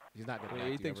again. He's not good.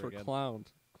 He thinks we're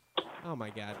clowns. Oh,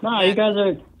 my God. No, you guys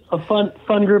are a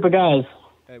fun group of guys.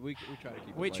 Hey, we try to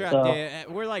keep. We it try light. So-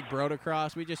 to. We're like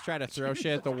Brotocross. We just try to throw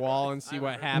shit at the wall and see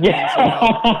what happens.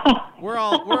 Yeah. You know? we're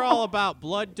all about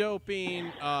blood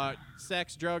doping,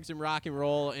 sex, drugs, and rock and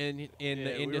roll in the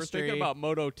industry. We were thinking about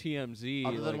Moto TMZ.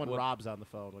 Other than when Rob's on the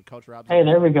phone, when Coach Rob's. Hey,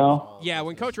 there we go. Yeah,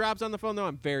 when Coach Rob's on the phone, though,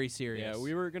 I'm very serious. Yeah,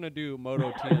 we were gonna do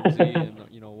Moto TMZ and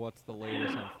what's the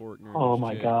latest on Fortner. Oh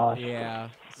my gosh. Yeah,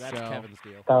 That's Kevin's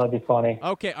deal. That would be funny.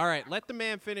 Okay, all right. Let the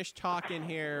man finish talking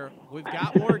here. We've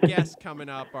got more guests coming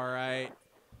up. All right,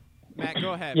 Matt,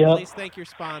 go ahead. Yep. Please thank your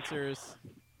sponsors,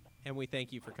 and we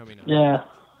thank you for coming on. Yeah.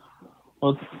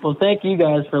 Well, thank you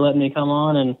guys for letting me come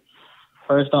on. And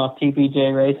first off,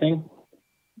 TPJ Racing,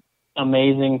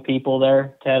 amazing people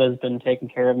there. Ted has been taking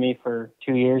care of me for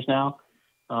 2 years now.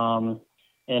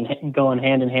 And going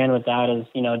hand in hand with that is,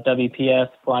 WPS,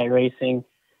 Fly Racing,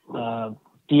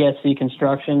 DSC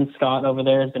Construction. Scott over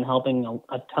there has been helping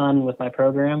a ton with my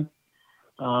program.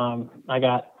 I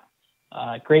got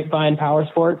Grapevine Power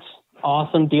Sports,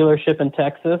 awesome dealership in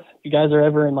Texas. If you guys are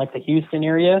ever in like the Houston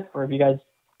area, or if you guys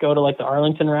go to like the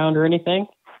Arlington round or anything,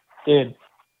 dude,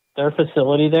 their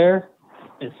facility there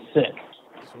is sick.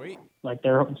 Sweet. Like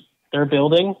their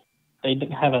building, they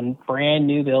have a brand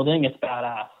new building. It's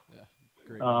badass. Yeah,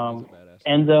 great.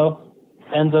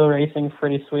 Enzo Racing's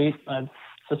pretty sweet.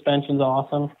 Suspension's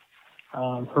awesome.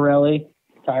 Pirelli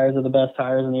tires are the best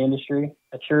tires in the industry.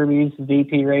 Achurbis,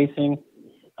 VP Racing,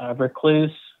 Recluse,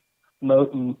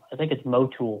 I think it's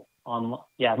Motool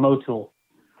Motool.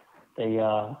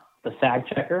 The sag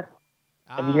checker.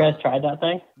 Have you guys tried that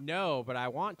thing? No, but I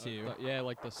want to. Yeah,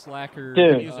 like the slacker,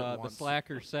 Dude. the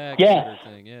slacker sag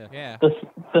thing. Yeah. Yeah.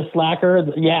 The slacker,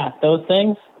 those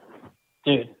things,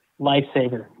 dude,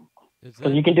 lifesaver.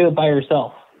 Because you can do it by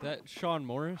yourself. That Sean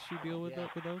Morris you deal with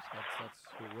with those? That's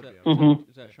who would be.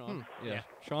 Is that Sean? Yeah.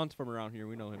 Sean's from around here.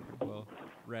 We know him pretty well.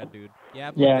 Rad dude. Yeah,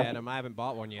 I've looked at him. I haven't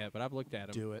bought one yet, but I've looked at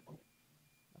him. Do it.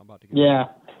 I'm about to get Yeah.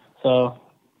 So,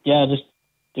 yeah, just,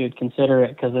 dude, consider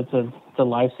it because it's a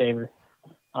lifesaver.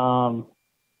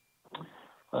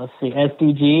 Let's see,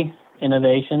 SDG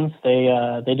Innovations.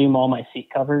 They do all my seat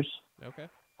covers. Okay.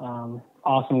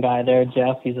 Awesome guy there,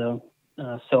 Jeff. He's a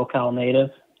SoCal native.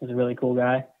 He's a really cool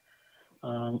guy.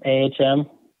 AHM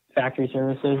Factory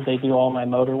Services. They do all my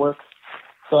motor work.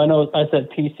 So I know I said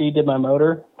PC did my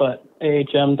motor, but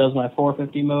AHM does my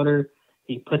 450 motor.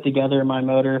 He put together my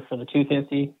motor for the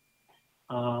 250.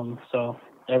 So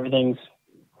everything's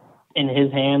in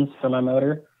his hands for my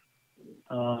motor.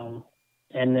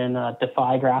 And then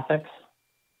Defy Graphics.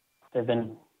 They've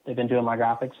been doing my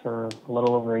graphics for a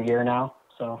little over a year now.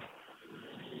 So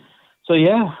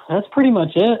yeah, that's pretty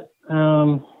much it.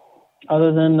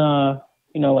 Other than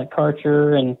like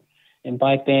Karcher and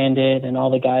Bike Bandit and all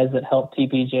the guys that help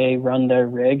TPJ run their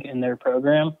rig and their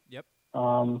program. Yep.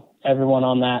 Everyone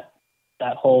on that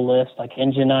whole list, like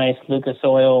Engine Ice, Lucas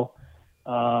Oil.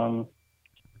 I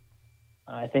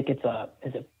think it's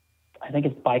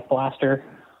Bike Blaster.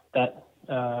 That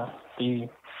the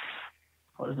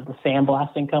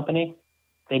sandblasting company.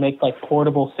 They make like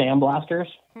portable sandblasters.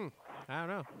 I don't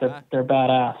know. They're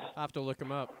badass. I'll have to look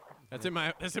them up. That's in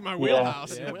my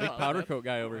wheelhouse. Yeah, big powder coat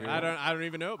guy over here. I don't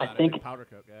even know about think, it. Powder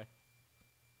coat guy.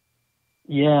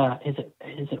 Yeah, is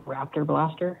it Raptor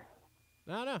Blaster?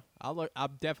 No. I'll look.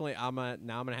 I'm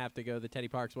gonna have to go to the Teddy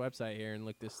Parks website here and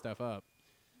look this stuff up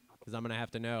because I'm gonna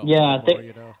have to know. Yeah,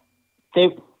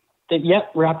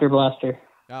 yep, Raptor Blaster.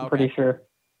 Oh, okay. I'm pretty sure.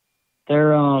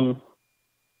 They're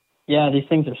these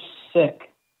things are sick.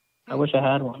 I wish I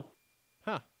had one.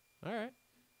 Huh. All right.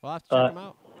 We'll have to check them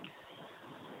out.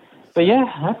 But yeah,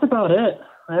 that's about it.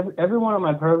 Everyone on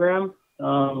my program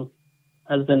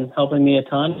has been helping me a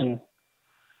ton,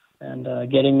 and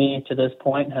getting me to this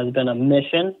point has been a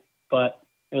mission. But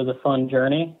it was a fun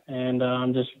journey, and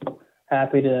I'm just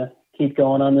happy to keep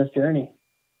going on this journey.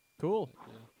 Cool.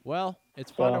 Well,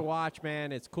 it's fun to watch,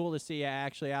 man. It's cool to see you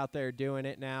actually out there doing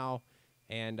it now.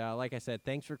 And like I said,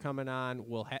 thanks for coming on.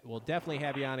 We'll definitely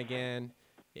have you on again.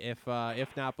 If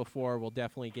not before, we'll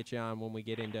definitely get you on when we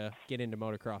get into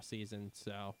motocross season.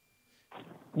 So.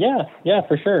 Yeah,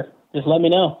 for sure. Just let me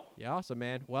know. Yeah, awesome,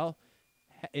 man. Well,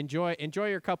 enjoy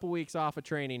your couple weeks off of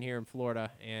training here in Florida,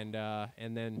 and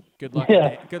then good luck.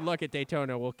 Yeah. Good luck at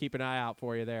Daytona. We'll keep an eye out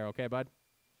for you there. Okay, bud.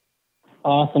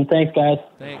 Awesome. Thanks, guys.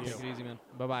 Thanks. Take it easy, man.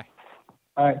 Bye-bye.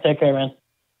 All right. Take care, man.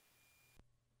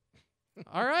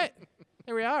 All right.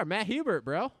 There we are. Matt Hubert,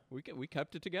 bro. We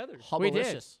kept it together. We did.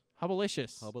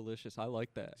 Hubbalicious. Hubbalicious. I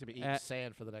like that. He's going to be eating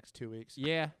sand for the next 2 weeks.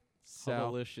 Yeah. So.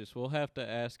 Hubbalicious. We'll have to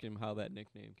ask him how that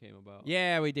nickname came about.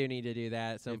 Yeah, we do need to do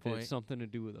that at some if point. It's something to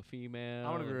do with a female. I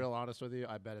want to be real honest with you.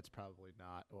 I bet it's probably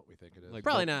not what we think it is. Like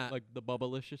probably not. Like the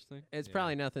Bubbalicious thing? It's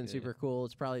probably nothing super cool.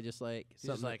 It's probably just like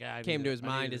something that came to his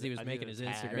mind as he was making his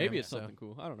Instagram. Maybe it's something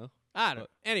cool. I don't know.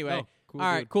 Anyway, All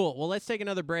right, cool. Well, let's take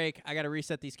another break. I got to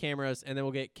reset these cameras, and then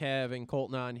we'll get Kev and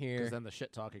Colton on here. Because then the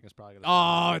shit talking is probably.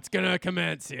 It's gonna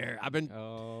commence here. I've been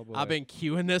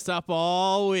queuing this up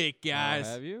all week, guys.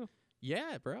 Have you?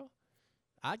 Yeah, bro.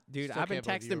 I've been can't believe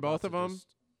you texting were both about of to them, just-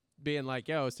 being like,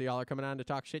 "Yo, so y'all are coming on to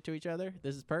talk shit to each other?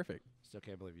 This is perfect." Still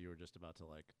can't believe you were just about to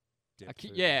like.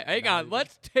 Hang on.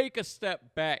 Let's take a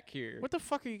step back here. What the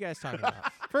fuck are you guys talking about?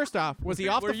 First off, was he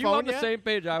off Were the you phone on the yet? same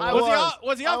page I Was was? he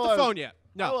was he off the phone yet?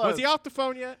 No. Was he off the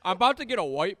phone yet? I'm about to get a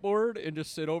whiteboard and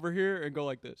just sit over here and go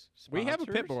like this. We have a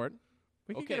Sponsors? pit board.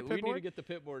 We can get a pit we board. need to get the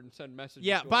pit board and send messages.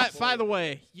 Yeah, going by forward. the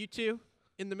way, you two,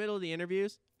 in the middle of the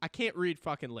interviews, I can't read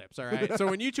fucking lips, all right? So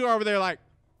when you two are over there like,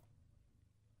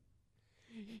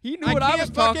 he knew what I was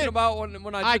talking fucking- about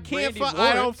when I did Randy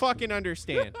I don't Lawrence. fucking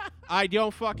understand. I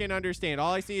don't fucking understand.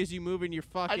 All I see is you moving your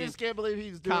I fucking just can't believe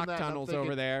he's doing cock that. and I'm tunnels thinking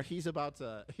over there. He's about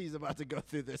to go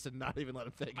through this and not even let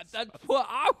him think. That's what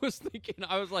I was thinking.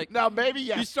 I was like, Now maybe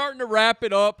yes. he's starting to wrap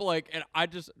it up, like, and I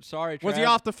just sorry. Was he Trav.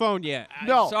 off the phone yet?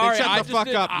 No. Sorry, Then shut I the just fuck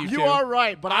didn't- up, I- you You two. are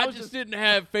right, but I I was just didn't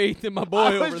have faith in my boy I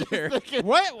was over just there. thinking-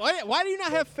 What? Why do you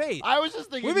not have faith? I was just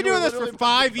thinking. We've been you were doing this for literally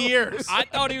 5 about to go years. I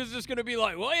thought he was just gonna be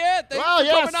like, well, yeah, thanks Well, for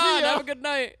yeah, coming see on. ya. Have a good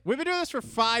night. We've been doing this for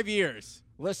 5 years.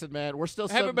 Listen, man, we're still.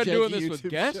 I haven't some been doing janky this with YouTube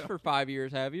guests show. for 5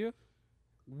 years, have you?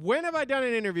 When have I done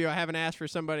an interview I haven't asked for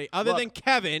somebody other Look, than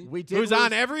Kevin, we did who's lose-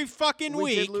 on every fucking We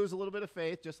week? did lose a little bit of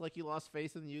faith, just like you lost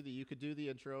faith in you that you could do the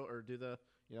intro or do the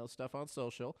stuff on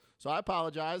social. So I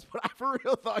apologize, but I for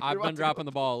real thought you I've were been about dropping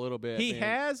the ball a little bit. He man.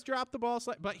 has dropped the ball,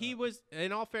 but he was,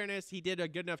 in all fairness, he did a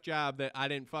good enough job that I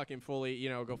didn't fucking fully,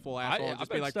 go full asshole and I've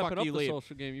just been be like, stepping fuck up you, the leave.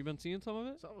 social game. You been seeing some of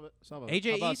it? Some of it. Some of it.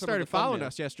 AJE about some of started the following thumbnails?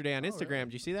 us yesterday on Instagram. really?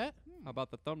 Did you see that? How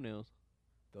about the thumbnails?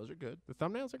 Those are good. The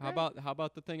thumbnails are great. How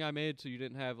about the thing I made so you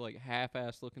didn't have like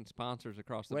half-ass looking sponsors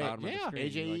across the Wait, bottom yeah. of the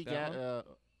screen? You AJE like that got one?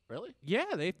 really? Yeah,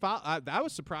 they I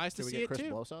was surprised Can to we see get it Chris too.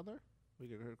 Bloss on there? We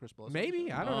get Chris Bloss.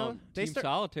 Maybe, I don't know. They Team start.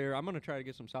 Solitaire. I'm gonna try to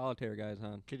get some Solitaire guys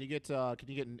on. Can you try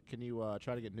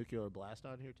to get Nuclear Blast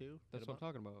on here too? That's what I'm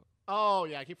talking about. Oh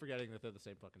yeah, I keep forgetting that they're the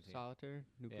same fucking team. Solitaire.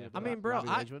 Nuclear Yeah, I Blast. mean, bro, Robbie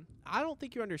Wageman? I don't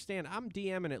think you understand. I'm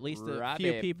DMing at least a Robbie-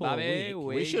 few people Bobby a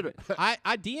week. We should. I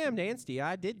DM'd Anstey.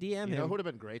 I did DM You know him. who would have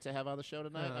been great to have on the show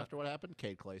tonight after what happened?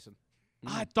 Cade Clayson.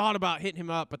 I thought about hitting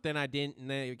him up, but then I didn't, and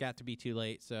then it got to be too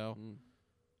late. So,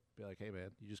 Be like, hey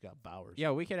man, you just got Bowers.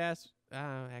 yeah, we could ask.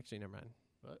 Actually, never mind.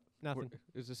 What? Nothing.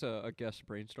 Is this a guest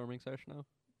brainstorming session now?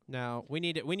 No, we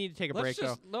need to take a break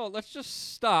though. Let's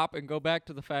just stop and go back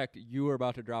to the fact that you were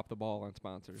about to drop the ball on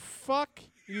sponsors. Fuck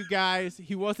you guys.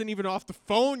 He wasn't even off the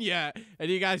phone yet, and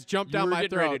you guys jumped down You were my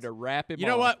getting throat. ready to wrap him You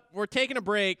know off. what? We're taking a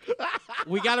break.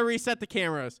 We got to reset the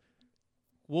cameras.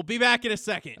 We'll be back in a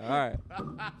second. All right.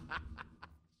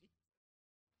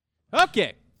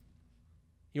 Okay.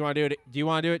 You want to do it? Do you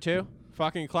want to do it too?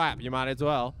 Fucking clap. You might as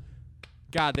well.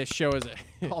 God, this show is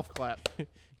a Golf clap.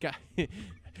 God,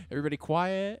 everybody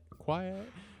quiet.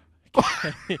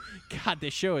 God,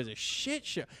 this show is a shit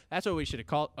show. That's what we should have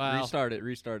called. Restart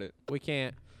it. We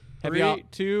can't. Have 3, y'all,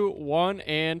 2, 1,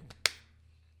 and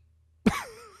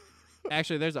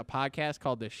actually, there's a podcast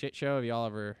called The Shit Show. Have y'all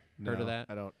ever heard of that?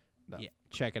 I don't. No. Yeah,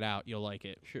 check it out. You'll like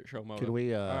it. shit show mode. Can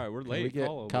we? All right, we're can late. We get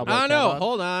Follow. Cowboy I Kev know. on?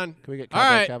 Hold on. Can we get All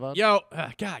Cowboy right, Kev on? yo,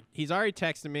 God, he's already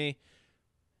texting me.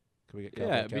 Can we get Cowboy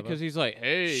Yeah, Kev because on? he's like,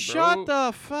 hey, Shut bro,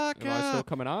 the fuck am I still up.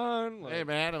 coming on? Like, Hey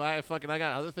man, I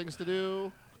got other things to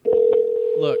do.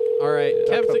 Look, all right.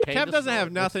 Yeah. Kev Cocaine doesn't have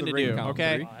disorder. nothing to What's the do. ring count?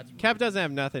 Okay, 3? Oh, that's Kev doesn't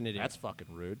have nothing to do. That's fucking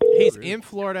rude. He's Rude. in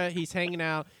Florida. He's hanging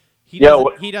out. He Yo,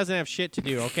 doesn't, he doesn't have shit to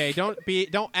do. Okay, don't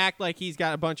act like he's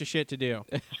got a bunch of shit to do.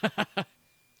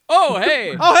 oh,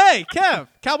 hey. Oh hey, Kev,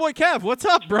 Cowboy Kev, what's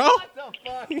up, bro?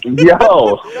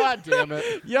 yo, God damn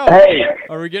it. Yo, hey,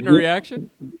 Are we getting a reaction?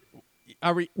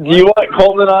 are we? do you want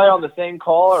Colton and I on the same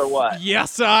call or what?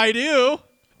 Yes, I do.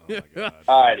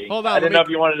 Alrighty. Hold on, I let didn't me- know if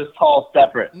you wanted to call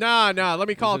separate. No, let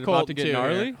me call it about Colton to get too.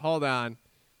 gnarly? Here. Hold on.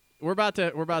 We're about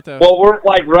to. Well, we're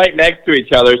like right next to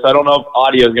each other, so I don't know if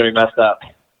audio is gonna be messed up.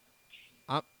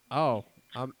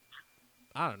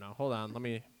 I don't know. Hold on. Let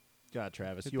me. God,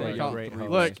 Travis, Good you thing are y'all a great three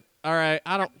host. Look. All right.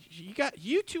 I don't.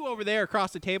 You two over there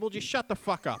across the table. Just shut the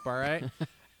fuck up. All right.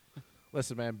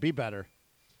 Listen, man, be better.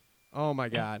 Oh my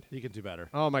God. You can do better.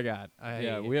 Oh my God.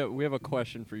 Yeah, we have a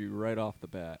question for you right off the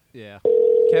bat. Yeah.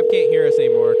 Kev can't hear us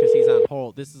anymore because he's on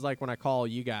hold. This is like when I call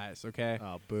you guys. Okay.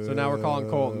 Oh, boo. So now we're calling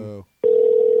Colton.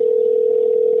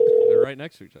 They're right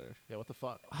next to each other. Yeah, what the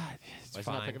fuck? It's Why is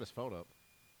he not fine. picking his phone up?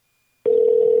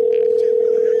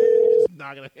 Just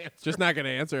not gonna answer. Just not gonna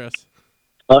answer us.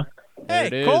 Huh? There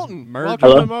it Hey, is. Colton. Merge.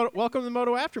 Welcome to the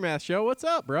Moto Aftermath Show. What's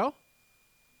up, bro?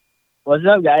 What's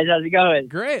up, guys? How's it going?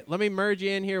 Great. Let me merge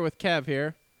you in here with Kev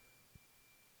here.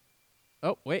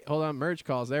 Oh, wait, hold on. Merge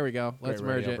calls. There we go. Let's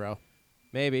merge it, bro.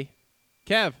 Maybe.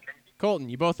 Kev, Colton,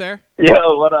 you both there? Yo,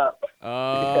 what up?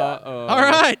 All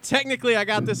right. Technically, I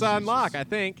got this on lock, I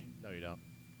think. No, you don't.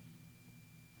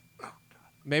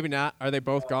 Maybe not. Are they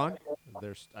both gone?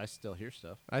 I still hear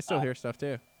stuff. I still hear stuff,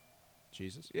 too.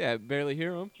 Jesus. Yeah, barely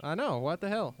hear him. I know. What the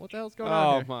hell? What the hell's going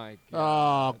on here? Oh, my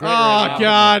Oh, God. great Oh, radio.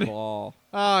 God. Ball.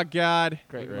 Oh, God.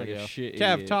 Great Like a radio. shit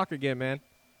Kev, idiot. talk again, man.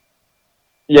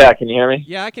 Yeah, can you hear me?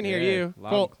 Yeah, I can hear Yeah, you.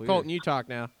 loud and clear. Colton, you talk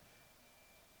now.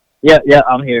 Yeah,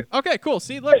 I'm here. Okay, cool.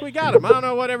 See, look, we got him. I don't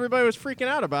know what everybody was freaking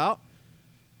out about.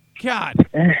 God.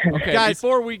 Okay, Guys,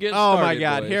 before we get oh, started, my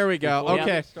God. boys, Here we go. before we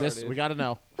Okay. get started- We got to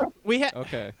know. We had.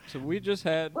 Okay, so we just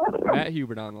had Matt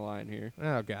Hubert on the line here,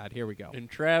 Oh, God. Here we go. and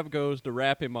Trav goes to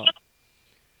wrap him up.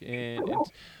 And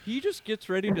he just gets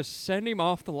ready to send him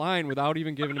off the line without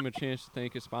even giving him a chance to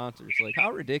thank his sponsors. Like,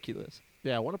 how ridiculous.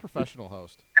 Yeah, what a professional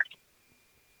host.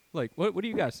 Like, what do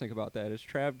you guys think about that? Is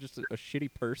Trav just a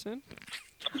shitty person?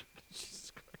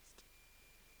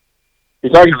 You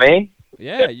talking to me?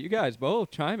 Yeah, you guys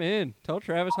both chime in. Tell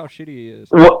Travis how shitty he is.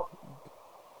 What?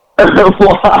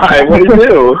 Why? What do you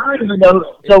do? I don't even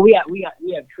know. So we have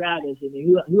Travis,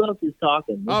 and who else is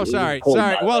talking? Oh, Is it sorry. Colton,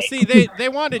 Sorry. by the Well, way? see, they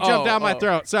wanted to jump Oh, down my oh.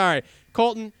 throat. Sorry.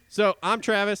 Colton, so I'm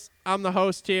Travis. I'm the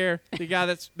host here, the guy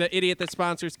that's the idiot that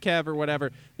sponsors Kev or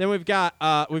whatever. Then we've got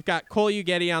Cole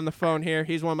Ugetti on the phone here.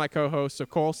 He's one of my co-hosts. So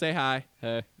Cole, say hi.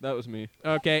 Hey, that was me.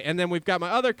 Okay, and then we've got my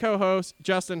other co-host,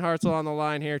 Justin Hartzell, on the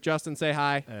line here. Justin, say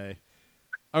hi. Hey.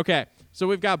 Okay, so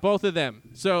we've got both of them.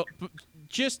 So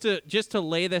just to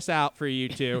lay this out for you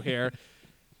two here,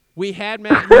 we had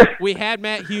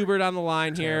Matt Hubert on the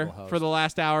line here Terrible host. for the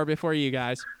last hour before you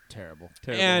guys. Terrible.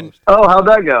 And host. Oh, how'd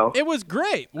that go? it was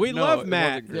great. We No, love it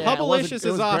Matt. wasn't great. Yeah, Hubbalicious it is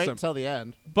was great awesome. until the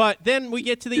end. But then we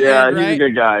get to the Yeah, end, he's right? a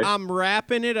good guy. I'm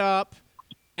wrapping it up,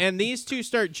 and these two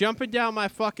start jumping down my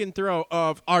fucking throat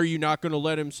of, are you not going to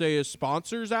let him say his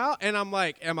sponsors out? And I'm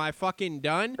like, am I fucking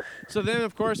done? So then,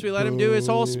 of course, we let him do his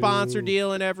whole sponsor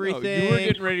deal and No, everything. you were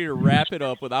getting ready to wrap it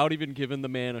up without even giving the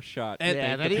man a shot. And- Yeah,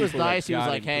 Thank and then the he was people that nice. He was got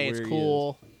like, him to hey, it's where he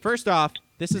cool. First off,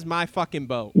 this is my fucking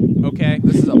boat, okay?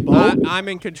 This is a boat? I'm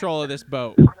in control of this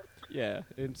boat. is. Yeah,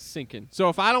 it's sinking. So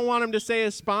if I don't want him to say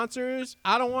his sponsors,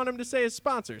 I don't want him to say his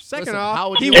sponsors. Second Listen, how off,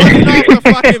 would he you- wasn't off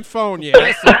the fucking phone yet.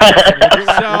 Would you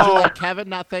So- let Kevin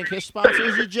not thank his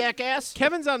sponsors, you jackass?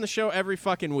 Kevin's on the show every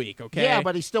fucking week, okay? Yeah,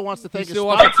 but he still wants to thank his still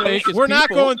wants to sponsors. thank his we're not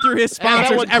people. going through his And then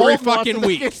sponsors when every Colton wants fucking to thank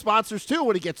week. his sponsors too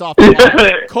when he gets off the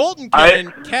line. Colton I-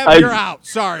 can. Kev, I- you're out.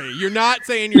 Sorry, you're not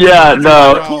saying you're. Yeah, not no.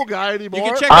 Not a cool guy anymore.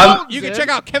 You can check I'm- out. You can check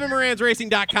out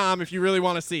KevinMoranzRacing.com if you really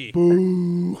want to see.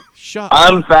 Shut up.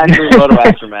 I'm Factory Moto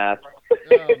Aftermath.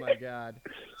 Oh my god.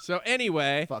 So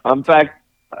anyway, I'm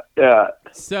yeah.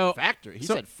 so Factory. He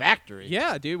So- said factory.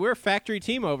 yeah, dude, we're a factory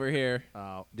team over here.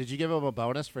 Oh, did you give him a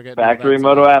bonus for getting Factory that,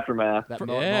 Moto Aftermath. That Yeah,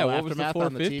 Moto what was the Aftermath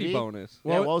on the 450 TV? bonus?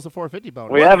 Yeah, what was the 450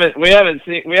 bonus? We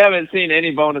haven't seen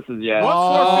any bonuses yet. What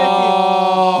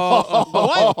Oh.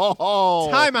 450? Oh.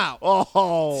 Time out.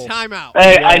 Oh. Time out.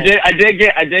 Hey, I did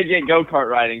get go kart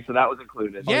riding, so that was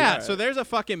included. Yeah, so there's a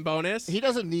fucking bonus. He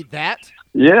doesn't need that.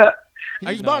 Yeah.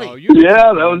 He's No, money. you need Yeah,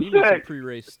 some- that was you need some sick.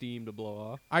 pre-race steam to blow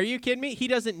off. Are you kidding me? He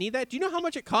doesn't need that. Do you know how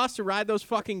much it costs to ride those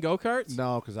fucking go-karts?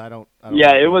 No, because I don't.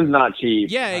 Yeah, it was not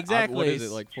cheap. Yeah, exactly. What is it,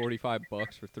 like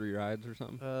 $45 for 3 rides or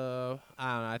something? I don't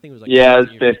know. I think it was like Yeah, it's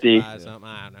 50 or 50. 55 something.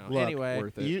 I don't know. Look, Anyway,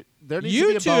 worth it. there needs You to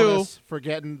be a two- bonus for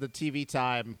getting the TV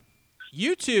time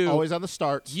you two, always on the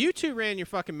starts. you two ran your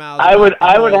fucking mouths. I would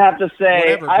about the whole have to say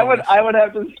whatever I would bonus.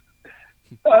 have to.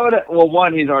 Well,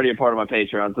 one, he's already a part of my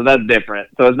Patreon, so that's different.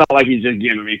 So it's not like he's just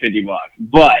giving me $50.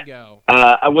 But Go.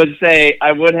 I would say,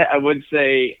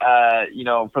 you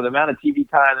know, for the amount of TV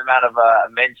time, the amount of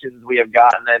mentions we have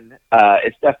gotten, then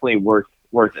it's definitely worth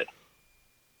it.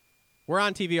 We're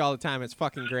on TV all the time. It's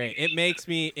fucking great. It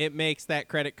makes that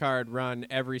credit card run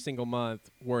every single month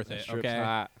worth it. Strip's Okay.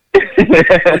 hot.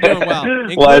 We're doing well.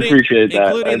 Well, I appreciate that.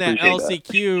 Including I that appreciate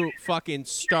LCQ fucking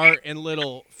start and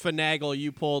little finagle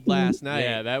you pulled last night.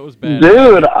 Yeah, that was bad.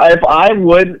 Dude,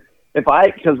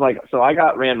 so I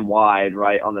got ran wide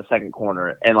right on the second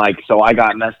corner, and so I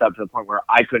got messed up to the point where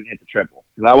I couldn't hit the triple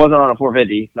because I wasn't on a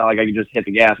 450. It's not like I could just hit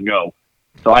the gas and go.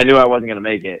 So I knew I wasn't going to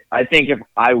make it. I think if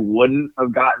I wouldn't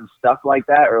have gotten stuff like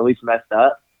that, or at least messed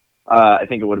up, I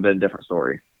think it would have been a different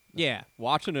story. Yeah.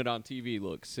 Watching it on TV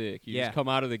looks sick. You Yeah. just come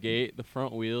out of the gate, the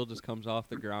front wheel just comes off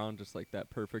the ground just like that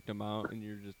perfect amount, and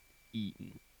you're just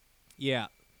eating. Yeah.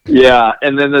 Yeah,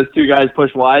 and then those two guys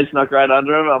pushed wide, snuck right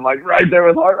under him. I'm like right there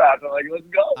with Hart Wrapped. I'm like, let's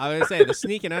go. I was gonna say the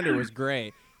sneaking under was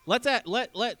great. Let's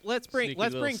bring Sneaky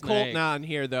Colton snake. on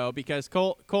here though, because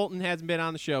Colton hasn't been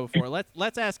on the show before.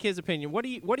 Let's ask his opinion. What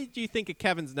did you think of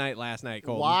Kevin's night last night,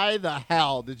 Colton? Why the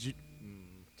hell did you?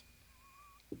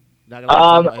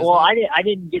 Well, I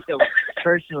didn't get to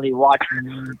personally watch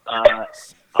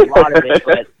a lot of it,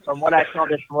 but from what I saw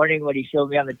this morning, what he showed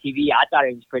me on the TV, I thought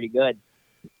it was pretty good.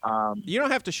 You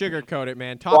don't have to sugarcoat it,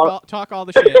 man. Talk all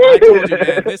the shit. I told you,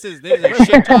 man. This is a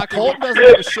shit talking. Colton doesn't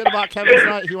give a shit about Kevin's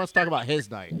night. He wants to talk about his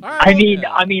night. Right.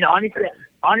 I mean,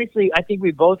 honestly, I think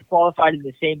we both qualified in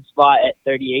the same spot at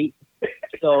 38.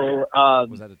 So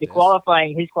his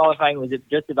qualifying was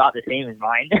just about the same as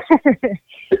mine.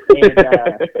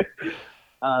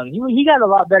 And he got a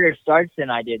lot better starts than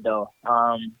I did, though.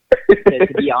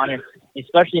 To be honest,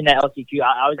 especially in that LCQ,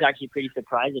 I was actually pretty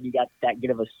surprised that he got that good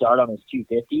of a start on his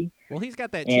 250. Well, he's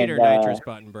got that cheater nitrous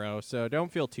button, bro. So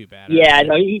don't feel too bad. Yeah,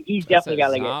 no, he's definitely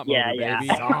got like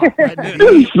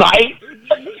Right?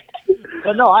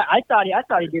 But no, I thought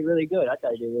he did really good.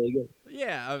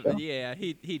 Yeah,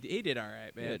 he did all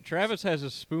right, man. Yeah, Travis has a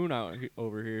spoon out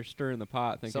over here stirring the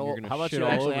pot, thinking So you're going how to about shit you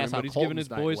all actually over him, ask how but he's giving his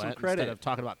Colton's boys night some went credit. instead of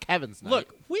talking about Kevin's night?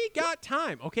 Look, we got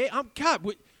time, okay? God,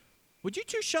 would you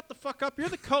two shut the fuck up? You're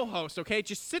the co-host, okay?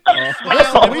 Just sit there and smile.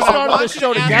 Listen, and we when I started want this you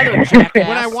show to ask- together, jackass.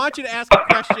 When I want you to ask a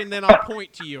question, then I'll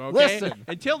point to you, okay? Listen.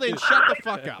 Until then, shut the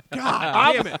fuck up.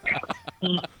 God damn it.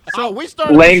 So we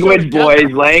started this show Language, together.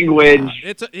 boys, language.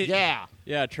 Yeah.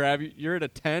 Yeah, Trav, you're at a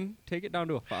 10. Take it down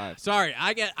to a 5. Sorry,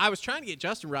 I was trying to get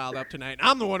Justin riled up tonight.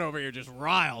 I'm the one over here just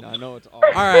riled. I know it's all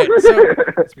right, so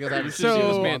It's because I You just should see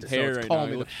this So- man's hair it's right calling now.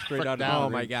 He me looks the straight frick out of down. Oh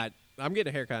my God, I'm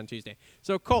getting a haircut on Tuesday.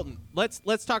 So Colton,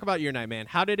 let's talk about your night, man.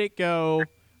 How did it go?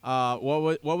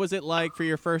 What was it like for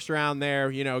your first round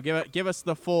there? You know, give us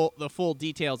the full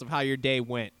details of how your day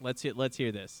went. Let's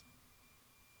hear this.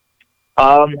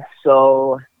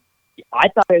 So I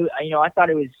thought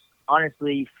it was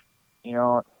honestly,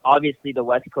 obviously the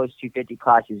West Coast 250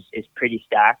 class is pretty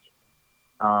stacked.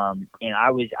 And I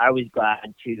was glad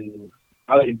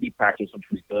I was in beat practice, which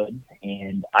was good.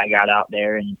 And I got out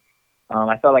there and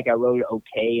I felt like I rode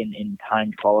okay in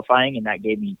timed qualifying, and that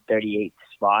gave me 38th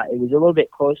spot. It was a little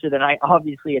bit closer than I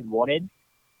obviously had wanted.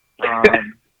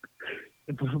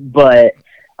 But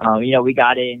we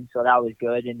got in, so that was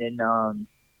good. And then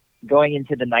going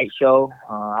into the night show,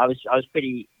 I was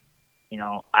pretty,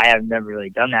 I have never really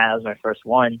done that. That was my first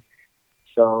one.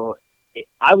 So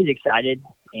I was excited,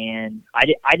 and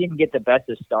I didn't get the best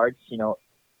of starts, in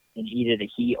either the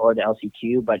heat or the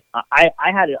LCQ, but I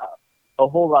had a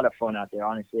whole lot of fun out there,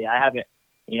 honestly. I've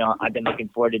been looking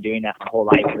forward to doing that my whole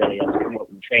life, really. That's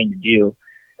what we trained to do.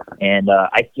 And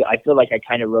I feel like I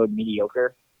kind of rode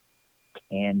mediocre.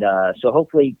 And so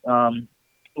hopefully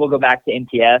we'll go back to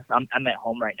MTS. I'm at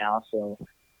home right now, so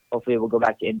hopefully we'll go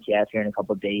back to MTS here in a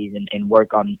couple of days and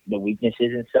work on the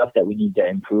weaknesses and stuff that we need to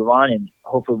improve on, and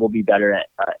hopefully we'll be better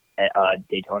at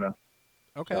Daytona.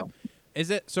 Okay.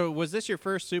 So was this your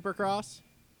first Supercross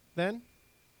then?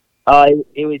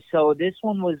 It was, so this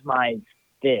one was my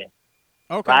 5th.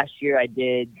 Okay. Last year I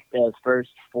did the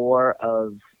first 4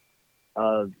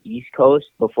 of East Coast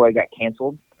before I got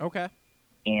canceled. Okay.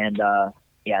 And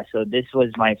so this was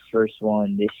my first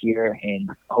one this year, and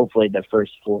hopefully the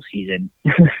first full season.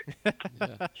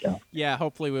 Yeah,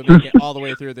 hopefully we'll make it all the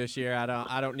way through this year.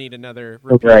 I don't need another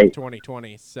repeat of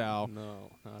 2020. So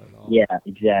No, not at all. Yeah,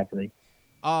 exactly.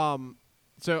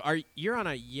 So you're on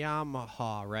a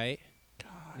Yamaha, right?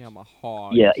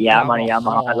 Yamaha. Yeah, I'm on a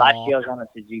Yamaha. Last year I was on a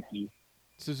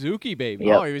Suzuki, baby.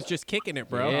 Yep. Oh, he was just kicking it,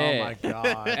 bro. Yeah. Oh my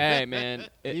God. Hey, man.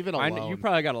 Even you alone.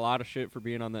 probably got a lot of shit for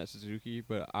being on that Suzuki,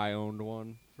 but I owned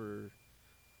one for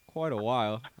quite a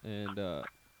while, and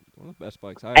one of the best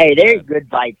bikes I Hey, ever they're had. good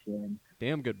bikes, man.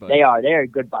 Damn good bike. They are. They're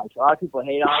good bikes. A lot of people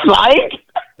hate on them.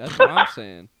 That's what I'm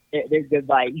saying. They're good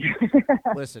bikes.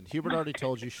 Listen, Hubert already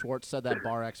told you Schwartz said that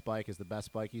Bar X bike is the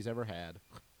best bike he's ever had.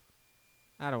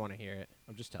 I don't want to hear it.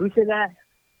 I'm just Who telling you. said that?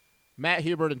 Matt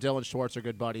Hubert and Dylan Schwartz are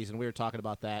good buddies, and we were talking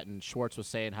about that, and Schwartz was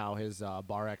saying how his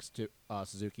Bar X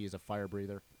Suzuki is a fire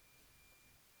breather.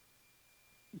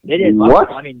 It is.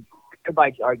 What? I mean, your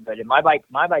bikes are good, and my bike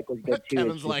was good too.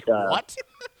 Kevin's It's like, just, what?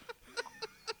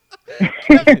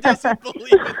 Kevin doesn't believe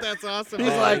it. That's awesome. He's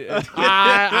like,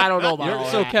 I don't know about all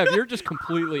So, that. Kev, you're just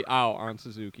completely out on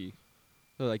Suzuki.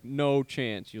 So, like, no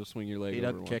chance you'll swing your leg He over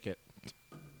doesn't one. kick it.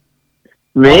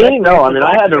 Me? No, I mean,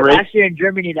 I had to race. Last year in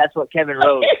Germany, that's what Kevin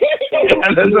rode.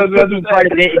 That's Part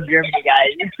of it in Germany, guys.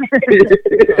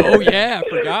 Oh, yeah, I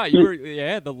forgot. You were,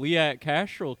 the Liat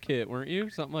Castrol kit, weren't you?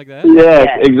 Something like that? Yes,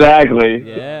 Yeah. exactly.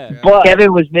 Yeah. But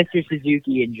Kevin was Mr.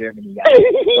 Suzuki in Germany, guys.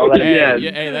 So Hey,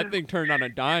 Yeah. hey, that thing turned on a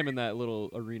dime in that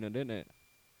little arena, didn't it?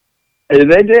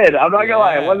 They did. I'm not gonna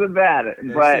lie, it wasn't bad,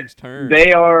 but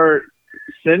they are.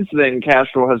 Since then,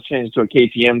 Castrol has changed to a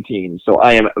KTM team, so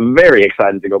I am very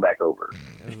excited to go back over.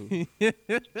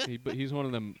 He's one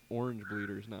of them orange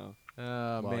bleeders now.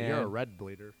 Oh, man. You're a red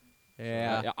bleeder.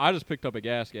 Yeah. I just picked up a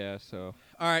gas, so.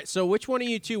 All right, so which one of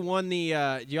you two won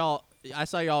the y'all? I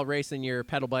saw y'all racing your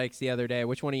pedal bikes the other day.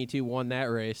 Which one of you two won that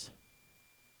race?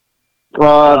 That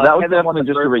was definitely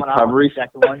just a recovery.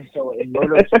 Second one, so in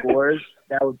moto scores,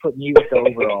 that would put me with the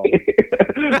overall.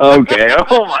 Okay.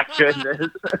 Oh my goodness.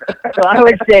 So I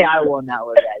would say I won that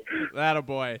one, guys. That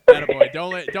boy.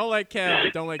 Don't let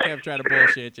Kev try to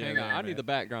bullshit you. I need the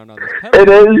background on this pedal. It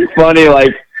is funny,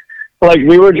 like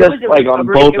we were just like on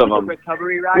both of them.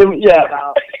 Recovery ride. Yeah.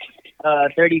 About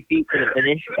 30 feet to the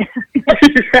finish.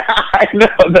 Yeah, I know.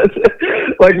 That's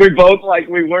it. Like we both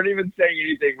we weren't even saying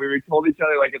anything. We told each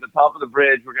other like at the top of the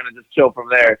bridge we're gonna just chill from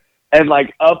there. And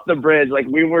like up the bridge, like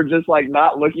we were just like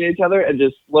not looking at each other and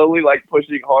just slowly like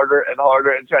pushing harder and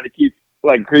harder and trying to keep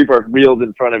creep our wheels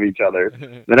in front of each other.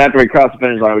 Then after we crossed the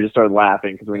finish line, we just started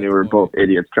laughing because we knew we were both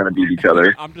idiots trying to beat each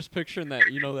other. I'm just picturing that,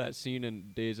 that scene in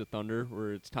Days of Thunder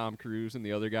where it's Tom Cruise and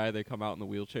the other guy, they come out in the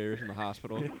wheelchairs in the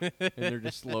hospital and they're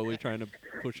just slowly trying to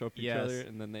push up each other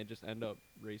and then they just end up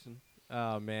racing.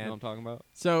 Oh, man. You know what I'm talking about?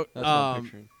 So, that's what I'm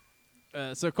picturing.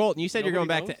 So Colton, you said you're going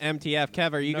back knows? to MTF.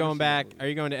 Kev, are you going back? Are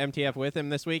you going to MTF with him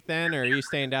this week then, or are you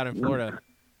staying down in Florida?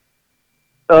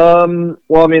 Well,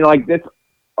 I mean, like this.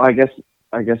 I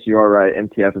guess you are right.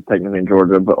 MTF is technically in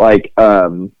Georgia, but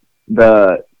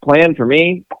the plan for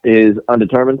me is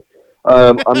undetermined.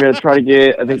 I'm going to try to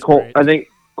get. I think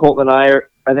Colton and I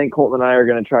are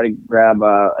going to try to grab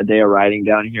a day of riding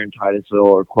down here in Titusville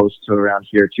or close to around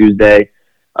here Tuesday.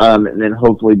 And then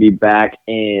hopefully be back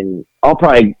in. I'll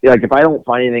probably if I don't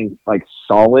find anything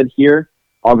solid here,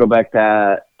 I'll go back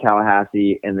to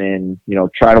Tallahassee and then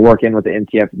try to work in with the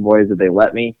MTF boys if they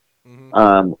let me.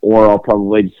 Mm-hmm. Or I'll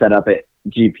probably set up at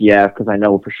GPF because I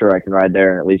know for sure I can ride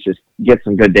there and at least just get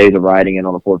some good days of riding in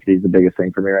on the 450 is the biggest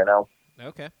thing for me right now.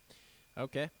 Okay.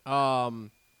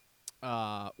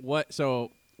 What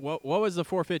was the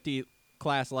 450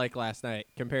 class like last night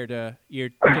compared to your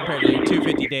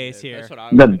 250 days here? That's what I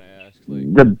was going to ask.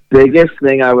 The biggest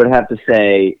thing I would have to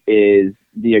say is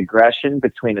the aggression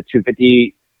between a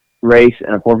 250 race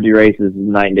and a 450 race is a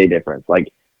 9-day difference.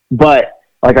 But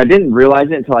I didn't realize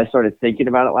it until I started thinking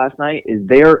about it last night, is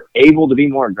they're able to be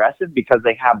more aggressive because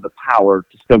they have the power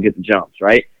to still get the jumps,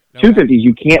 right? Okay. 250s,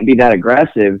 you can't be that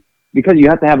aggressive because you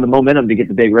have to have the momentum to get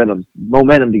the big rhythms,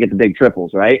 momentum to get the big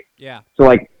triples, right? Yeah.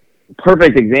 So,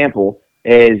 perfect example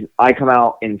is I come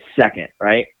out in second,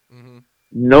 right? Mm-hmm.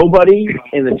 Nobody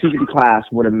in the 250 class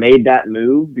would have made that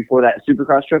move before that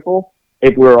Supercross triple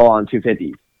if we were all on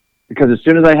 250s. Because as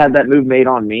soon as I had that move made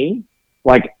on me,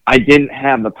 I didn't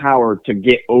have the power to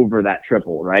get over that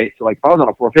triple, right? So, if I was on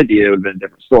a 450, it would have been a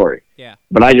different story. Yeah.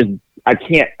 But I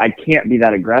can't be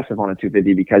that aggressive on a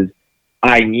 250 because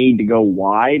I need to go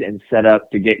wide and set up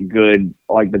to get good,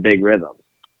 the big rhythms.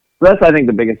 So that's, I think,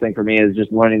 the biggest thing for me is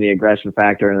just learning the aggression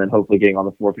factor and then hopefully getting on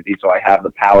the 450 so I have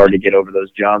the power to get over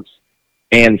those jumps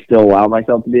and still allow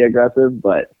myself to be aggressive.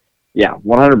 But, yeah,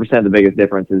 100% the biggest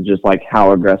difference is just,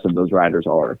 how aggressive those riders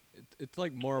are. It's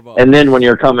more of a... And then when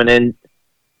you're coming in...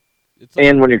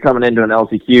 when you're coming into an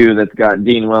LCQ that's got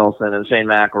Dean Wilson and Shane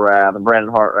McElrath and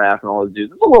Brandon Hartraff and all those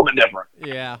dudes, it's a little bit different.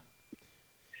 Yeah.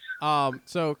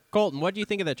 So, Colton, what do you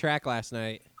think of the track last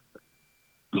night?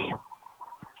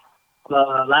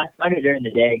 Last night or during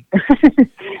the day?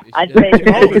 I'd say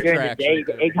during the day.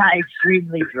 It got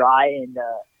extremely dry, and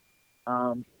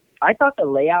I thought the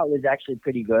layout was actually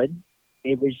pretty good.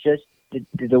 It was just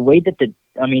the way that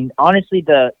honestly,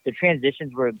 the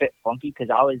transitions were a bit funky because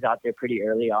I was out there pretty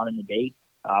early on in the day.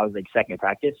 I was second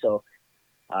practice, so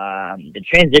the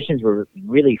transitions were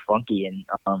really funky and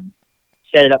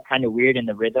set it up kind of weird in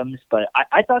the rhythms. But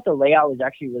I thought the layout was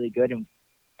actually really good, and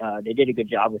they did a good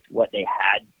job with what they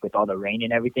had with all the rain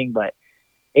and everything. But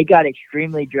it got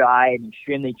extremely dry and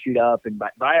extremely chewed up. And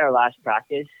by our last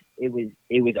practice, it was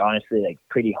honestly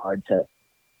pretty hard to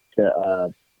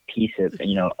piece of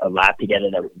a lap together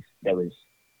that was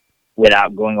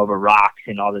without going over rocks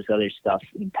and all this other stuff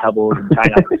and pebbles and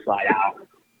trying not to slide out.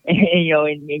 And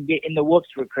the whoops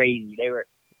were crazy. They were.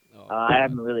 I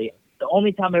haven't really. The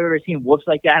only time I've ever seen whoops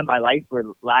like that in my life were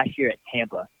last year at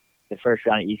Tampa, the first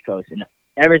round at East Coast, and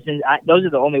ever since those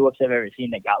are the only whoops I've ever seen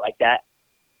that got like that.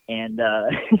 And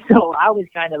so I was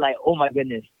kind of oh my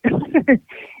goodness. So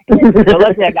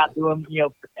luckily I got through them,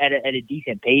 at a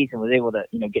decent pace and was able to,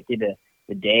 get through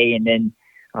the day. And then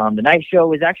the night show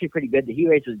was actually pretty good. The heat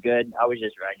race was good. I was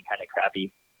just riding kind of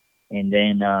crappy. And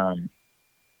then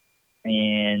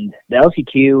And the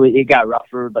LCQ, it got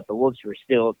rougher, but the whoops were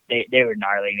still, they were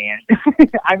gnarly, man.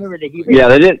 I remember the heat. Yeah,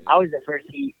 they did. I was the first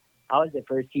heat,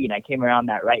 and I came around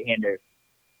that right-hander.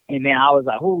 And, man, I was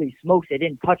like, holy smokes, they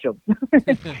didn't touch him. I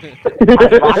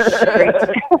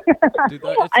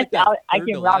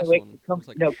came around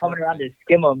coming around to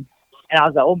skim them, and I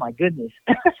was like, oh, my goodness.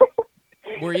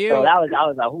 Were you? So I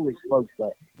was like, holy smokes.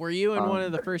 But, were you in one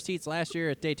of the first heats last year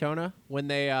at Daytona when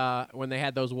they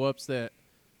had those whoops that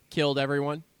killed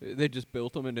everyone? They just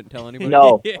built them and didn't tell anybody?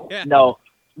 No, yeah. no.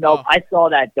 I saw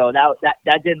that, though.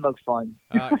 That didn't look fun.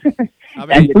 I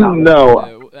mean,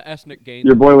 no. Ethnic Gaines.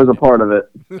 Your boy was a part of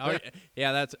it. Oh,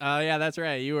 yeah, that's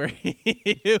right. You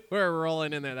were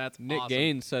rolling in there. That's Nick awesome.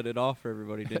 Gaines set it off for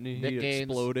everybody, didn't he? Nick He Gaines.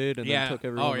 exploded and then took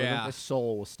everyone with him. His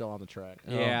soul was still on the track.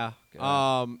 Yeah.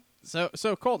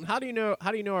 So Colton, how do you know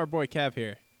our boy Kev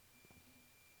here?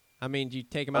 I mean, did you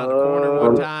take him out in the corner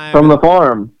one time? From the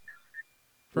farm.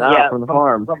 Yeah, from the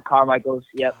farm. From Carmichael's.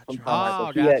 Yep, from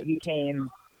Carmichael's. Gotcha. He came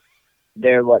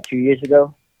there, 2 years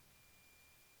ago?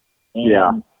 And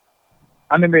Yeah.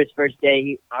 I remember his first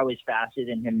day, I was faster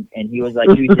than him, and he was like,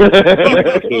 because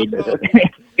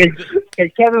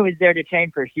Kevin was there to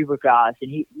train for Supercross,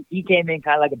 and he came in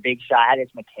kind of like a big shot, had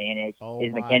his mechanic,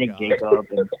 Jacob,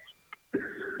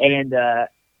 and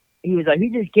he was like,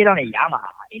 "You just get on a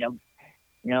Yamaha,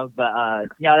 But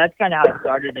that's kind of how it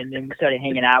started, and then we started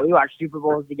hanging out. We watched Super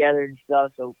Bowls together and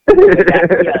stuff. So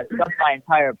stuffed my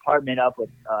entire apartment up with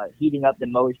heating up the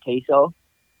Moe's queso.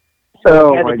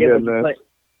 So my goodness!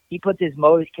 He put this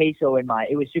Moe's queso in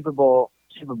it was Super Bowl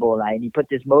night, and he put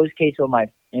this Moe's queso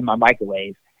in my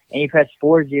microwave. And he pressed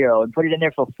 4-0 and put it in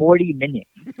there for 40 minutes.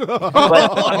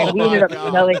 But we ended up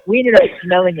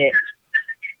smelling it.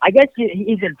 I guess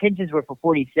his intentions were for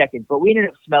 40 seconds, but we ended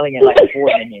up smelling it like 4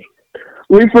 minutes.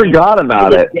 We forgot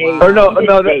about it. Or no,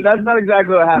 that's not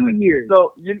exactly what happened. 2 years.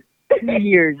 So 2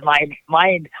 years, my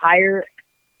entire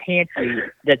pantry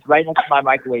that's right next to my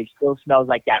microwave still smells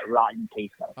like that rotten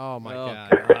queso. Oh my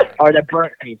god! Or the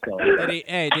burnt queso.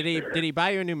 Did he buy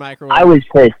you a new microwave? I was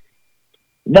pissed.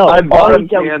 No, I bought him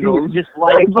candles. Just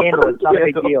light a candle. It's not a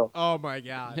big deal. Oh my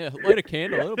god! Yeah, light a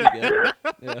candle. It'll be good.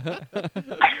 Yeah.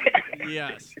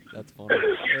 Yes, that's funny.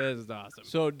 This is awesome.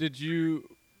 So did you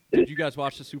guys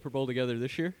watch the Super Bowl together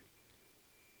this year?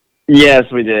 Yes,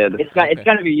 we did. It's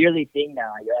kind of a yearly thing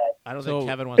now, I guess. I don't think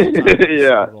Kevin wants to talk about the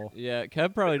Yeah. Super Bowl. Yeah,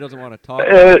 Kev probably doesn't want to talk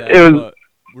about that. It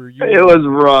was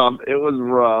rough. It was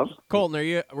rough.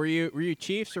 Colton, were you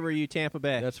Chiefs or were you Tampa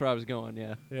Bay? That's where I was going.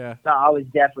 Yeah. Yeah. No, I was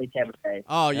definitely Tampa Bay.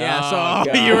 Oh yeah. Oh,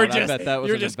 so God. you were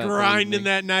I just bet grinding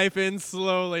that knife in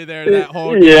slowly there that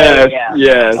whole game.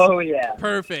 Yes. Oh yeah.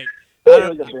 Perfect.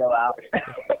 It was a blowout.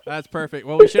 That's perfect.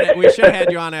 Well, we should have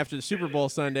had you on after the Super Bowl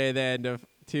Sunday then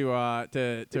to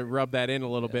rub that in a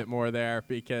little bit more there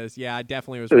because I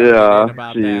definitely was rubbing in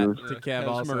about that to Kev.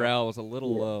 Kev's morale was a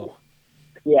little low.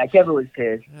 Yeah, Kevin was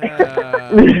pissed.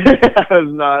 It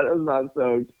was not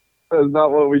soaked. It was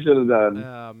not what we should have done.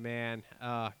 Oh man.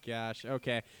 Oh gosh.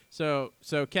 Okay. So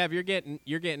Kev, you're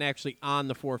getting actually on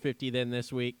the 450 then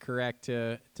this week, correct?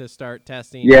 To start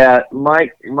testing. Yeah, my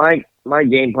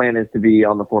game plan is to be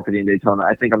on the 450 in Daytona.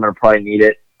 I think I'm gonna probably need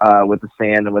it with the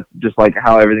sand and with just like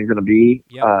how everything's gonna be.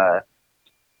 Yep.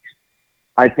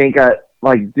 I think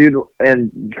dude,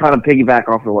 and kind of piggyback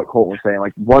off of what Colton was saying.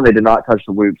 Like one, they did not touch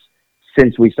the loops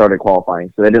since we started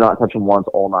qualifying, so they did not touch them once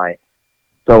all night.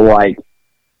 So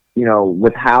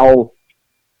with how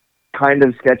kind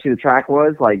of sketchy the track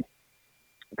was,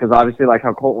 because obviously, like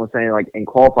how Colton was saying, like in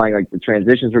qualifying, like the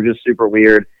transitions were just super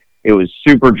weird. It was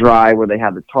super dry where they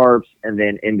had the tarps, and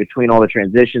then in between all the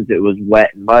transitions, it was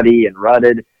wet and muddy and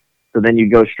rutted. So then you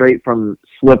go straight from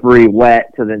slippery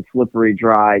wet to then slippery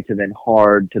dry to then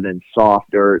hard to then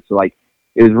soft dirt. So it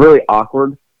was really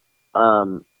awkward.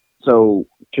 So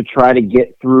to try to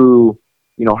get through,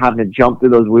 having to jump through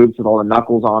those loops with all the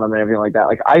knuckles on them and everything like that.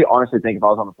 I honestly think if I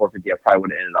was on the 450, I probably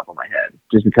would have ended up on my head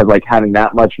just because having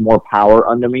that much more power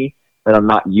under me that I'm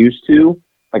not used to.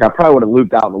 I probably would have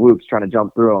looped out in the loops trying to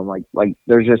jump through them. Like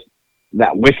there's just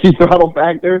that whiskey throttle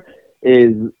factor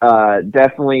is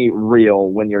definitely real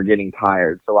when you're getting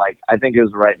tired. So I think it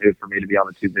was the right move for me to be on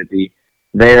the 250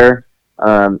 there.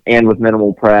 And with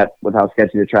minimal prep, with how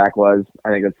sketchy the track was,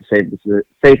 I think that's the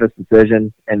safest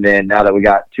decision. And then now that we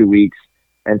got 2 weeks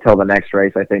until the next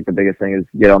race, I think the biggest thing is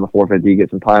get on the 450, get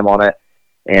some time on it,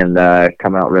 and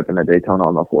come out ripping at Daytona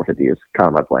on the 450 is kind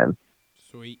of my plan.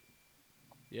 Sweet.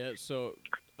 Yeah. So,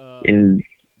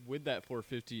 with that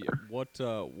 450, what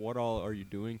all are you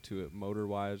doing to it motor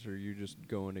wise? Or are you just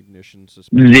going ignition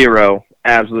suspension? Zero,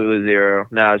 absolutely zero.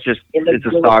 No, it's a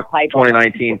stock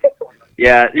 2019.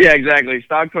 Yeah, exactly.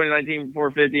 Stock 2019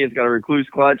 450. It's got a Recluse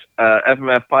clutch,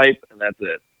 FMF pipe, and that's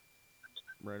it.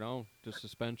 Right on. Just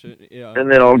suspension. Yeah.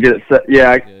 And then I'll get it set.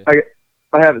 Yeah,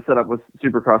 I have it set up with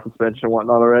Supercross suspension and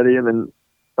whatnot already, and then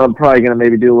I'm probably gonna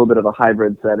maybe do a little bit of a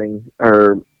hybrid setting,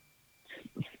 or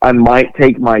I might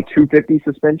take my 250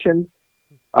 suspension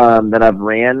that I've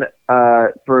ran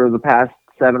for the past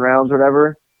 7 rounds or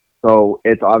whatever. So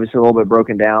it's obviously a little bit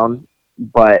broken down,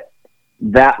 but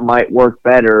that might work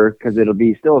better because it'll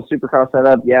be still a Supercross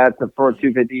setup. Yeah, it's a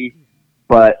 250,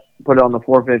 but put it on the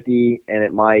 450 and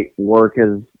it might work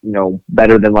as,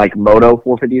 better than like Moto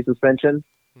 450 suspension.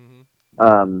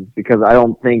 Because I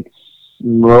don't think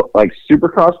like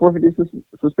Supercross 450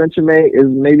 suspension is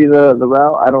maybe the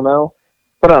route. I don't know.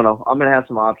 But I don't know. I'm going to have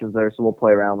some options there, so we'll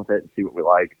play around with it and see what we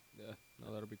like. Yeah,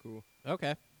 no, that'll be cool.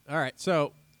 Okay. All right.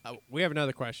 So we have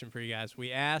another question for you guys.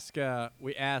 We ask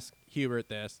Hubert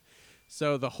this.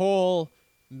 So the whole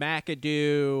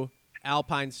McAdoo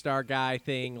Alpine Star guy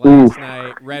thing last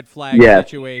night, red flag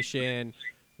situation.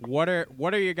 What are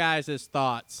your guys'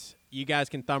 thoughts? You guys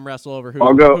can thumb wrestle over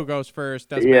who goes first.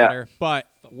 Doesn't matter. But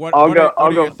what are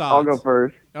your thoughts? I'll go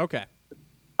first. Okay.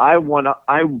 I don't want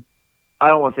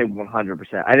to say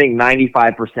 100%. I think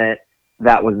 95%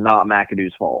 that was not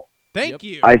McAdoo's fault. Thank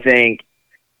you. I think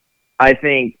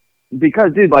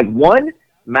because, dude, like,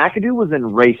 McAdoo was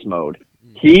in race mode.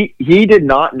 He did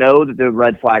not know that the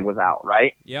red flag was out,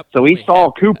 right? Yep. So he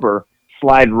saw Cooper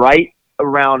slide right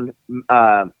around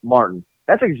Martin.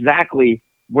 That's exactly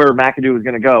where McAdoo was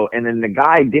going to go. And then the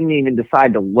guy didn't even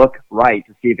decide to look right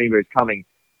to see if anybody's coming.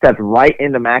 Stepped right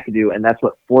into McAdoo, and that's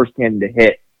what forced him to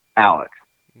hit Alex.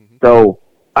 So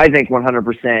I think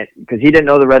 100%, because he didn't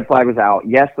know the red flag was out.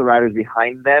 Yes, the riders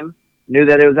behind them knew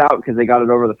that it was out because they got it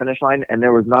over the finish line, and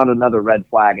there was not another red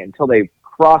flag until they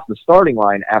crossed the starting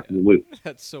line after the loop.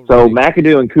 That's so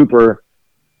McAdoo and Cooper,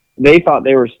 they thought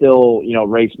they were still,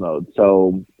 race mode.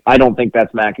 So I don't think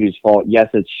that's McAdoo's fault. Yes,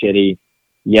 it's shitty.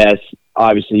 Yes,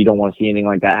 obviously you don't want to see anything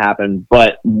like that happen.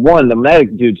 But the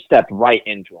medic dude stepped right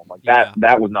into him. Like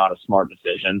that was not a smart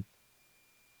decision.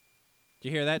 Did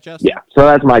you hear that, Justin? Yeah, so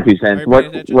that's my 2 cents.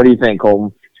 What do you think,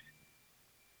 Colton?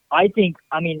 I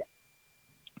mean,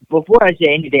 before I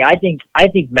say anything, I think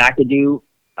McAdoo,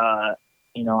 I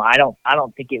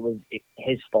don't think it was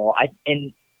his fault.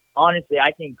 And honestly,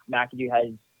 I think McAdoo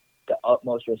has the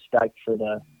utmost respect for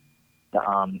the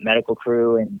medical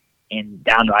crew and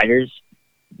downriders,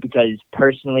 because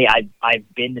personally, I've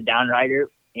been the downrider,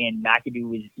 and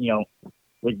McAdoo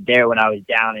was there when I was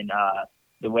down, and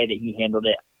the way that he handled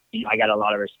it, I got a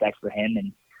lot of respect for him.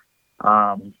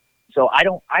 And so I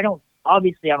don't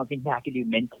think McAdoo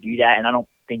meant to do that, and I don't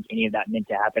think any of that meant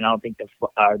to happen. I don't think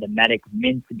the medic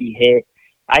meant to be hit.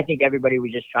 I think everybody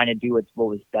was just trying to do what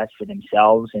was best for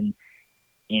themselves, and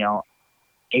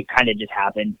it kind of just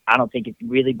happened. I don't think it's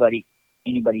really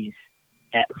anybody's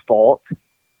at fault.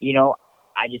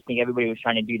 I just think everybody was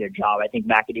trying to do their job. I think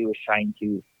McAdoo was trying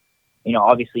to,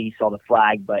 obviously he saw the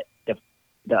flag, but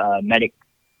the medic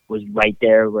was right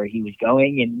there where he was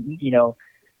going, and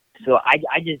so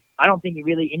I don't think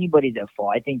anybody's at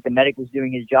fault. I think the medic was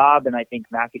doing his job, and I think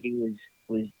McAdoo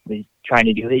was trying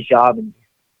to do his job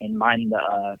and mind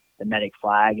the medic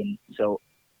flag. And so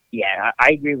yeah,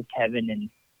 I agree with Kevin, and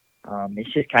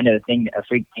it's just kind of a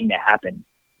freak thing that happened.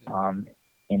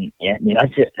 And yeah,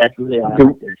 that's it. That's really all I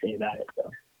have to say about it.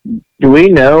 So. Do we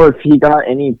know if he got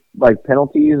any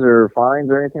penalties or fines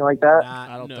or anything like that?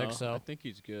 I don't think so. I think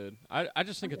he's good. I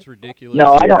just think it's ridiculous.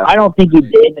 No, I don't think he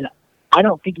did, and I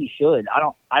don't think he should.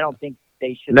 I don't think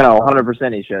they should. No,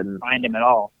 100% he shouldn't. Find him at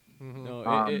all.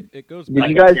 No, it goes. Did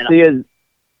you guys see his?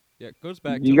 Yeah, it goes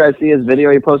back. Did you guys see his video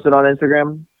he posted on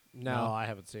Instagram? No, I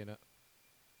haven't seen it.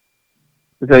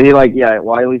 So he at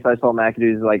least I saw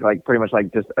McAdoo's pretty much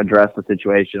just address the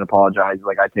situation, apologize,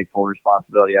 I take full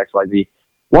responsibility, XYZ.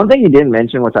 One thing he didn't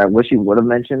mention, which I wish he would have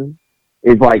mentioned,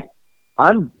 is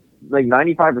I'm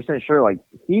 95% sure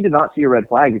he did not see a red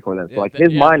flag before then. So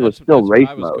his mind was still race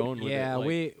mode. Yeah,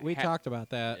 we talked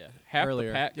about that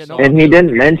earlier. And he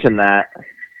didn't mention that.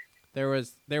 There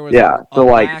was a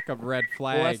lack of red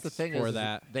flags. Well, that's the thing for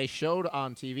that. They showed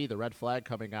on TV the red flag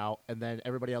coming out, and then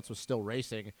everybody else was still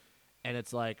racing. And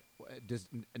it's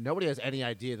nobody has any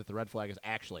idea that the red flag is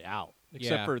actually out.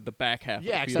 Except for the back half.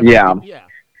 Yeah, yeah.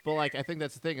 But I think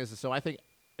that's the thing so I think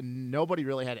nobody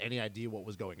really had any idea what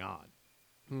was going on.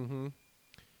 Mm-hmm.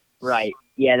 Right.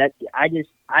 Yeah.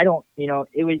 I don't.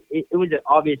 It was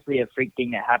obviously a freak thing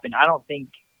that happened. I don't think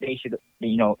they should.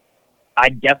 I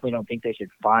definitely don't think they should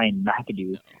fine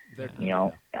McAdoo.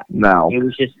 No.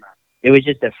 It was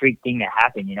just a freak thing that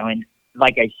happened. And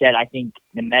like I said, I think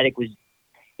the medic was.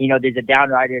 there's a down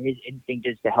rider, his instinct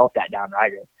is to help that down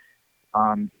rider.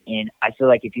 And I feel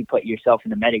like if you put yourself in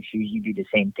the medic's shoes, you do the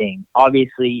same thing.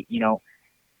 Obviously,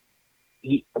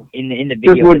 he in the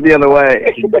video. Just look the other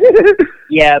way.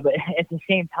 Yeah, but at the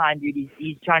same time, dude,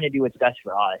 he's trying to do what's best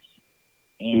for us.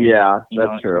 And, yeah,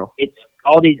 that's true. It's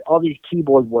all these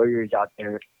keyboard warriors out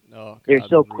there. Oh, God, they're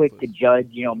so quick to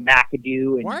judge,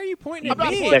 McAdoo. And, why are you pointing at I'm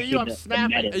me? not pointing at you. I'm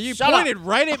snapping. You Shut pointed up.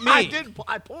 right at me. I didn't.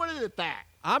 I pointed at that.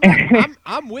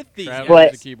 I'm with these Travis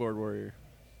guys. is a keyboard warrior.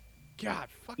 God,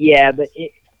 fuck. Yeah, but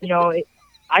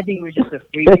I think it was just a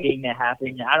freak thing that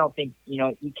happened. I don't think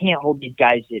you can't hold these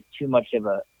guys at too much of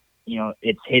a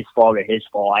it's his fault or his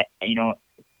fault.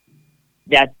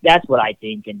 That's what I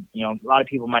think, and a lot of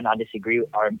people might not disagree,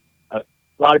 or a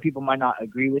lot of people might not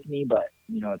agree with me, but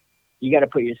you got to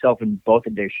put yourself in both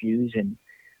of their shoes, and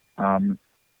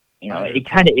it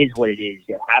kind of is what it is.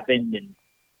 It happened, and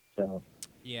so.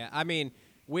 Yeah, I mean,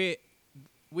 we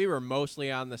were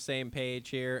mostly on the same page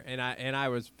here, and I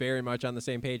was very much on the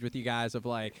same page with you guys of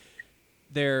like,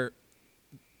 that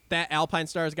Alpine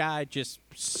Stars guy just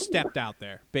stepped out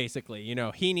there. Basically,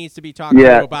 he needs to be talking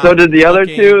about. So did the other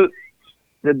two?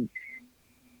 Did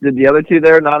the other two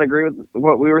there not agree with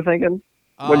what we were thinking?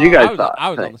 What did you guys thought? I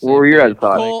was on the same what were your guys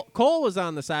thoughts? Cole was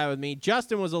on the side with me.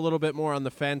 Justin was a little bit more on the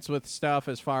fence with stuff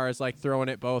as far as like throwing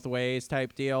it both ways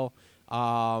type deal.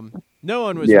 No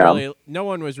one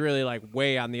was really like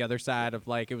way on the other side of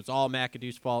like it was all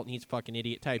McAdoo's fault and he's a fucking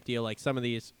idiot type deal, like some of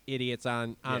these idiots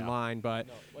online. But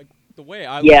like the way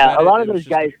I a lot of those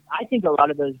guys, I think a lot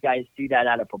of those guys do that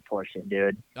out of proportion,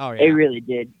 dude. Oh yeah, they really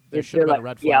did. There should have been a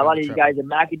red flag a lot of these guys, and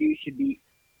McAdoo should be.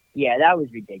 Yeah, that was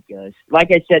ridiculous. Like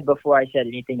I said before I said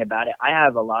anything about it, I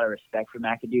have a lot of respect for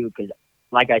McAdoo because,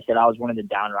 like I said, I was one of the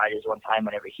down riders one time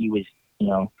whenever he was,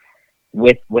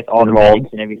 with all the medics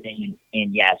and everything.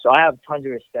 And yeah, so I have tons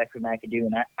of respect for McAdoo,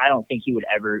 and I don't think he would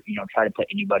ever, try to put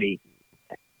anybody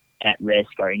at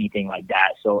risk or anything like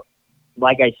that. So,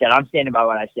 like I said, I'm standing by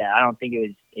what I said. I don't think it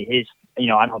was his,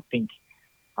 I don't think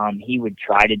he would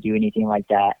try to do anything like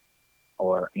that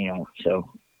or, so.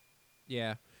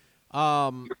 Yeah.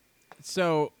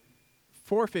 So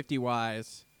 450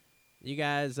 wise, you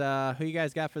guys, who you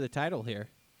guys got for the title here?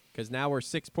 Because now we're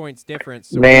 6 points difference.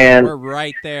 So we're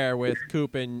right there with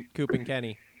Coop and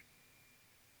Kenny.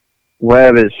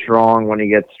 Webb is strong when he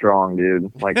gets strong,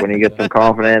 dude. Like when he gets some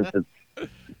confidence.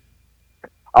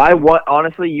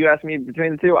 Honestly, you asked me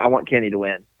between the two, I want Kenny to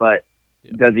win. But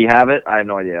does he have it? I have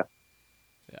no idea.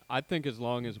 Yeah, I think as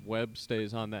long as Webb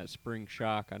stays on that spring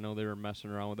shock, I know they were messing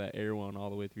around with that air one all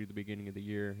the way through the beginning of the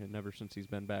year, and ever since he's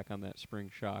been back on that spring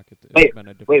shock, it's been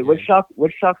a different Wait, which game.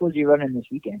 shock was he running this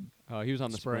weekend? He was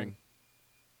on the spring.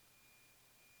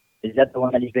 Is that the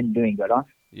one that he's been doing good on?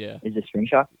 Yeah. Is it spring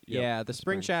shock? Yep. Yeah, the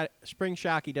spring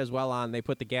shock he does well on. They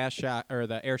put the gas shock or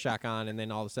the air shock on, and then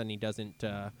all of a sudden he doesn't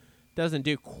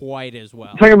do quite as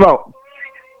well.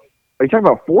 Are you talking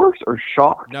about forks or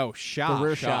shock? No, shock. The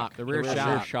rear shock. The rear Rear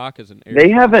shock. shock is an air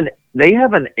They have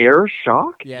an air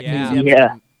shock? Yeah.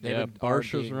 Yeah.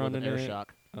 Barsha's running air it.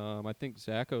 shock. I think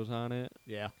Zacho's on it.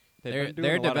 Yeah. They're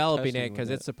They're developing it because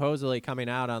with it's supposedly coming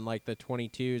out on like the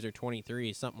 22s or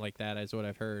 23s, something like that is what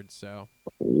I've heard. So.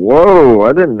 Whoa,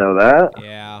 I didn't know that.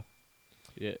 Yeah.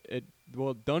 Yeah.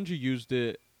 Dungy used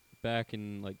it back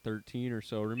in like 13 or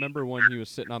so. Remember when he was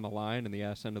sitting on the line and the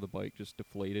ass end of the bike just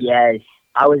deflated? Yes,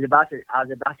 I was about to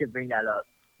bring that up.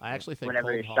 I actually think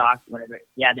whenever it Colton shocked,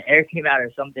 the air came out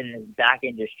or something, and his back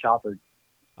end just choppered.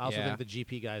 I also think the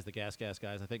GP guys, the gas guys,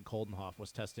 I think Coldenhoff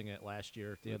was testing it last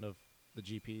year at the end of the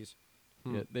GPs.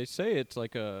 Yeah, they say it's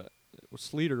like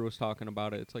Sleater was talking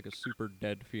about it. It's like a super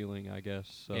dead feeling, I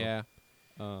guess. So, yeah.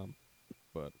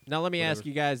 But now let me ask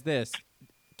you guys this.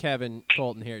 Kevin,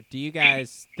 Colton here. Do you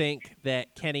guys think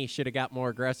that Kenny should have got more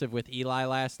aggressive with Eli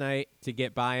last night to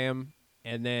get by him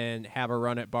and then have a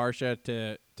run at Barsha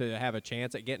to have a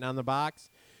chance at getting on the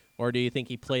box? Or do you think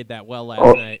he played that well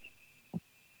last night?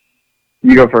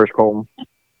 You go first, Colton.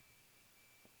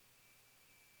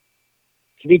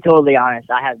 To be totally honest,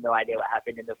 I have no idea what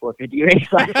happened in the 450 race.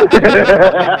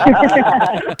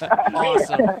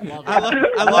 Awesome.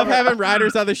 I love having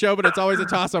riders on the show, but it's always a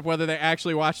toss-up whether they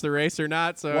actually watch the race or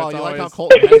not. So Well, it's you always... like how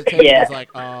Colton hesitated? Yeah. He's like,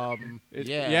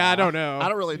 Yeah, I don't know. I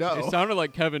don't really know. it sounded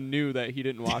like Kevin knew that he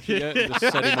didn't watch it yet and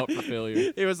just set him up for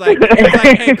failure. It was like,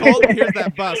 hey, Colton, here's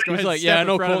that bus. Go He was ahead like, and yeah, I step in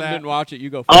know front of Colton that. didn't watch it. You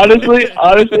go first. Honestly,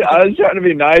 I was trying to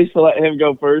be nice to let him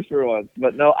go first for once.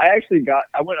 But no, I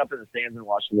went up in the stands and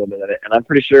watched a little bit of it, and I'm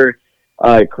pretty sure,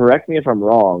 correct me if I'm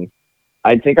wrong,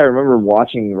 I think I remember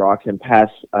watching Roxon pass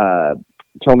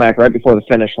Tomac right before the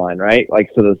finish line, right? Like,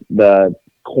 so the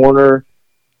corner,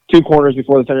 2 corners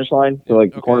before the finish line, so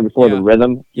like the corner before the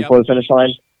rhythm before the finish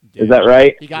line. Is that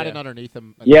right? He got in underneath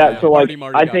him. Yeah, so like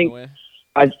I think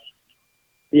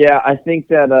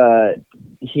that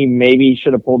he maybe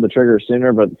should have pulled the trigger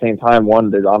sooner, but at the same time, I'm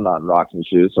not in Roxon's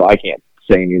shoes, so I can't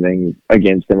say anything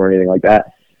against him or anything like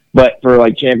that. But for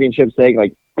like championship's sake,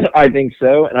 like I think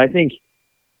so, and I think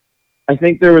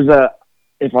there was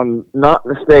if I'm not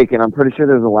mistaken, I'm pretty sure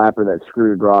there was a lapper that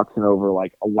screwed Roxon over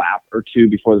like a lap or two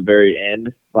before the very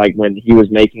end, like when he was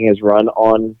making his run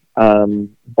on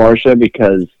Barcia,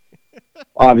 because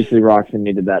obviously Roxon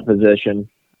needed that position.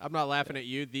 I'm not laughing at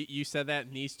you. You said that,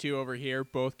 and these two over here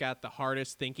both got the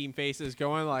hardest thinking faces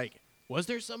going. Like, was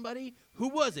there somebody? Who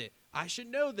was it? I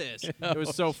should know this. It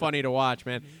was so funny to watch,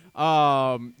 man.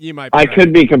 You might. I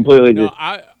could be completely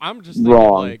I'm just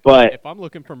wrong, like, but if I'm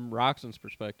looking from Roxon's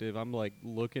perspective, I'm like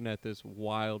looking at this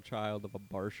wild child of a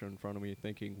Barcia in front of me,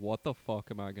 thinking, "What the fuck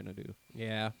am I gonna do?"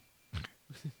 Yeah.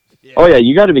 Yeah. Oh yeah,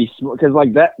 you got to be, because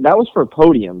like that was for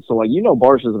podium, so like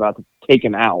Barcia's about to take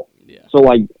him out. Yeah. So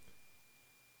like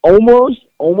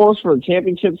almost for the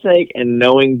championship's sake, and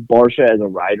knowing Barcia as a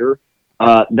rider,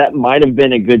 that might have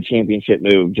been a good championship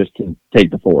move just to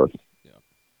take the fourth.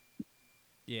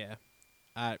 Yeah,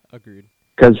 I agreed.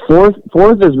 Because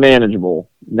fourth is manageable.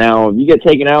 Now if you get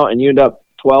taken out and you end up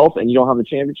 12th and you don't have the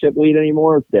championship lead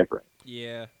anymore, it's different.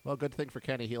 Yeah. Well, good thing for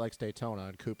Kenny, he likes Daytona,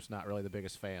 and Coop's not really the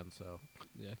biggest fan, so.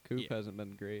 Yeah, Coop hasn't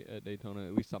been great at Daytona,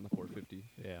 at least on the 450.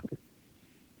 Yeah.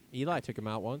 Eli took him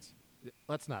out once.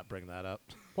 Let's not bring that up.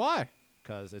 Why?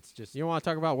 Because it's just. You don't want to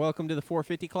talk about welcome to the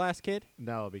 450 class, kid?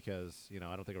 No, because, I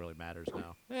don't think it really matters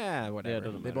now. Yeah,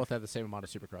 whatever. They both have the same amount of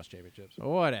Supercross championships.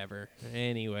 Whatever.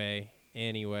 Anyway.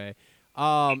 Kev,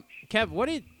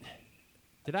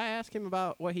 did I ask him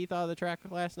about what he thought of the track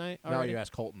last night already? No, you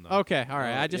asked Colton, though. Okay, all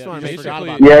right. I just want to make sure.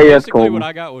 Basically, what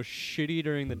I got was shitty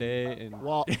during the day and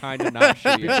kind of not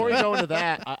shitty. Before you go into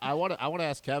that, I want to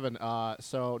ask Kevin,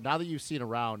 so now that you've seen a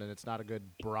round, and it's not a good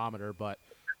barometer, but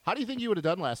how do you think you would have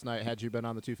done last night had you been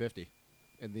on the 250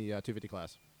 in the 250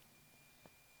 class?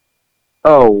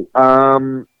 Oh,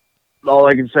 all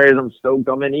I can say is I'm stoked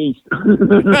I'm in East.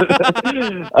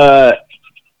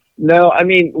 No, I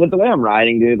mean, with the way I'm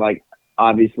riding, dude, like,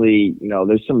 obviously,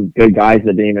 there's some good guys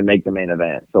that didn't even make the main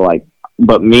event. So, like,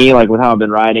 but me, like, with how I've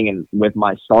been riding and with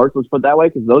my starts, let's put it that way,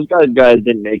 because those guys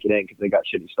didn't make it in because they got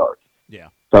shitty starts. Yeah.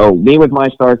 So, me with my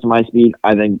starts and my speed,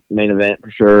 I think main event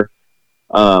for sure.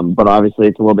 But obviously,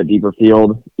 it's a little bit deeper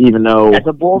field, even though that's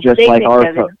a bold just statement, like our.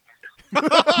 Kevin.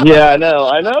 Yeah, I know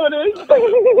it is.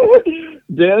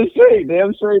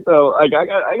 Damn straight though. Like I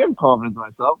got confidence in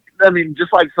myself. I mean,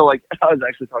 just like I was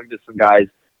actually talking to some guys,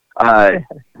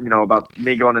 about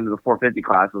me going into the 450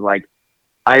 class. Was like,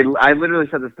 I literally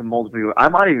said this to multiple people. I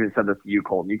might have even said this to you,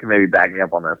 Colton. You can maybe back me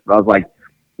up on this. But I was like,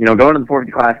 going into the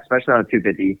 450 class, especially on a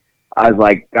 250, I was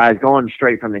like, guys, going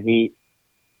straight from the heat,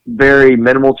 very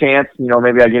minimal chance.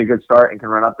 Maybe I get a good start and can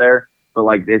run up there. But,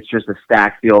 like, it's just a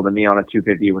stacked field, and me on a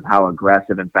 250 with how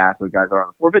aggressive and fast those guys are on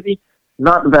the 450,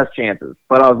 not the best chances.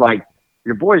 But I was like,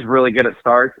 your boy's really good at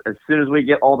starts. As soon as we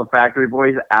get all the factory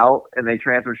boys out and they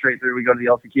transfer straight through, we go to the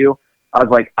LCQ, I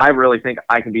was like, I really think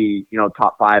I can be,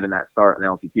 top 5 in that start in the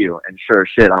LCQ. And sure as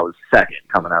shit, I was second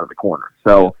coming out of the corner.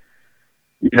 So,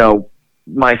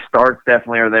 my starts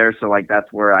definitely are there. So, like,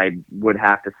 that's where I would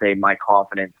have to say my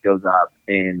confidence goes up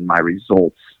in my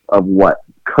results of what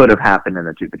could have happened in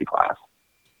the 250 class.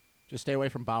 Just stay away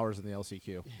from Bowers in the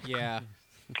LCQ. Yeah.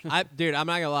 Dude, I'm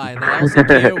not going to lie. In the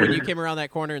LCQ, when you came around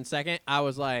that corner in second, I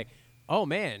was like, oh,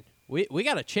 man, we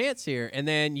got a chance here. And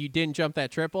then you didn't jump that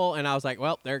triple, and I was like,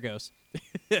 well, there it goes.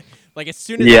 Like, as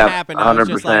soon as it happened, I was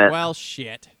just like, well,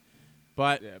 shit.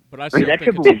 But I still that think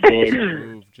triple it's was a big.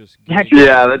 move.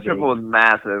 That triple was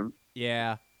massive.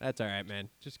 Yeah, that's all right, man.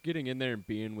 Just getting in there and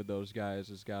being with those guys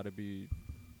has got to be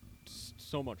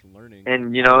so much learning.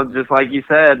 And, just like you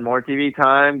said, more TV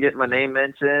time, getting my name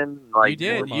mentioned. Like, you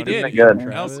did. Good.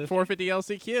 450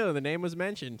 LCQ, the name was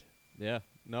mentioned. Yeah.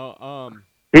 No,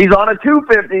 he's on a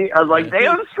 250. I was like,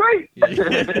 damn straight.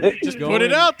 Just put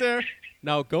it out there.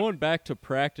 Now, going back to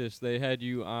practice, they had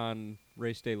you on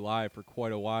Race Day Live for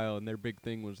quite a while, and their big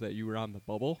thing was that you were on the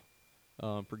bubble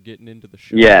for getting into the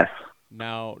show. Yes.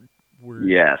 Now, were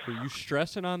Yes. you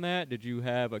stressing on that? Did you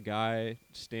have a guy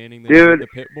standing there at the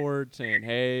pit board saying,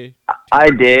 hey? I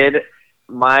did.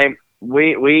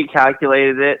 We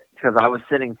calculated it because I was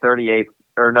sitting 36th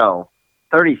or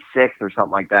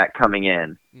something like that coming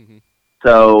in. Mm-hmm.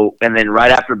 So, and then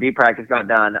right after B practice got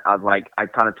done, I was like, I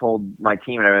kind of told my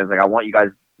team and everything, I was like, I want you guys,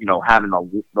 having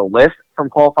the list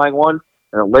from qualifying 1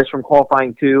 and the list from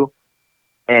qualifying 2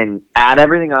 and add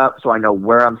everything up so I know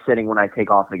where I'm sitting when I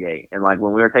take off the gate. And like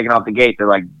when we were taking off the gate, they're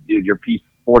like, dude, you're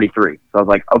P43. So I was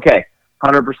like, okay,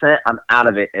 100%, I'm out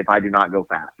of it if I do not go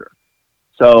faster.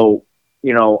 So,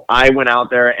 I went out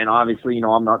there, and obviously,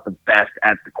 I'm not the best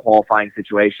at the qualifying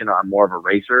situation. I'm more of a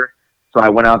racer. So I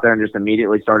went out there and just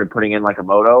immediately started putting in like a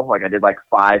moto. Like I did like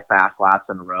 5 fast laps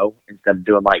in a row instead of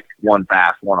doing like 1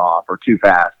 fast, 1 off, or 2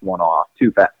 fast, 1 off,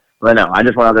 2 fast. But no, I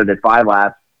just went out there, did 5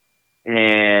 laps,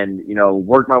 and,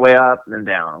 worked my way up and then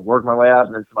down, worked my way up,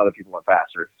 and then some other people went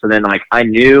faster. So then like I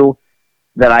knew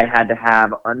that I had to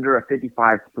have under a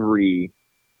 55.3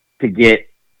 to get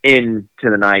into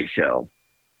the night show.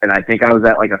 And I think I was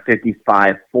at like a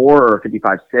 55.4 or a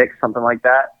 55.6, something like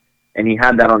that. And he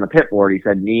had that on the pit board. He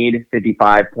said, need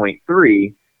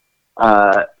 55.3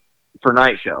 for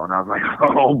night show. And I was like,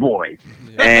 oh, boy.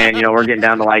 Yeah. And, we're getting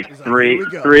down to like three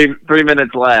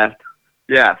minutes left.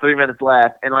 Yeah, 3 minutes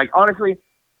left. And, like, honestly,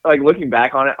 like, looking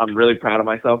back on it, I'm really proud of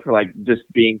myself for, like, just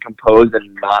being composed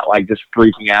and not, like, just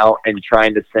freaking out and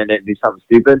trying to send it and do something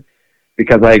stupid.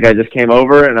 Because, like, I just came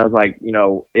over and I was like,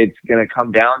 it's going to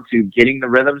come down to getting the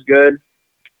rhythms good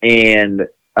and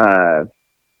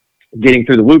getting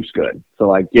through the loops good. So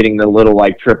like getting the little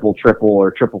like triple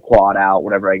or triple quad out,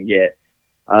 whatever I can get.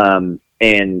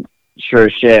 And sure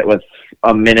as shit with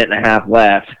a minute and a half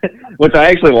left, which I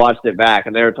actually watched it back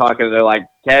and they were talking, they're like,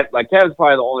 Kev's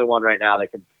probably the only one right now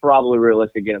that could probably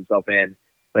realistically get himself in.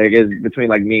 Like it's between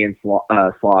like me and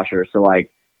Slosher. So like,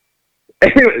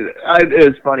 it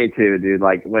was funny too, dude.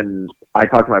 Like when I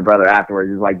talked to my brother afterwards,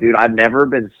 he's like, dude, I've never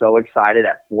been so excited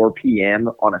at 4 p.m.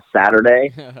 on a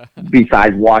Saturday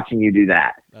besides watching you do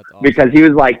that. That's awesome. Because he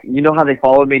was like, you know how they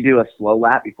followed me do a slow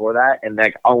lap before that and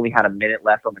like only had a minute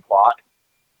left on the clock?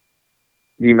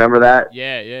 Do you remember that?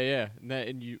 Yeah.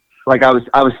 And you like I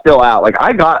was still out. Like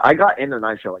I got in the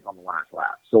night show like on the last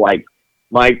lap. So like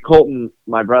Colton,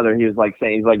 my brother, he was like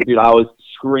saying, he's like, dude, I was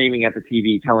screaming at the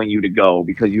TV telling you to go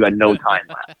because you had no time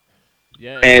left.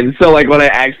 Yeah. And so like when I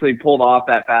actually pulled off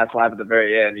that fast lap at the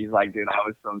very end, he's like, dude, I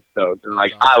was so stoked. And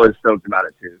like I was stoked about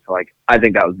it too. So like I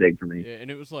think that was big for me. Yeah,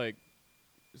 and it's like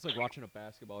watching a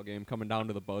basketball game coming down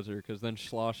to the buzzer because then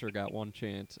Schlosser got one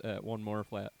chance at one more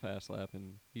fast lap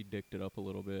and he dicked it up a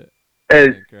little bit.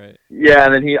 Right? Yeah,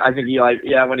 and then I think he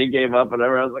when he gave up,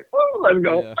 whatever, I was like, oh, let's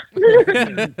go.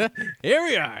 Yeah. Here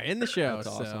we are in the show. That's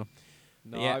awesome. So.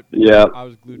 No, yeah. I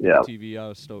was glued to the TV. I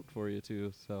was stoked for you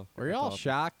too. So were you all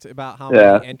shocked about how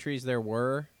many entries there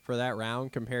were for that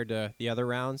round compared to the other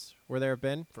rounds where there have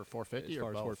been for 450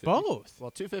 or both? Both.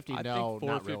 Well, 250. I think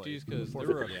 450s because there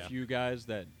were a few guys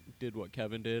that did what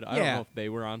Kevin did. I don't know if they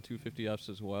were on 250Fs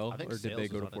as well, or did they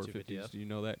go to 450s? Do you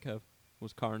know that, Kev?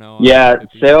 Was Carnell on? Yeah,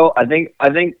 Sale. I think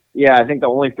the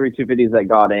only 3 250s that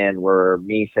got in were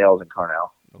me, Sales, and Carnell.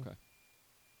 Okay.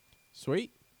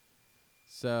 Sweet.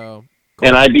 So.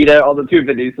 And I beat out all the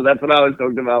 250s, so that's what I was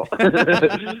talking about.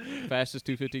 Fastest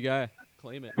 250 guy.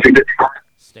 Claim it.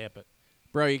 Stamp it.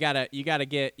 Bro, you gotta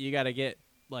get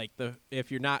like if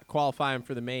you're not qualifying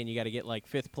for the main, you gotta get like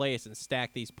 5th place and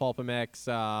stack these Pulpamex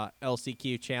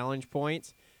LCQ challenge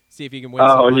points. See if you can win.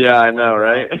 Oh yeah, I know,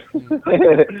 right?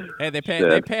 Hey, they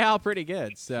pay out pretty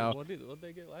good. So what did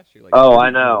they get last year? Like I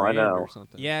know. Or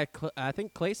something. Yeah, I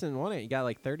think Clayson won it. You got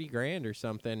like $30,000 or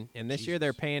something. And this year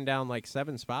they're paying down like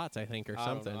 7 spots, I think, or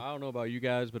something. I don't know about you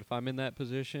guys, but if I'm in that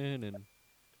position, and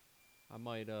I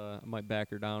might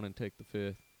back her down and take the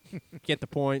 5th, get the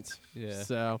points. Yeah.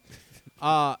 So,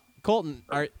 Colton,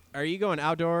 are you going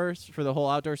outdoors for the whole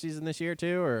outdoor season this year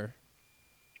too, or?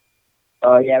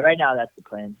 Yeah, right now that's the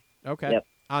plan. Okay. Yep.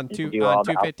 On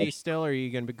 250 still, or are you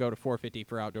going to go to 450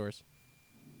 for outdoors?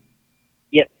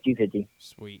 Yep, 250.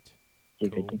 Sweet.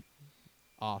 250. Cool.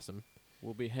 Awesome.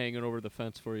 We'll be hanging over the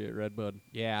fence for you at Redbud.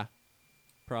 Yeah.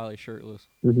 Probably shirtless.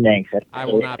 Thanks. I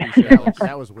will not be shirtless.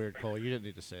 That was weird, Cole. You didn't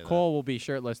need to say that. Cole will be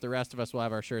shirtless. The rest of us will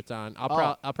have our shirts on. I'll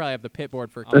probably have the pit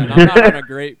board for. I'm not on a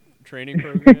great training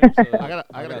program. So I got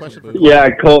a question for. Yeah,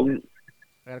 Colton.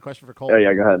 I got a question for Colton. Oh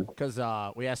yeah, go ahead. Because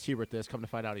we asked Hubert this. Come to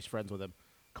find out, he's friends with him.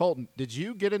 Colton, did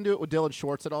you get into it with Dylan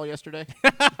Schwartz at all yesterday?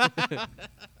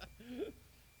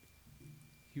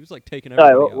 He was like taking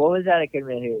everybody Sorry, out. what was that? I couldn't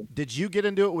really hear. Did you get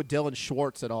into it with Dylan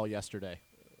Schwartz at all yesterday?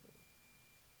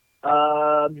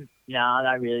 No,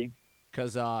 not really.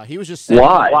 Because he was just saying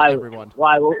everyone.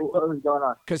 Why? What was going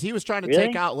on? Because he was trying to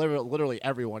take out literally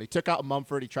everyone. He took out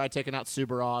Mumford. He tried taking out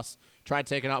Subaros. Tried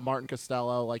taking out Martin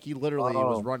Costello. Like, he literally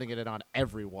was running it in on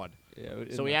everyone. Yeah,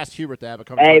 so we asked Hubert that, but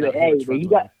come but you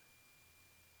got.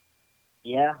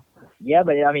 Yeah,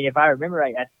 but I mean, if I remember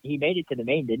right, he made it to the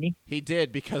main, didn't he? He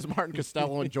did, because Martin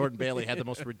Costello and Jordan Bailey had the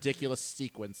most ridiculous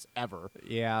sequence ever.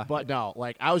 Yeah. But no,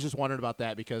 like, I was just wondering about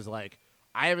that because, like,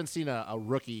 I haven't seen a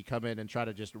rookie come in and try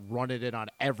to just run it in on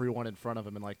everyone in front of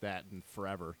him and like that in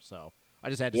forever. So I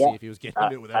just had to see if he was getting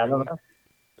into it with everyone. I don't know.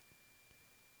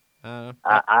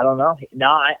 I don't know. No,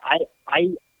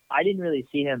 I didn't really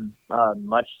see him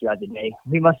much throughout the day.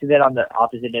 We must have been on the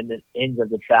opposite ends of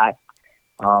the track.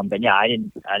 But yeah, I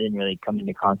didn't really come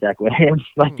into contact with him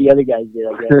like the other guys did,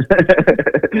 I guess.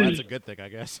 Well, that's a good thing, I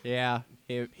guess. Yeah,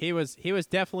 he was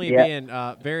definitely being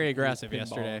very aggressive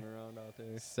yesterday.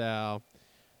 So,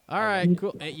 all right,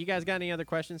 cool. Hey, you guys got any other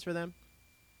questions for them?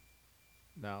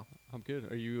 No, I'm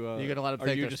good. Are you gonna let them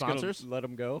take their sponsors? Let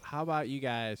them go? How about you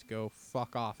guys go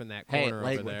fuck off in that corner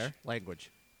over there? Language.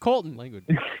 Colton, Language.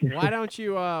 why don't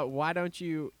you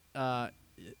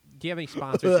do you have any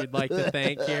sponsors you'd like to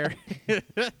thank here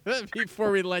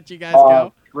before we let you guys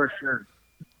go? For sure.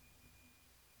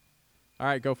 All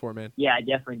right, go for it, man. Yeah, I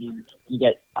definitely do. You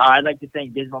get. I'd like to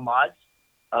thank Dismal Mods,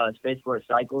 Spaceport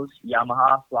Cycles,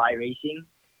 Yamaha, Fly Racing,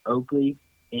 Oakley,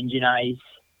 Engine Ice,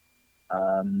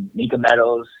 Mika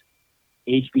Metals,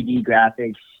 HBD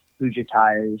Graphics, Hoosier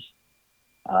Tires,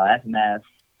 FMF,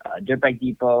 Dirtbike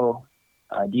Depot,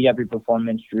 DW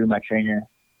Performance, Drew, my trainer,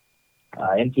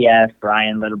 MTF,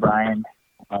 Brian, Little Brian,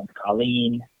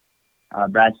 Colleen,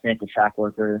 Brad Smith, the track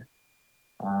worker,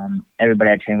 everybody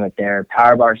I train with there,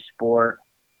 Power Bar Sport,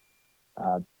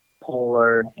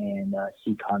 Polar, and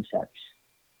C Concepts.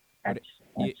 That's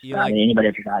you like anybody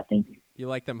I forgot, thank you. You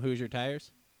like them Hoosier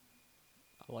tires?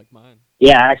 I like mine.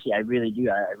 Yeah, actually, I really do.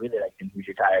 I really like them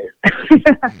Hoosier Tires.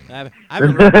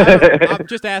 I'm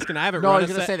just asking. I haven't No, I run was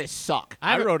a going to set. say they suck.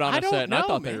 I rode on a don't set, and I know,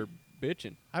 thought man. they were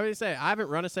bitching. I would say I haven't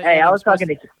run a set. Hey, yet. I was talking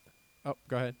to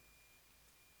go ahead.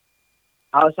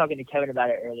 Kevin about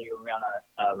it earlier. We were on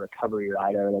a recovery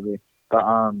ride or whatever. But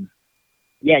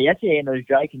yeah, yesterday in those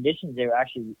dry conditions, they were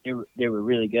actually they were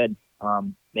really good.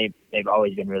 They've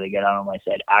always been really good. I don't know why I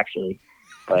said actually,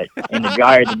 but in the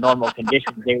drier than normal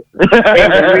conditions, they were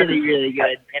really really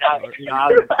good. And I was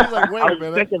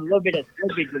expecting a little bit of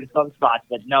slippage in some spots,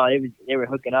 but no, they were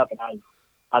hooking up, and I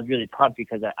was really pumped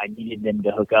because I needed them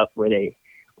to hook up where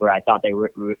I thought they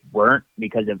weren't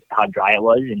because of how dry it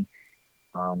was. And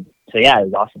so yeah, it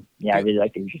was awesome. Yeah, I really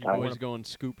liked the Hoosier Tires. Always going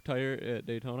scoop tire at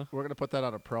Daytona. We're going to put that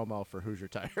on a promo for Hoosier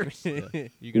Tires.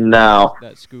 You can No,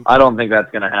 that scoop. I don't think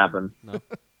that's gonna happen. No.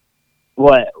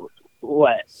 What?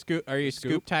 Scoop? Are you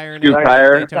scoop tire? Scoop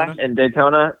tire Daytona? in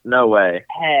Daytona? No way.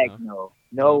 Heck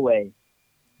no way.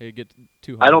 You get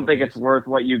too. I don't think it's worth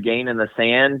what you gain in the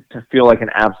sand to feel like an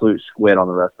absolute squid on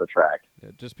the rest of the track. Yeah,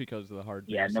 just because of the hard.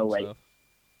 Yeah, base no and way. Stuff.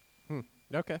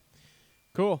 Okay.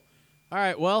 Cool. All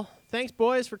right. Well, thanks,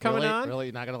 boys, for coming on. Really?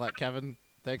 You're not going to let Kevin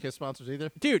thank his sponsors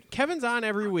either? Dude, Kevin's on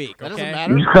every week. That okay?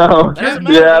 doesn't matter. No. That doesn't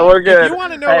matter. Yeah, we're good. If you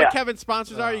want to know Hey, what Kevin's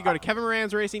sponsors are, you go to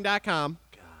kevinmoranzracing.com,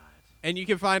 and you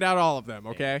can find out all of them,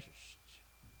 okay?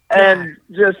 And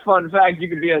just fun fact, you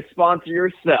can be a sponsor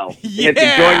yourself. Yeah. You have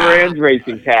to join Moranz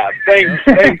Racing tab. Thanks,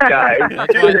 guys.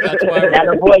 That's why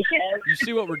That boy, Kev. you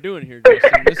see what we're doing here,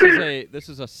 Justin. This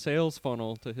is a sales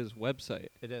funnel to his website.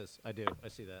 It is. I do. I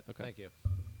see that. Okay. Thank you.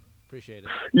 Appreciate it.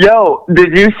 Yo,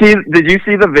 did you see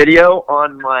the video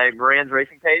on my Moranz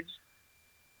Racing page?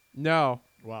 No.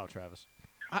 Wow, Travis.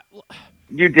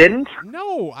 You didn't?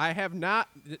 No, I have not.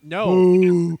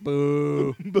 No.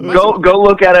 Boo. Go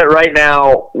look at it right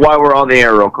now while we're on the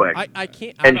air real quick. I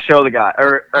can't. And show the guy.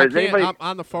 Or I is can't. anybody? I'm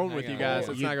on the phone with you guys.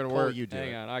 It's not going to work. You do Hang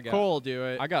it. on, I got. Cole, do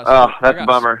it. I got. Oh, that's I got a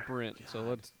bummer. Sprint, so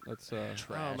let's.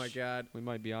 Oh, my God. We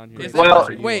might be on here. Is Well,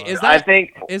 that, wait, is I that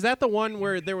think is that the one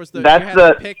where there was the, That's you had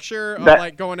the the- picture of that-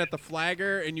 like going at the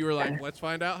flagger and you were like, let's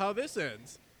find out how this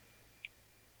ends?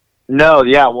 no,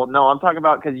 yeah, well, no, I'm talking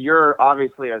about because you're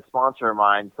obviously a sponsor of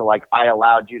mine, so like I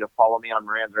allowed you to follow me on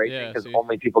Moranz Racing Yeah, because see.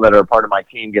 only people that are a part of my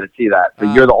team get to see that.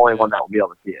 So you're the only one that will be able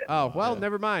to see it. Oh, well,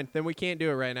 never mind. Then we can't do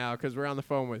it right now because we're on the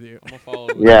phone with you. I'm gonna follow.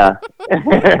 Yeah.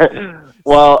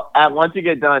 Well, once you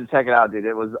get done, check it out, dude.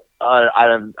 It was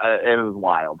it was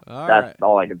wild. All That's right.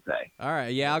 all I can say. All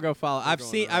right, yeah, I'll go follow. I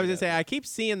was gonna say I keep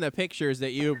seeing the pictures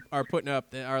that you are putting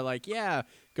up that are like, yeah,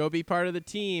 go be part of the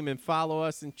team and follow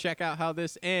us and check out how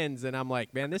this ends. And I'm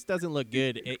like, man, this doesn't look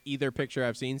good at either picture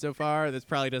I've seen so far. This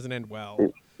probably doesn't end well.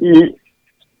 Yeah,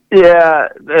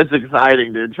 it's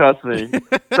exciting, dude. Trust me.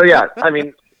 So yeah, I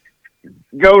mean,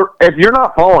 go if you're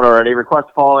not following already. Request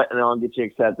to follow it, and then I'll get you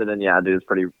accepted. And yeah, dude, it's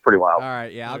pretty wild. All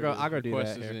right, yeah, I'll go do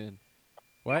Request that. is Here. in.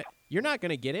 What? You're not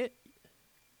gonna get it?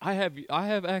 I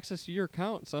have access to your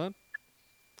account, son.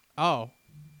 Oh,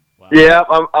 Yeah,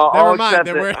 I'll Never mind, accept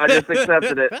then it. we're- I just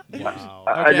accepted it. Wow.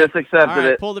 I Okay. just accepted all right,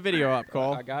 it. pull the video up,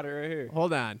 Cole. I got it right here.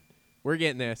 Hold on, we're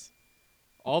getting this.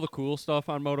 All the cool stuff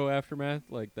on Moto Aftermath,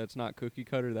 like that's not cookie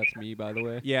cutter. That's me, by the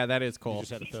way. Yeah, that is You Cole.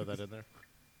 just had to throw that in there.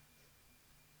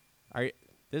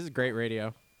 This is great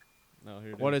radio. No,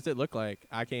 here it What is. does it look like?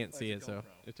 I can't see it, so.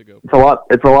 It's a GoPro.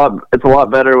 It's a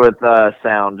lot better with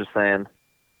sound. Just saying.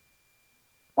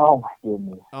 Oh my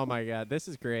goodness. Oh my God, this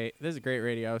is great. This is great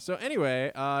radio. So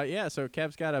anyway, yeah. So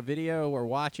Kev's got a video. We're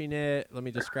watching it. Let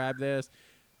me describe this.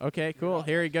 Okay, cool.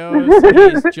 Here he goes.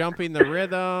 He's jumping the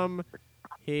rhythm.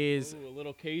 He's a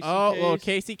little Casey. Oh, case. little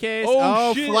Casey case.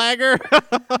 Oh, shit. Flagger.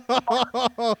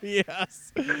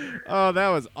 Yes. Oh, that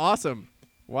was awesome.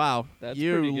 Wow. That's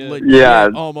you pretty good. legit Yeah,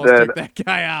 almost took that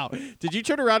guy out. Did you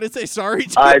turn around and say sorry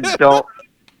to I him? don't.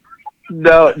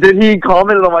 No, did he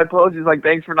commented on my post? He's like,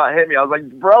 "Thanks for not hitting me." I was like,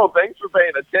 "Bro, thanks for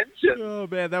paying attention." Oh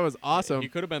man, that was awesome. You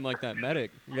could have been like that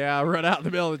medic. Yeah, run out in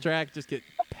the middle of the track, just get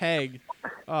pegged.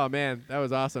 Oh man, that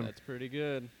was awesome. That's pretty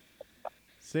good.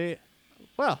 See,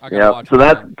 well, I gotta Yeah, watch so it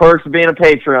that's again. perks of being a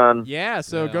Patreon. yeah.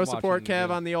 So Yeah, go I'm support watching it Kev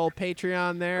again. on the old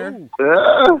Patreon there.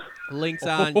 Ugh. Links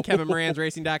on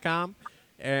KevinMoranzRacing.com.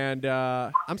 And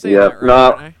I'm saying Yeah, that right, no,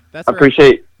 aren't I? That's I the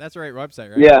appreciate. That's the right website,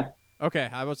 right? Yeah, Okay.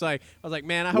 I was like,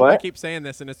 man, I hope I What? keep saying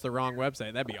this and it's the wrong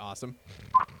website. That'd be awesome.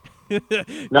 no,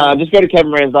 just go to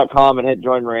KevinMoranz.com and hit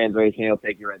join Moranz Racing. It'll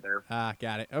take you right there.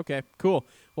 Got it. Okay, cool.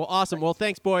 Well, awesome. Well,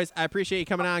 thanks, boys. I appreciate you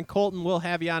coming on. Colton, we'll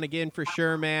have you on again for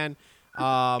sure, man.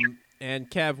 And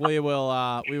Kev, we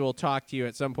will talk to you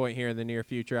at some point here in the near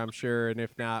future, I'm sure. And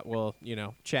if not, we'll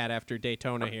chat after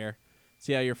Daytona here.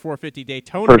 See how your 450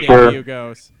 Daytona For sure. debut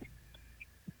goes.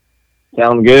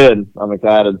 Sounds good. I'm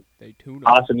excited. Daytona.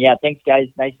 Awesome. Yeah. Thanks, guys.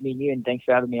 Nice meeting you, and thanks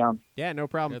for having me on. Yeah, no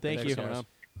problem. Yeah, Thank thanks, you. man.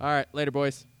 All right, later,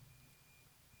 boys.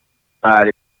 All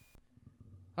right.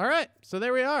 All right, so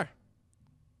there we are.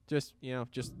 Just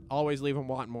always leave them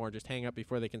wanting more. Just hang up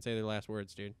before they can say their last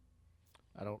words, dude.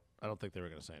 I don't think they were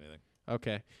gonna say anything.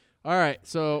 Okay. All right,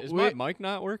 so Is my mic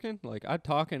not working? Like, I'm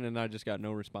talking and I just got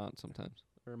no response sometimes.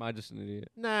 Or am I just an idiot?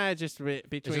 Nah, just between.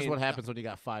 It's just what happens when you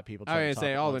got 5 people. I trying was to gonna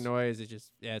say talk at all once. the noise. It's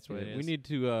just that's what it is. We need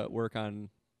to work on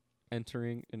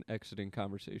entering and exiting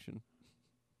conversation.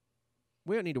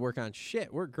 We don't need to work on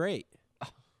shit. We're great.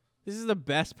 This is the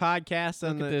best podcast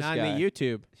on Look at the this on guy. the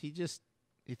YouTube.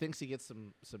 He thinks he gets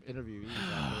some interviews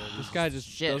out there. This guy just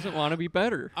Shit. doesn't want to be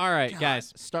better. All right, God,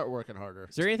 guys. start working harder.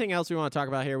 Is there anything else we want to talk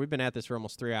about here? We've been at this for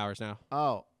almost 3 hours now.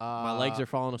 Oh, My legs are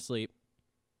falling asleep.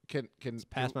 can It's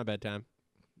past my bedtime.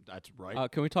 That's right.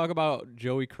 Can we talk about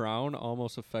Joey Crown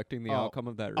almost affecting the Oh. outcome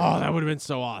of that race? Oh, that would have been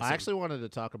so awesome. I actually wanted to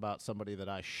talk about somebody that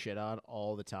I shit on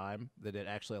all the time that did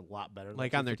actually a lot better. Than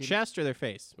like the on their 215. chest or their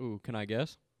face. Ooh, can I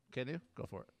guess? Can you go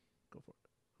for it? Go for it.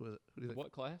 Who is it? Who do you think?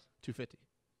 What class? 250.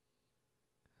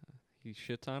 He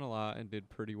shits on a lot and did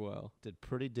pretty well. Did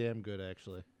pretty damn good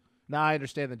actually. Now I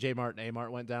understand that J Mart and A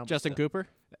Mart went down. but Justin still- Cooper.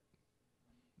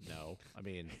 No, I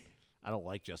mean, I don't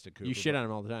like Justin Cooper. You shit but- on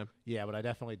him all the time. Yeah, but I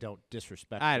definitely don't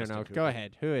disrespect. I don't Justin know. Cooper. Go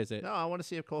ahead. Who is it? No, I want to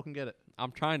see if Cole can get it.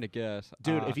 I'm trying to guess.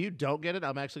 Dude, if you don't get it,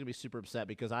 I'm actually gonna be super upset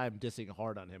because I am dissing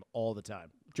hard on him all the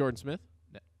time. Jordan Smith.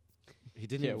 He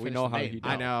didn't. Yeah, even we finish know the how main. he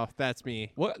I know. That's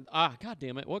me. What? God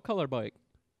damn it. What color bike?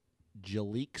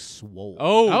 Jalik Swole.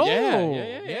 Oh,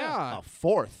 yeah. A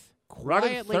fourth. Running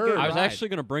Quietly third. good I was ride. actually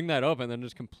going to bring that up and then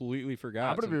just completely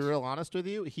forgot. I'm gonna be since- real honest with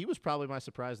you. He was probably my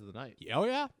surprise of the night. Oh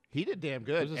yeah. He did damn It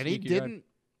good, was a and he sneaky ride.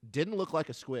 didn't look like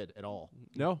a squid at all.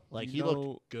 No. Like You he know-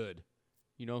 looked good.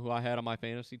 You know who I had on my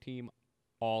fantasy team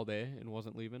all day and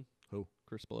wasn't leaving? Who?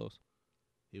 Chris Blows.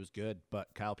 He was good, but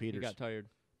Kyle He Peters. got tired.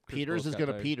 Chris Peters Blows is got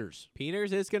gonna tired. Peters.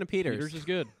 Peters is gonna Peters. Peters is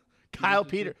good. Kyle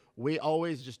Peters is Peters. We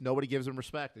always just nobody gives him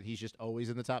respect, and he's just always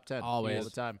in the top 10 all Always.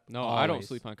 the time. No, I don't Always.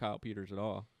 sleep on Kyle Peters at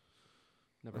all.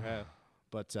 Never have.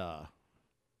 But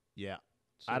yeah,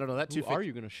 So I don't know that who 250. are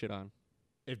you going to shit on?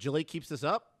 If Jalik keeps this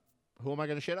up, who am I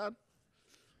gonna shit on?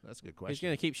 That's a good question. He's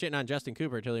gonna keep shitting on Justin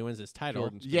Cooper until he wins his title.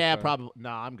 Jordan Smith, Yeah, probably. probably.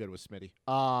 Nah, I'm good with Smitty.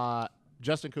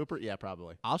 Justin Cooper. Yeah,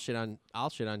 probably. I'll shit on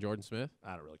Jordan Smith.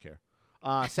 I don't really care.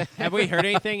 Have we heard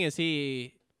anything? Is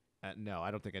he No, I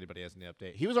don't think anybody has any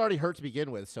update. He was already hurt to begin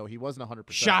with, so he wasn't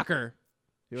 100%. shocker?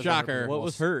 He was Shocker. 100%. What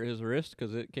was hurt? His wrist?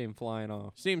 Because it came flying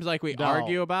off. Seems like we No.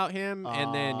 argue about him,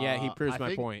 and then he proves I my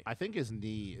think- point. I think his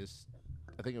knee is.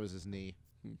 I think it was his knee.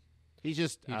 Hmm. He's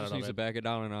just. He I just don't know. needs to man. back it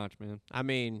down a notch, man. I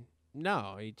mean,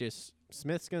 no,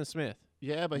 Smith's gonna Smith.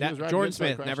 Yeah, but he That- was riding Jordan good until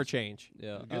he Smith never crashes. change.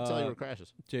 Yeah. Good until he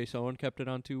crashes. Jace Owen kept it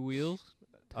on 2 wheels.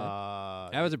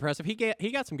 That was impressive. He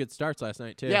got some good starts last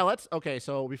night too. Yeah, let's. Okay,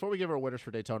 so before we give our winners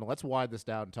for Daytona, let's widen this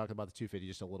down and talk about the 250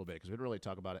 just a little bit because we didn't really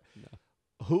talk about it.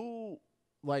 No. Who,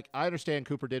 like, I understand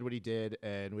Cooper did what he did,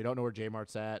 and we don't know where J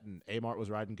Mart's at, and A Mart was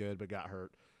riding good but got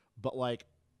hurt. But like,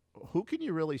 who can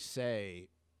you really say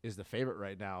is the favorite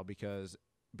right now? Because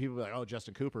people be like, "Oh,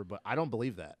 Justin Cooper," but I don't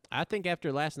believe that. I think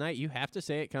after last night, you have to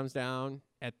say it comes down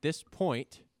at this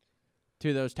point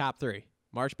to those top three: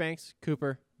 Marchbanks,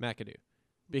 Cooper, McAdoo,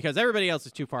 because everybody else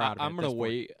is too far out of it. I'm at gonna this point.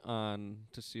 wait on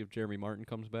to see if Jeremy Martin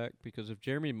comes back because if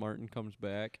Jeremy Martin comes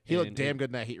back, He looked and damn good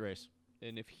in that heat race.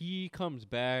 And if he comes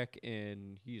back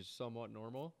and he's somewhat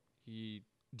normal,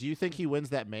 Do you think he wins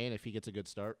that main if he gets a good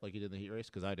start like he did in the heat race?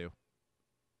 Because I do.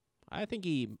 I think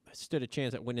he stood a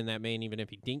chance at winning that main even if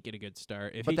he didn't get a good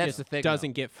start. If But he that's just the thing,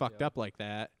 doesn't get fucked up like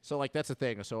that. So, like, that's the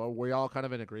thing. So, are we all kind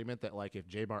of in agreement that, like, if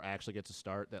J Mart actually gets a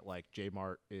start, that, like, J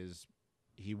Mart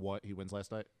he wins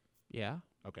last night? Yeah.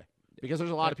 Okay. Because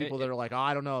there's a lot of people that are like, oh,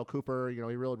 I don't know, Cooper, he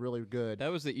rode really good. That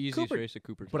was the easiest race of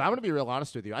Cooper's. But I'm going to be real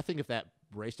honest with you. I think if that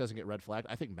race doesn't get red flagged,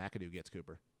 I think McAdoo gets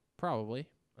Cooper. Probably.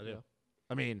 I do.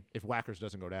 I mean, if Whackers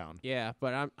doesn't go down. Yeah,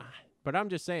 but I'm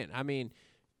just saying. I mean,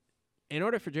 in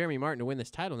order for Jeremy Martin to win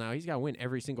this title now, he's got to win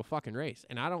every single fucking race,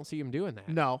 and I don't see him doing that.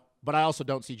 No, but I also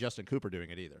don't see Justin Cooper doing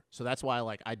it either. So that's why,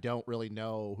 like, I don't really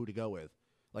know who to go with.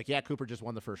 Like, yeah, Cooper just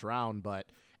won the first round,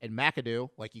 and McAdoo,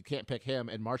 like, you can't pick him,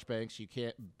 and Marchbanks, you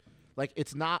can't. Like,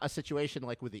 it's not a situation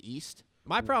like with the East.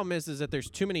 My problem is that there's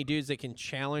too many dudes that can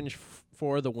challenge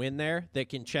for the win there. That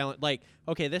can challenge. Like,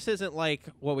 okay, this isn't like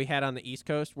what we had on the East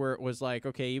Coast where it was like,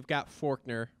 okay, you've got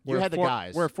Faulkner. You had the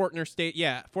guys. Where Faulkner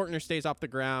stays off the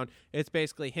ground. It's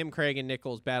basically him, Craig, and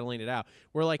Nichols battling it out.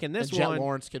 We're like in this and Jet one,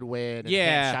 Lawrence could win. And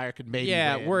yeah, Hampshire could maybe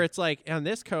win. where it's like on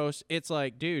this coast, it's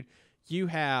like, dude, you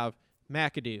have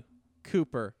McAdoo,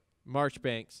 Cooper,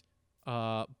 Marchbanks.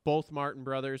 Both Martin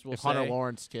brothers will if say. Hunter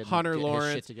Lawrence can Hunter get Lawrence.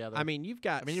 his shit together. I mean, you've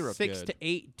got he rode 6 good. to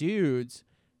 8 dudes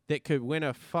that could win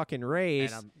a fucking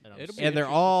race, I'm they're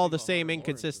all the same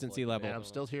inconsistency level. And I'm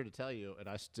still here to tell you, and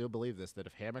I still believe this, that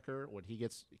if Hammaker, when he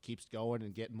keeps going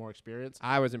and getting more experience,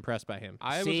 I was impressed by him.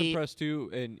 I was impressed too,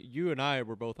 and you and I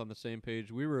were both on the same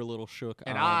page. We were a little shook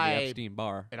on the Epstein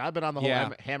Bar. And I've been on the whole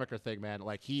Hammaker thing, man.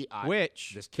 Like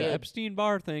this kid, the Epstein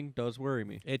Bar thing does worry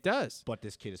me. It does. But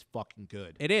this kid is fucking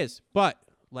good. It is. But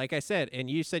like I said, and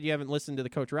you said you haven't listened to the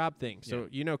Coach Rob thing, so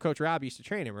you know Coach Rob used to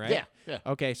train him, right? Yeah.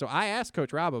 Okay, so I asked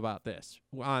Coach Rob about this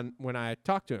when I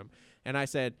talked to him, and I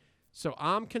said, so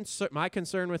my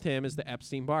concern with him is the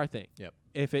Epstein Bar thing. Yep.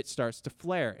 If it starts to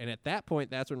flare, and at that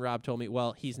point, that's when Rob told me,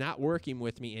 well, he's not working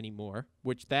with me anymore,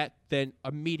 which that then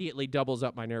immediately doubles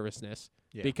up my nervousness.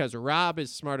 Yeah. Because Rob is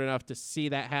smart enough to see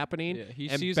that happening he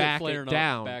and sees back it flaring it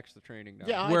down. Up, backs the training down.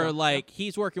 Yeah, where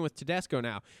he's working with Tedesco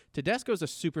now. Tedesco's a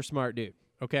super smart dude.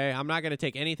 Okay, I'm not going to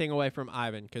take anything away from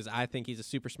Ivan because I think he's a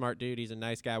super smart dude. He's a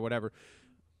nice guy, whatever.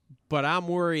 But I'm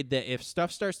worried that if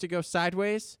stuff starts to go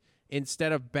sideways,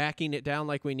 instead of backing it down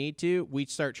like we need to, we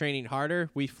start training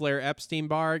harder. We flare Epstein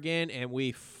Bar again, and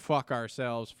we fuck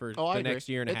ourselves for the next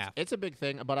year and a half. It's a big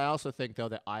thing, but I also think, though,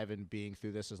 that Ivan being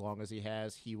through this as long as he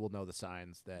has, he will know the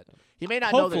signs that he may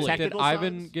not know the technical signs. Did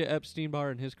Ivan signs. get Epstein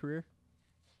Bar in his career?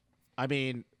 I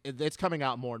mean, it's coming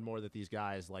out more and more that these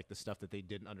guys, like the stuff that they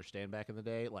didn't understand back in the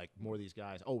day, like more of these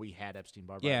guys, we had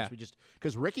Epstein-Barr virus. Yeah.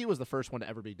 Because Ricky was the first one to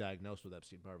ever be diagnosed with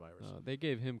Epstein-Barr virus. They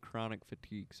gave him chronic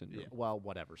fatigue syndrome. Yeah, well,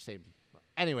 whatever. Same.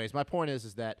 Anyways, my point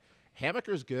is that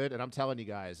Hammaker's good, and I'm telling you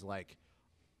guys, like,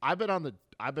 I've been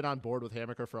on board with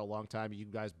Hammaker for a long time. You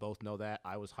guys both know that.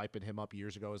 I was hyping him up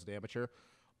years ago as an amateur.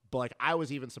 But, like, I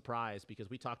was even surprised because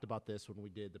we talked about this when we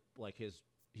did,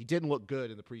 he didn't look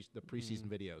good in the preseason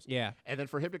videos. Yeah. And then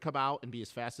for him to come out and be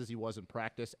as fast as he was in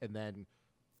practice and then,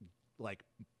 like,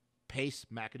 pace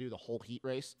McAdoo the whole heat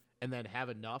race and then have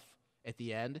enough at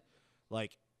the end,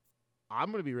 like, I'm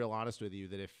going to be real honest with you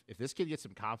that if this kid gets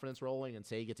some confidence rolling and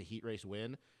say he gets a heat race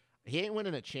win, he ain't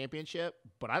winning a championship,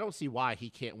 but I don't see why he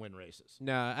can't win races.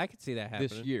 No, I could see that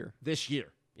happening. This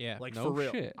year. Yeah. Like, no for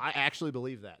real. Shit. I actually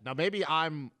believe that. Now, maybe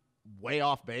I'm way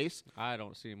off base. I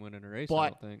don't see him winning a race, but, I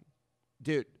don't think.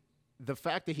 Dude, the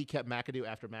fact that he kept McAdoo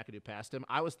after McAdoo passed him,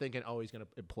 I was thinking, he's going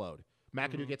to implode.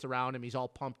 McAdoo gets around him, he's all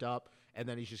pumped up, and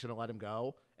then he's just going to let him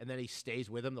go, and then he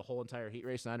stays with him the whole entire heat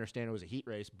race. And I understand it was a heat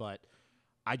race, but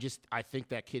I think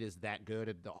that kid is that good,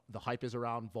 and the hype is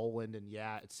around Voland, and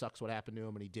yeah, it sucks what happened to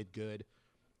him, and he did good.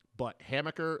 But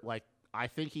Hammaker, like, I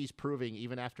think he's proving,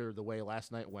 even after the way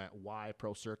last night went, why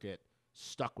Pro Circuit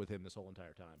stuck with him this whole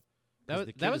entire time.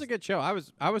 That was a good show. I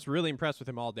was really impressed with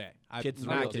him all day. Kid's the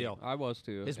real deal. I was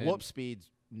too. His whoop speed's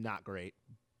not great,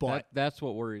 but that's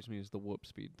what worries me is the whoop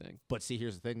speed thing. But see,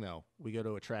 here's the thing though: we go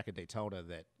to a track at Daytona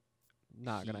that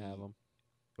not gonna have him.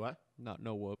 What?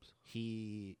 No whoops.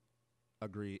 He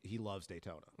loves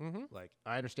Daytona. Mm-hmm. Like,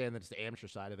 I understand that it's the amateur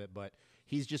side of it, but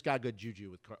he's just got good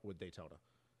juju with Daytona.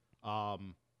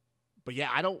 But yeah,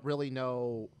 I don't really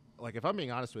know. Like, if I'm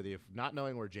being honest with you, not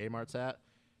knowing where J Mart's at.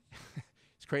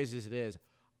 As crazy as it is,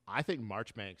 I think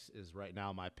Marchbanks is right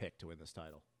now my pick to win this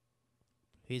title.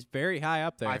 He's very high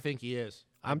up there. I think he is.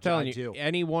 I'm telling you,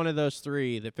 any one of those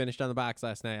three that finished on the box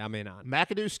last night, I'm in on.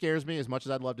 McAdoo scares me as much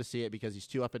as I'd love to see it because he's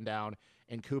too up and down.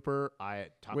 And Cooper, I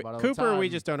talk about all the Cooper, time. we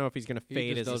just don't know if he's going to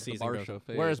fade as the season goes on.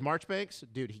 Whereas Marchbanks,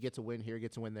 dude, he gets a win here,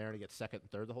 gets a win there, and he gets second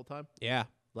and third the whole time. Yeah.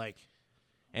 Like,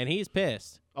 and he's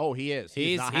pissed. Oh, he is.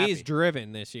 He's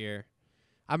driven this year.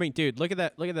 I mean, dude, look at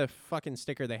that. Look at the fucking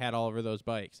sticker they had all over those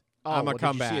bikes. Oh, I'm a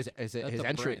comeback. Did you see his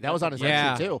entry? That was on his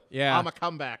entry too. Yeah. I'm a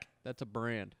comeback. That's a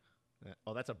brand.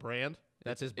 Oh, that's a brand?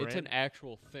 That's his brand? It's an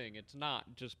actual thing. It's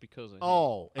not just because of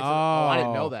him. I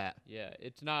didn't know that. Yeah,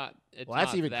 it's not. Well,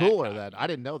 that's even cooler then. I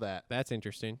didn't know that. That's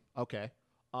interesting. Okay.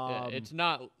 Yeah, it's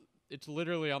not. It's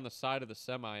literally on the side of the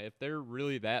semi. If they're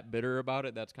really that bitter about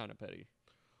it, that's kind of petty.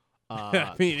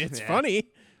 I mean, it's funny.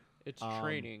 It's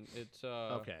training. It's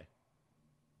okay.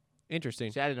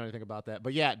 Interesting. See, I didn't know anything about that.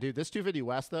 But yeah, dude, this 250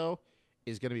 West though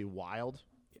is going to be wild.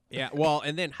 Yeah, well,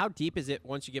 and then how deep is it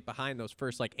once you get behind those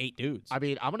first like 8 dudes? I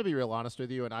mean, I'm going to be real honest with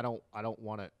you, and I don't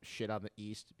want to shit on the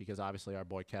East because obviously our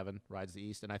boy Kevin rides the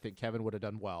East, and I think Kevin would have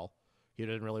done well. He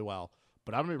did really well.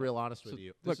 But I'm going to be real honest with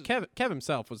you. Look, Kev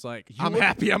himself was like, I'm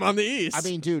happy I'm on the East. I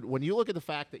mean, dude, when you look at the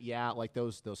fact that, like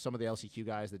those some of the LCQ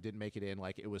guys that didn't make it in,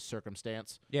 like it was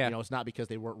circumstance. Yeah. You know, it's not because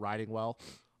they weren't riding well.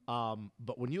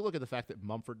 But when you look at the fact that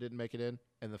Mumford didn't make it in,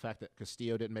 and the fact that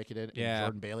Castillo didn't make it in, and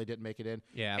Jordan Bailey didn't make it in,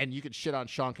 and you can shit on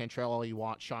Sean Cantrell all you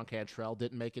want. Sean Cantrell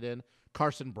didn't make it in.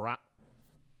 Carson Brown.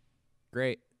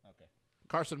 Great. Okay.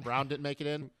 Carson Brown didn't make it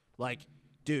in. Like,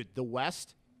 dude, the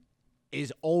West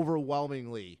is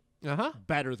overwhelmingly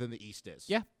better than the East is.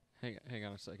 Yeah. Hang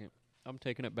on a second. I'm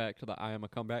taking it back to the I am a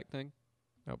comeback thing.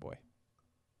 Oh, boy.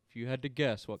 If you had to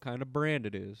guess what kind of brand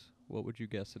it is, what would you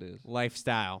guess it is?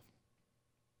 Lifestyle.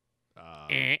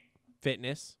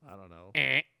 Fitness. I don't know.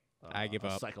 I give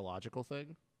up. Psychological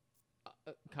thing?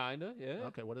 Kinda, yeah.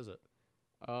 Okay, what is it?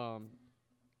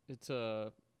 It's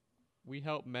we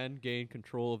help men gain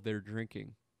control of their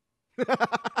drinking.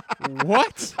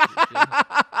 What?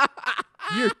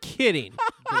 You're kidding.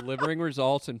 Delivering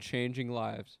results and changing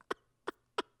lives.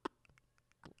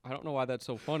 I don't know why that's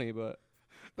so funny, but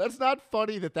that's not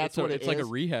funny that's what it is. It's like a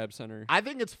rehab center. I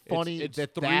think it's funny it's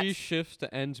that 3 shifts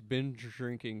to end binge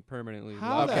drinking permanently.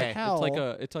 How the hell?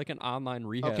 It's like an online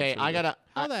rehab. Okay, service.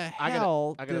 How the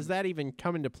hell does that even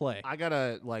come into play? I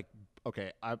gotta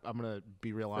okay, I'm gonna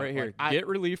be real honest. Right here, get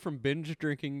relief from binge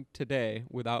drinking today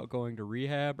without going to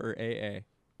rehab or AA.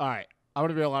 All right, I'm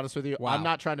gonna be real honest with you. Wow. I'm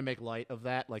not trying to make light of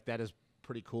that. Like that is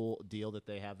pretty cool deal that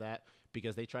they have that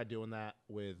because they tried doing that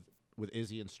with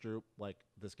Izzy and Stroop, like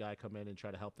this guy come in and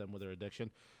try to help them with their addiction.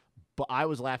 But I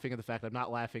was laughing at the fact I'm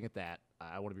not laughing at that.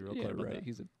 I want to be real clear about that.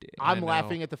 He's a dick. I'm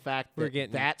laughing at the fact that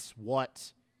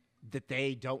that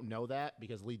they don't know that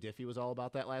because Lee Diffie was all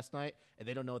about that last night, and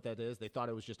they don't know what that is. They thought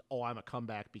it was just, I'm a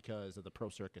comeback because of the pro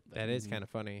circuit thing. That is kind of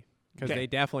funny because they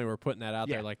definitely were putting that out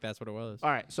there like that's what it was. All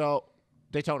right, so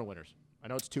Daytona winners. I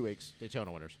know it's 2 weeks.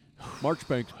 Daytona winners.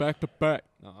 Marchbanks back to back.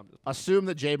 No, I'm just assume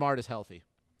that J Mart is healthy.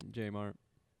 J Mart.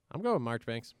 I'm going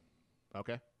Marchbanks.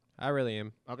 Okay. I really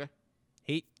am. Okay.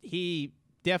 He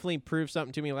definitely proved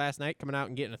something to me last night coming out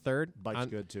and getting a third. Bike's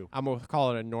good too. I'm going to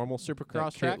call it a normal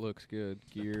supercross track. It looks good.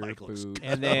 Gear, looks boot,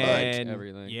 and then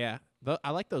everything. Yeah. I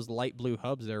like those light blue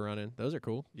hubs they're running. Those are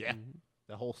cool. Yeah.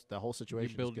 The whole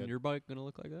situation You building is good. your bike going to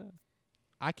look like that?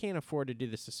 I can't afford to do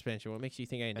the suspension. What makes you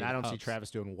think I need And I don't hubs? see Travis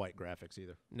doing white graphics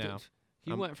either. No.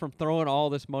 He went from throwing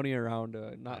all this money around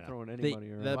to not throwing any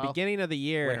money around. The beginning of the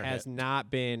year has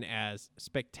not been as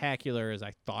spectacular as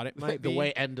I thought it might be. The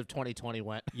way end of 2020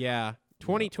 went. Yeah.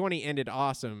 2020 ended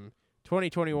awesome.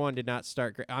 2021 did not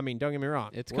start great. I mean, don't get me wrong.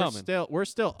 It's coming. We're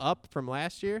still up from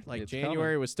last year. Like It's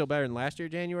January was still better than last year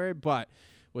January, but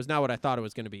was not what I thought it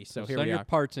was going to be. So here send we your are.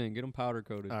 parts in. Get them powder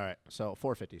coated. All right. So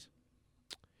 450s.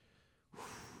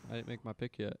 I didn't make my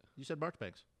pick yet. You said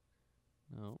Marchbanks.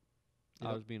 No.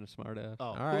 I was being a smart ass. Oh,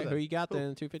 all right. Who you got then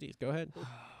in 250s? Go ahead.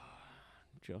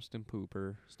 Justin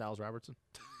Pooper. Styles Robertson.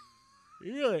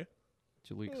 Really?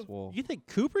 Jalek Swole. You think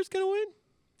Cooper's going to win?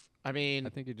 I mean, I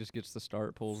think he just gets the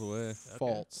start, pulls away.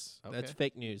 False. Okay. That's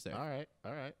fake news there. All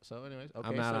right. So anyways, okay.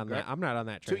 I'm not on that. I'm not on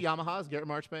that 2 train. Yamahas, Garrett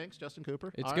Marchbanks, Justin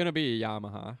Cooper. It's going to be a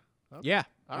Yamaha. Okay. Yeah.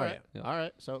 All right. Yeah. All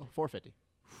right. So 450.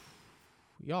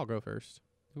 Y'all go first.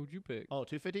 Who'd you pick? Oh,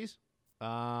 250s?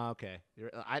 Okay.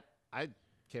 I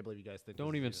can't believe you guys think.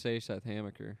 Don't even say Seth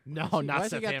Hamaker. No, Why not has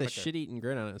Seth he got the Hamaker. shit-eating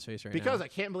grin on his face right Because now? I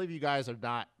can't believe you guys are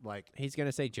not like. He's going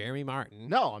to say Jeremy Martin.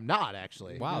 No, I'm not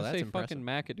actually. Wow, that's say impressive. fucking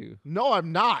McAdoo. No,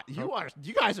 I'm not. You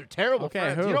guys are terrible Okay,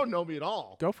 friends. who? You don't know me at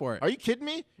all. Go for it. Are you kidding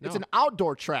me? No. It's an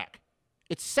outdoor track.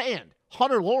 It's sand.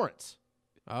 Hunter Lawrence.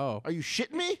 Oh. Are you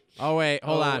shitting me? Oh, wait.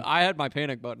 Hold on. I had my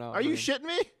panic button out. Are you shitting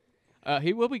me?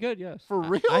 He will be good, yes. For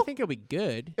real? I think he'll be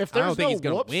good. If I don't there's think no he's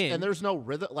gonna whoops win. and there's no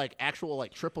rhythm, like actual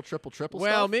like triple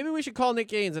well, stuff. maybe we should call Nick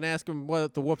Gaines and ask him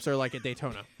what the whoops are like at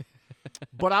Daytona.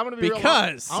 But I'm gonna be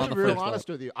because I'm gonna be real honest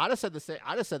with you. I'd have said the same.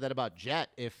 I'd have said that about Jet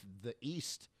if the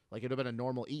East, like it'd have been a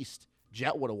normal East.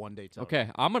 Jet would have won Daytona. Okay,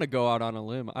 I'm gonna go out on a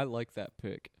limb. I like that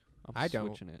pick. I don't.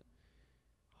 Switching it.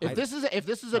 If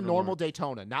this is a normal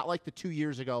Daytona, not like the 2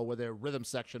 years ago where they're rhythm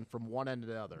section from one end to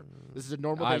the other. This is a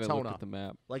normal I Daytona. haven't looked at the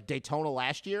map. Like Daytona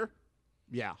last year.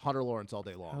 Yeah, Hunter Lawrence all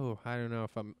day long. Oh, I don't know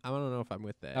if I'm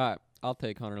with that. All right, I'll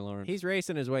take Hunter Lawrence. He's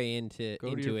racing his way into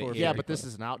Go to it. your Here. 450. Yeah, but this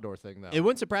is an outdoor thing though. It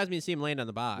wouldn't surprise me to see him land on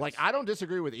the box. Like I don't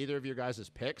disagree with either of your guys'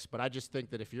 picks, but I just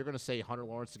think that if you're going to say Hunter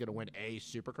Lawrence is going to win a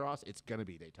Supercross, it's going to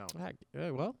be Daytona.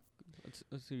 Well, let's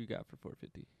see what you got for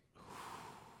 450.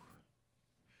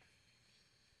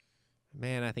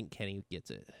 Man, I think Kenny gets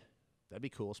it. That'd be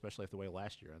cool, especially if the way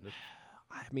last year ended.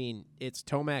 I mean, it's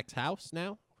Tomac's house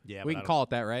now. Yeah, we can call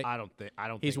it that, right? I don't think.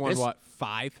 He's won what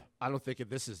 5. I don't think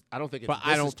this is. I don't think. But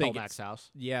this I don't is think Tomac's house.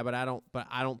 Yeah, but I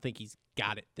don't think he's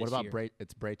got it. This What about year. Bray?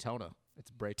 It's Braytona. It's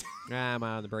Braytona. I'm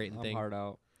on the Brayton I'm thing. hard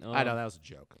out. I know that was a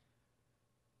joke.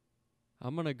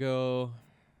 I'm gonna go.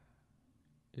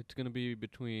 It's gonna be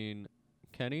between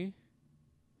Kenny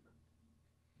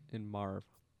and Marv.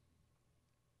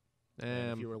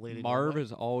 If you were leaning Marv one way,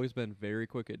 has always been very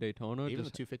quick at Daytona. even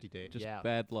just, the 250 day. just Yeah,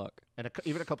 bad luck. and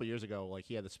even a couple years ago, like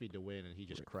he had the speed to win, and he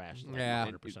just crashed. Like Yeah.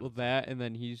 100%. Well, that and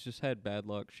then he's just had bad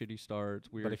luck, shitty starts,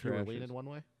 weird But if you were crashes. leaning one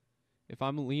way, If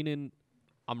I'm leaning,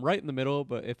 I'm right in the middle.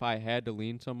 But if I had to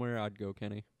lean somewhere, I'd go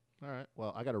Kenny. all right.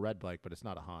 Well, I got a red bike, but it's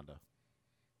not a Honda.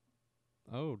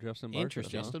 Oh, Justin Barsha.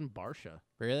 Interesting. huh? Justin Barsha.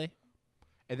 Really?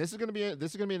 And this is gonna be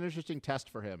an interesting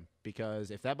test for him because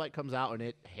if that bike comes out and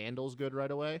it handles good right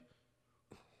away,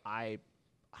 I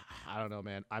don't know,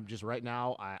 man. I'm just right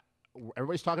now.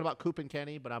 Everybody's talking about Coop and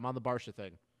Kenny, but I'm on the Barsha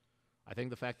thing. I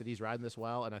think the fact that he's riding this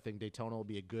well, and I think Daytona will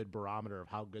be a good barometer of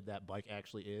how good that bike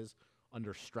actually is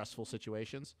under stressful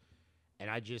situations. And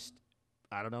I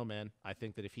don't know, man. I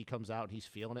think that if he comes out and he's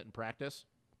feeling it in practice,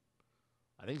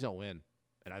 I think he's gonna win,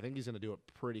 and I think he's gonna do it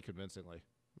pretty convincingly.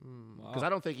 Because I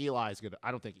don't think Eli's gonna.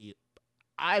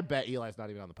 I bet Eli's not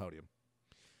even on the podium.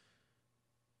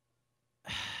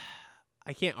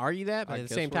 I can't argue that, but I at the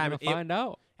guess same we're time, gonna find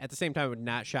out. At the same time, it would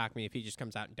not shock me if he just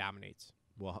comes out and dominates.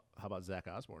 Well, how about Zach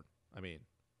Osborne? I mean,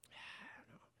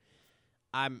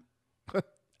 I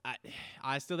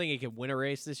still think he could win a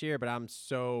race this year, but I'm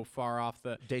so far off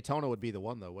the. Daytona would be the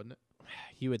one though, wouldn't it?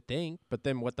 You would think, but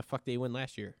then what the fuck did he win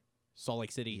last year? Salt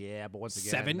Lake City. Yeah, but once again,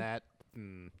 7? that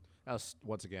was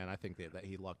once again. I think that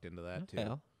he lucked into that too.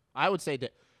 Well. I would say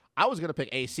that I was gonna pick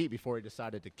AC before he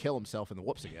decided to kill himself in the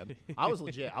whoops again. I was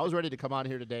legit. I was ready to come on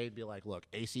here today and be like, "Look,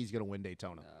 AC's gonna win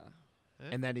Daytona,"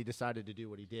 and then he decided to do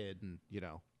what he did, and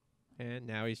And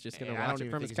now he's just gonna I watch don't it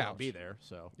even from think his he's gonna couch. be there.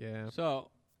 So Yeah.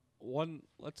 So,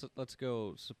 let's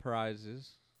go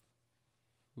surprises.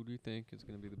 Who do you think is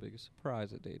going to be the biggest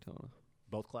surprise at Daytona?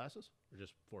 both classes or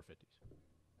just 450s?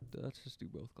 Let's just do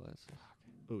both classes.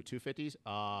 Ooh, 250s.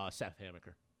 Seth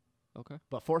Hammaker. Okay.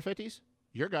 But 450s,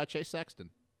 your guy Chase Sexton.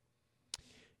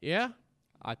 Yeah.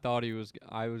 I thought he was.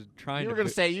 I was trying. You were to gonna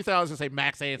say. You thought I was gonna say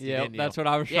Max Anthony. Yeah, didn't you? that's what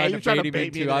I was Yeah, trying you to tried to bait him bait me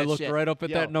into. into I that looked shit. right up at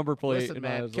Yo, that number plate, listen, and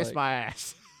man, I was kiss like, my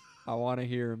ass. I want to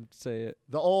hear him say it.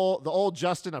 The old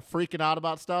Justin of freaking out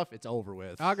about stuff. It's over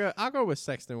with. I'll go with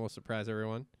Sexton. Will surprise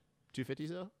everyone. 250s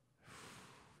though.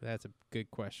 That's a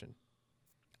good question.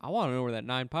 I want to know where that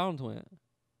 9 pounds went.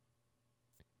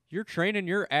 You're training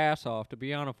your ass off to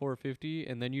be on a 450,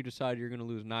 and then you decide you're going to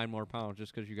lose 9 more pounds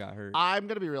just because you got hurt. I'm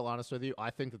gonna be real honest with you. I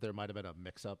think that there might have been a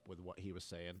mix-up with what he was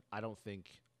saying. I think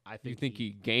you think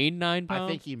he gained 9 pounds? I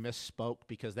think he misspoke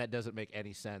because that doesn't make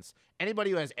any sense.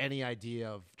 Anybody who has any idea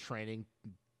of training,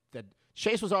 that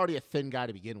Chase was already a thin guy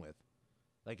to begin with.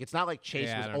 Like it's not like Chase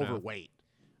Yeah, I was don't know. overweight.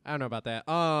 I don't know about that.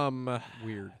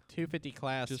 Weird. 250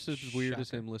 class. Just as weird as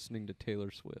shocker. him listening to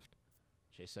Taylor Swift.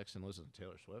 Chase Sexton listens to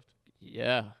Taylor Swift.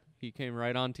 Yeah. He came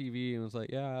right on TV and was like,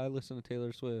 yeah, I listen to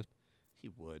Taylor Swift. He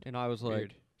would. And I was Weird.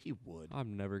 like, He would.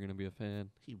 I'm never going to be a fan.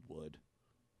 He would.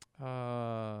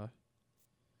 I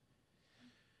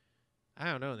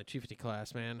don't know in the 250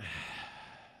 class, man.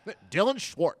 Dylan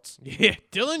Schwartz. Yeah,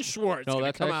 Dylan Schwartz. No, gonna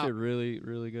that's come actually out. really,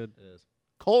 really good. It is.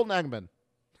 Colton Eigenmann.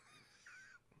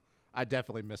 I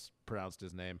definitely mispronounced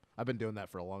his name. I've been doing that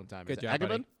for a long time. Good Is it job, Eigenmann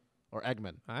buddy. or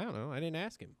Eggman? I don't know. I didn't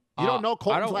ask him. You don't know I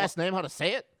Colton's don't last name, how to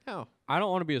say it? No. I don't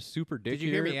want to be a super dick Did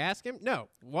you hear here. me ask him? No.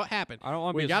 What happened? I don't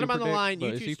want to We be a got him on super the dick, line. but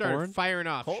You is two he started foreign? firing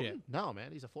off Colton? shit. No,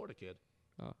 man. He's a Florida kid.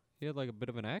 Oh, he had like a bit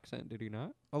of an accent, did he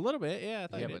not? A little bit, yeah. I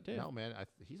thought Yeah, he but did too. no, man.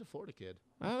 He's a Florida kid.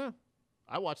 I don't know.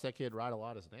 I watched that kid ride a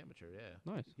lot as an amateur.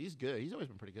 Yeah, Nice. He's good. He's always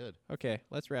been pretty good. Okay,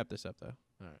 let's wrap this up though.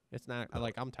 All right. It's not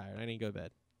I'm tired. I need to go to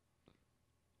bed.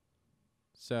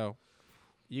 So,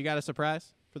 you got a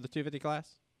surprise for the 250 class?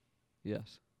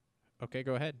 Yes. Okay,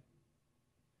 go ahead.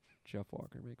 Jeff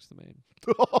Walker makes the main.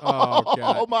 Oh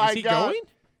god. Oh my Is he God. going?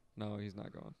 No, he's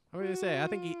not going. I was gonna say I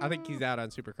think he's out on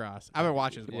Supercross. I've been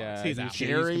watching his vlogs. Yeah, he's he's out.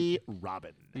 Jerry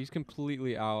Robin. He's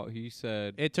completely out. He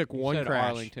said It took he one said crash.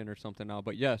 Arlington or something now.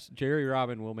 But yes, Jerry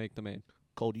Robin will make the main.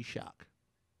 Cody Shock.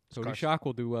 Cody Shock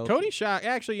will do well. Cody Shock.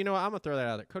 Actually, you know what? I'm gonna throw that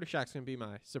out there. Cody Shock's gonna be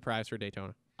my surprise for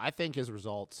Daytona. I think his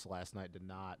results last night did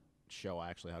not show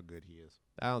actually how good he is.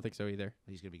 I don't think so either.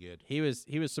 He's gonna be good. He was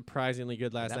surprisingly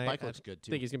good last that night. bike looks good too.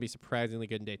 I think he's gonna be surprisingly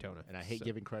good in Daytona. And I hate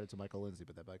giving credit to Michael Lindsay,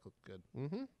 but that bike looked good.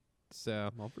 Mm-hmm. So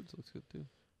Mumford's looks good too.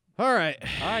 all right.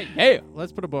 Hey,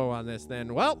 let's put a bow on this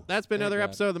then. Well, that's been Thank another God.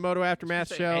 episode of the Moto Aftermath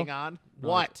Say show. Hang on. No,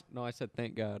 What? No, I said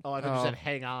thank God. Oh, I thought you said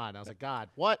hang on. I was like, God,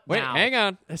 what? Wait, now? hang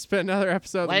on. It's been another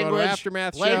episode of the Moto Language.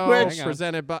 Aftermath Language. show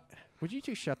presented by. Would you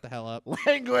two shut the hell up?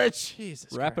 Language.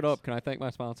 Jesus. Wrap it Christ. up. Can I thank my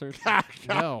sponsors?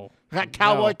 No.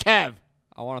 Cowboy No. Kev.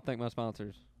 I want to thank my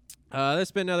sponsors. This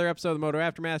has been another episode of the Moto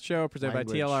Aftermath show presented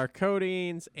Language. by TLR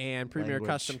Coatings and Premier Language.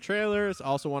 Custom Trailers.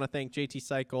 Also want to thank JT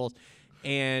Cycles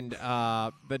and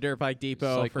the Dirt Bike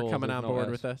Depot Cycle, for coming there's on no board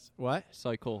S. with us. What?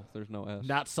 Cycle. There's no S.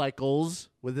 Not cycles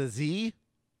with a Z.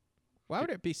 Why would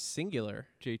it be singular?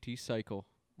 JT Cycle.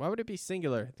 Why would it be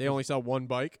singular? They only sell one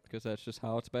bike. Because that's just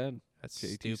how it's been. That's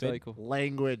JT stupid. Cycle.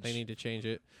 Language. They need to change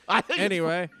it. I think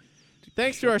Anyway,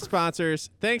 thanks to our sponsors.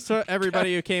 Thanks to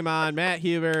everybody who came on. Matt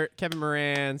Hubert, Kevin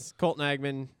Moranz, Colton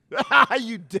Eigenmann.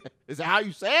 you did. Is that how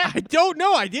you say it? I don't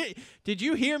know. I did. Did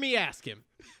you hear me ask him?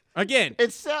 Again,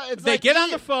 It's they like get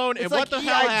on the phone and it's what like the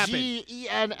hell happened?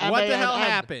 E-I-G-E-N-M-A-N-N. What the hell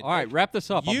happened? All right, wrap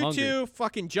this up. I'm You hungry. two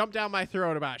fucking jumped down my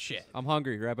throat about shit. I'm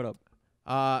hungry. Wrap it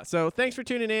up. So thanks for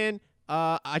tuning in.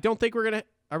 I don't think we're gonna.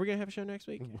 Are we gonna have a show next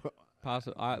week?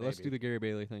 Possibly. All right, let's do the Gary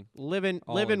Bailey thing. Live in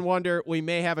All in. wonder. We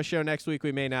may have a show next week.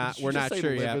 We may not. Did you We're just not say sure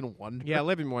live yet. in wonder? Yeah,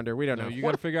 live in wonder. We don't No, know. you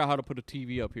got to figure out how to put a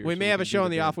TV up here. We so may have a can show do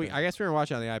in the damn off week. thing. I guess we're gonna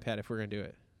watch it on the iPad if we're gonna do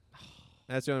it.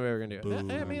 That's the only way we're gonna do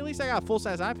it. I mean, at least I got a full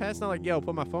size iPad. It's not like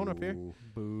put my phone up here.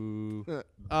 Boo.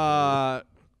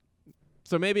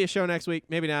 So maybe a show next week.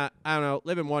 Maybe not. I don't know.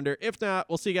 Live in wonder. If not,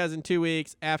 we'll see you guys in 2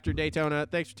 weeks after Daytona.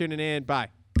 Thanks for tuning in. Bye.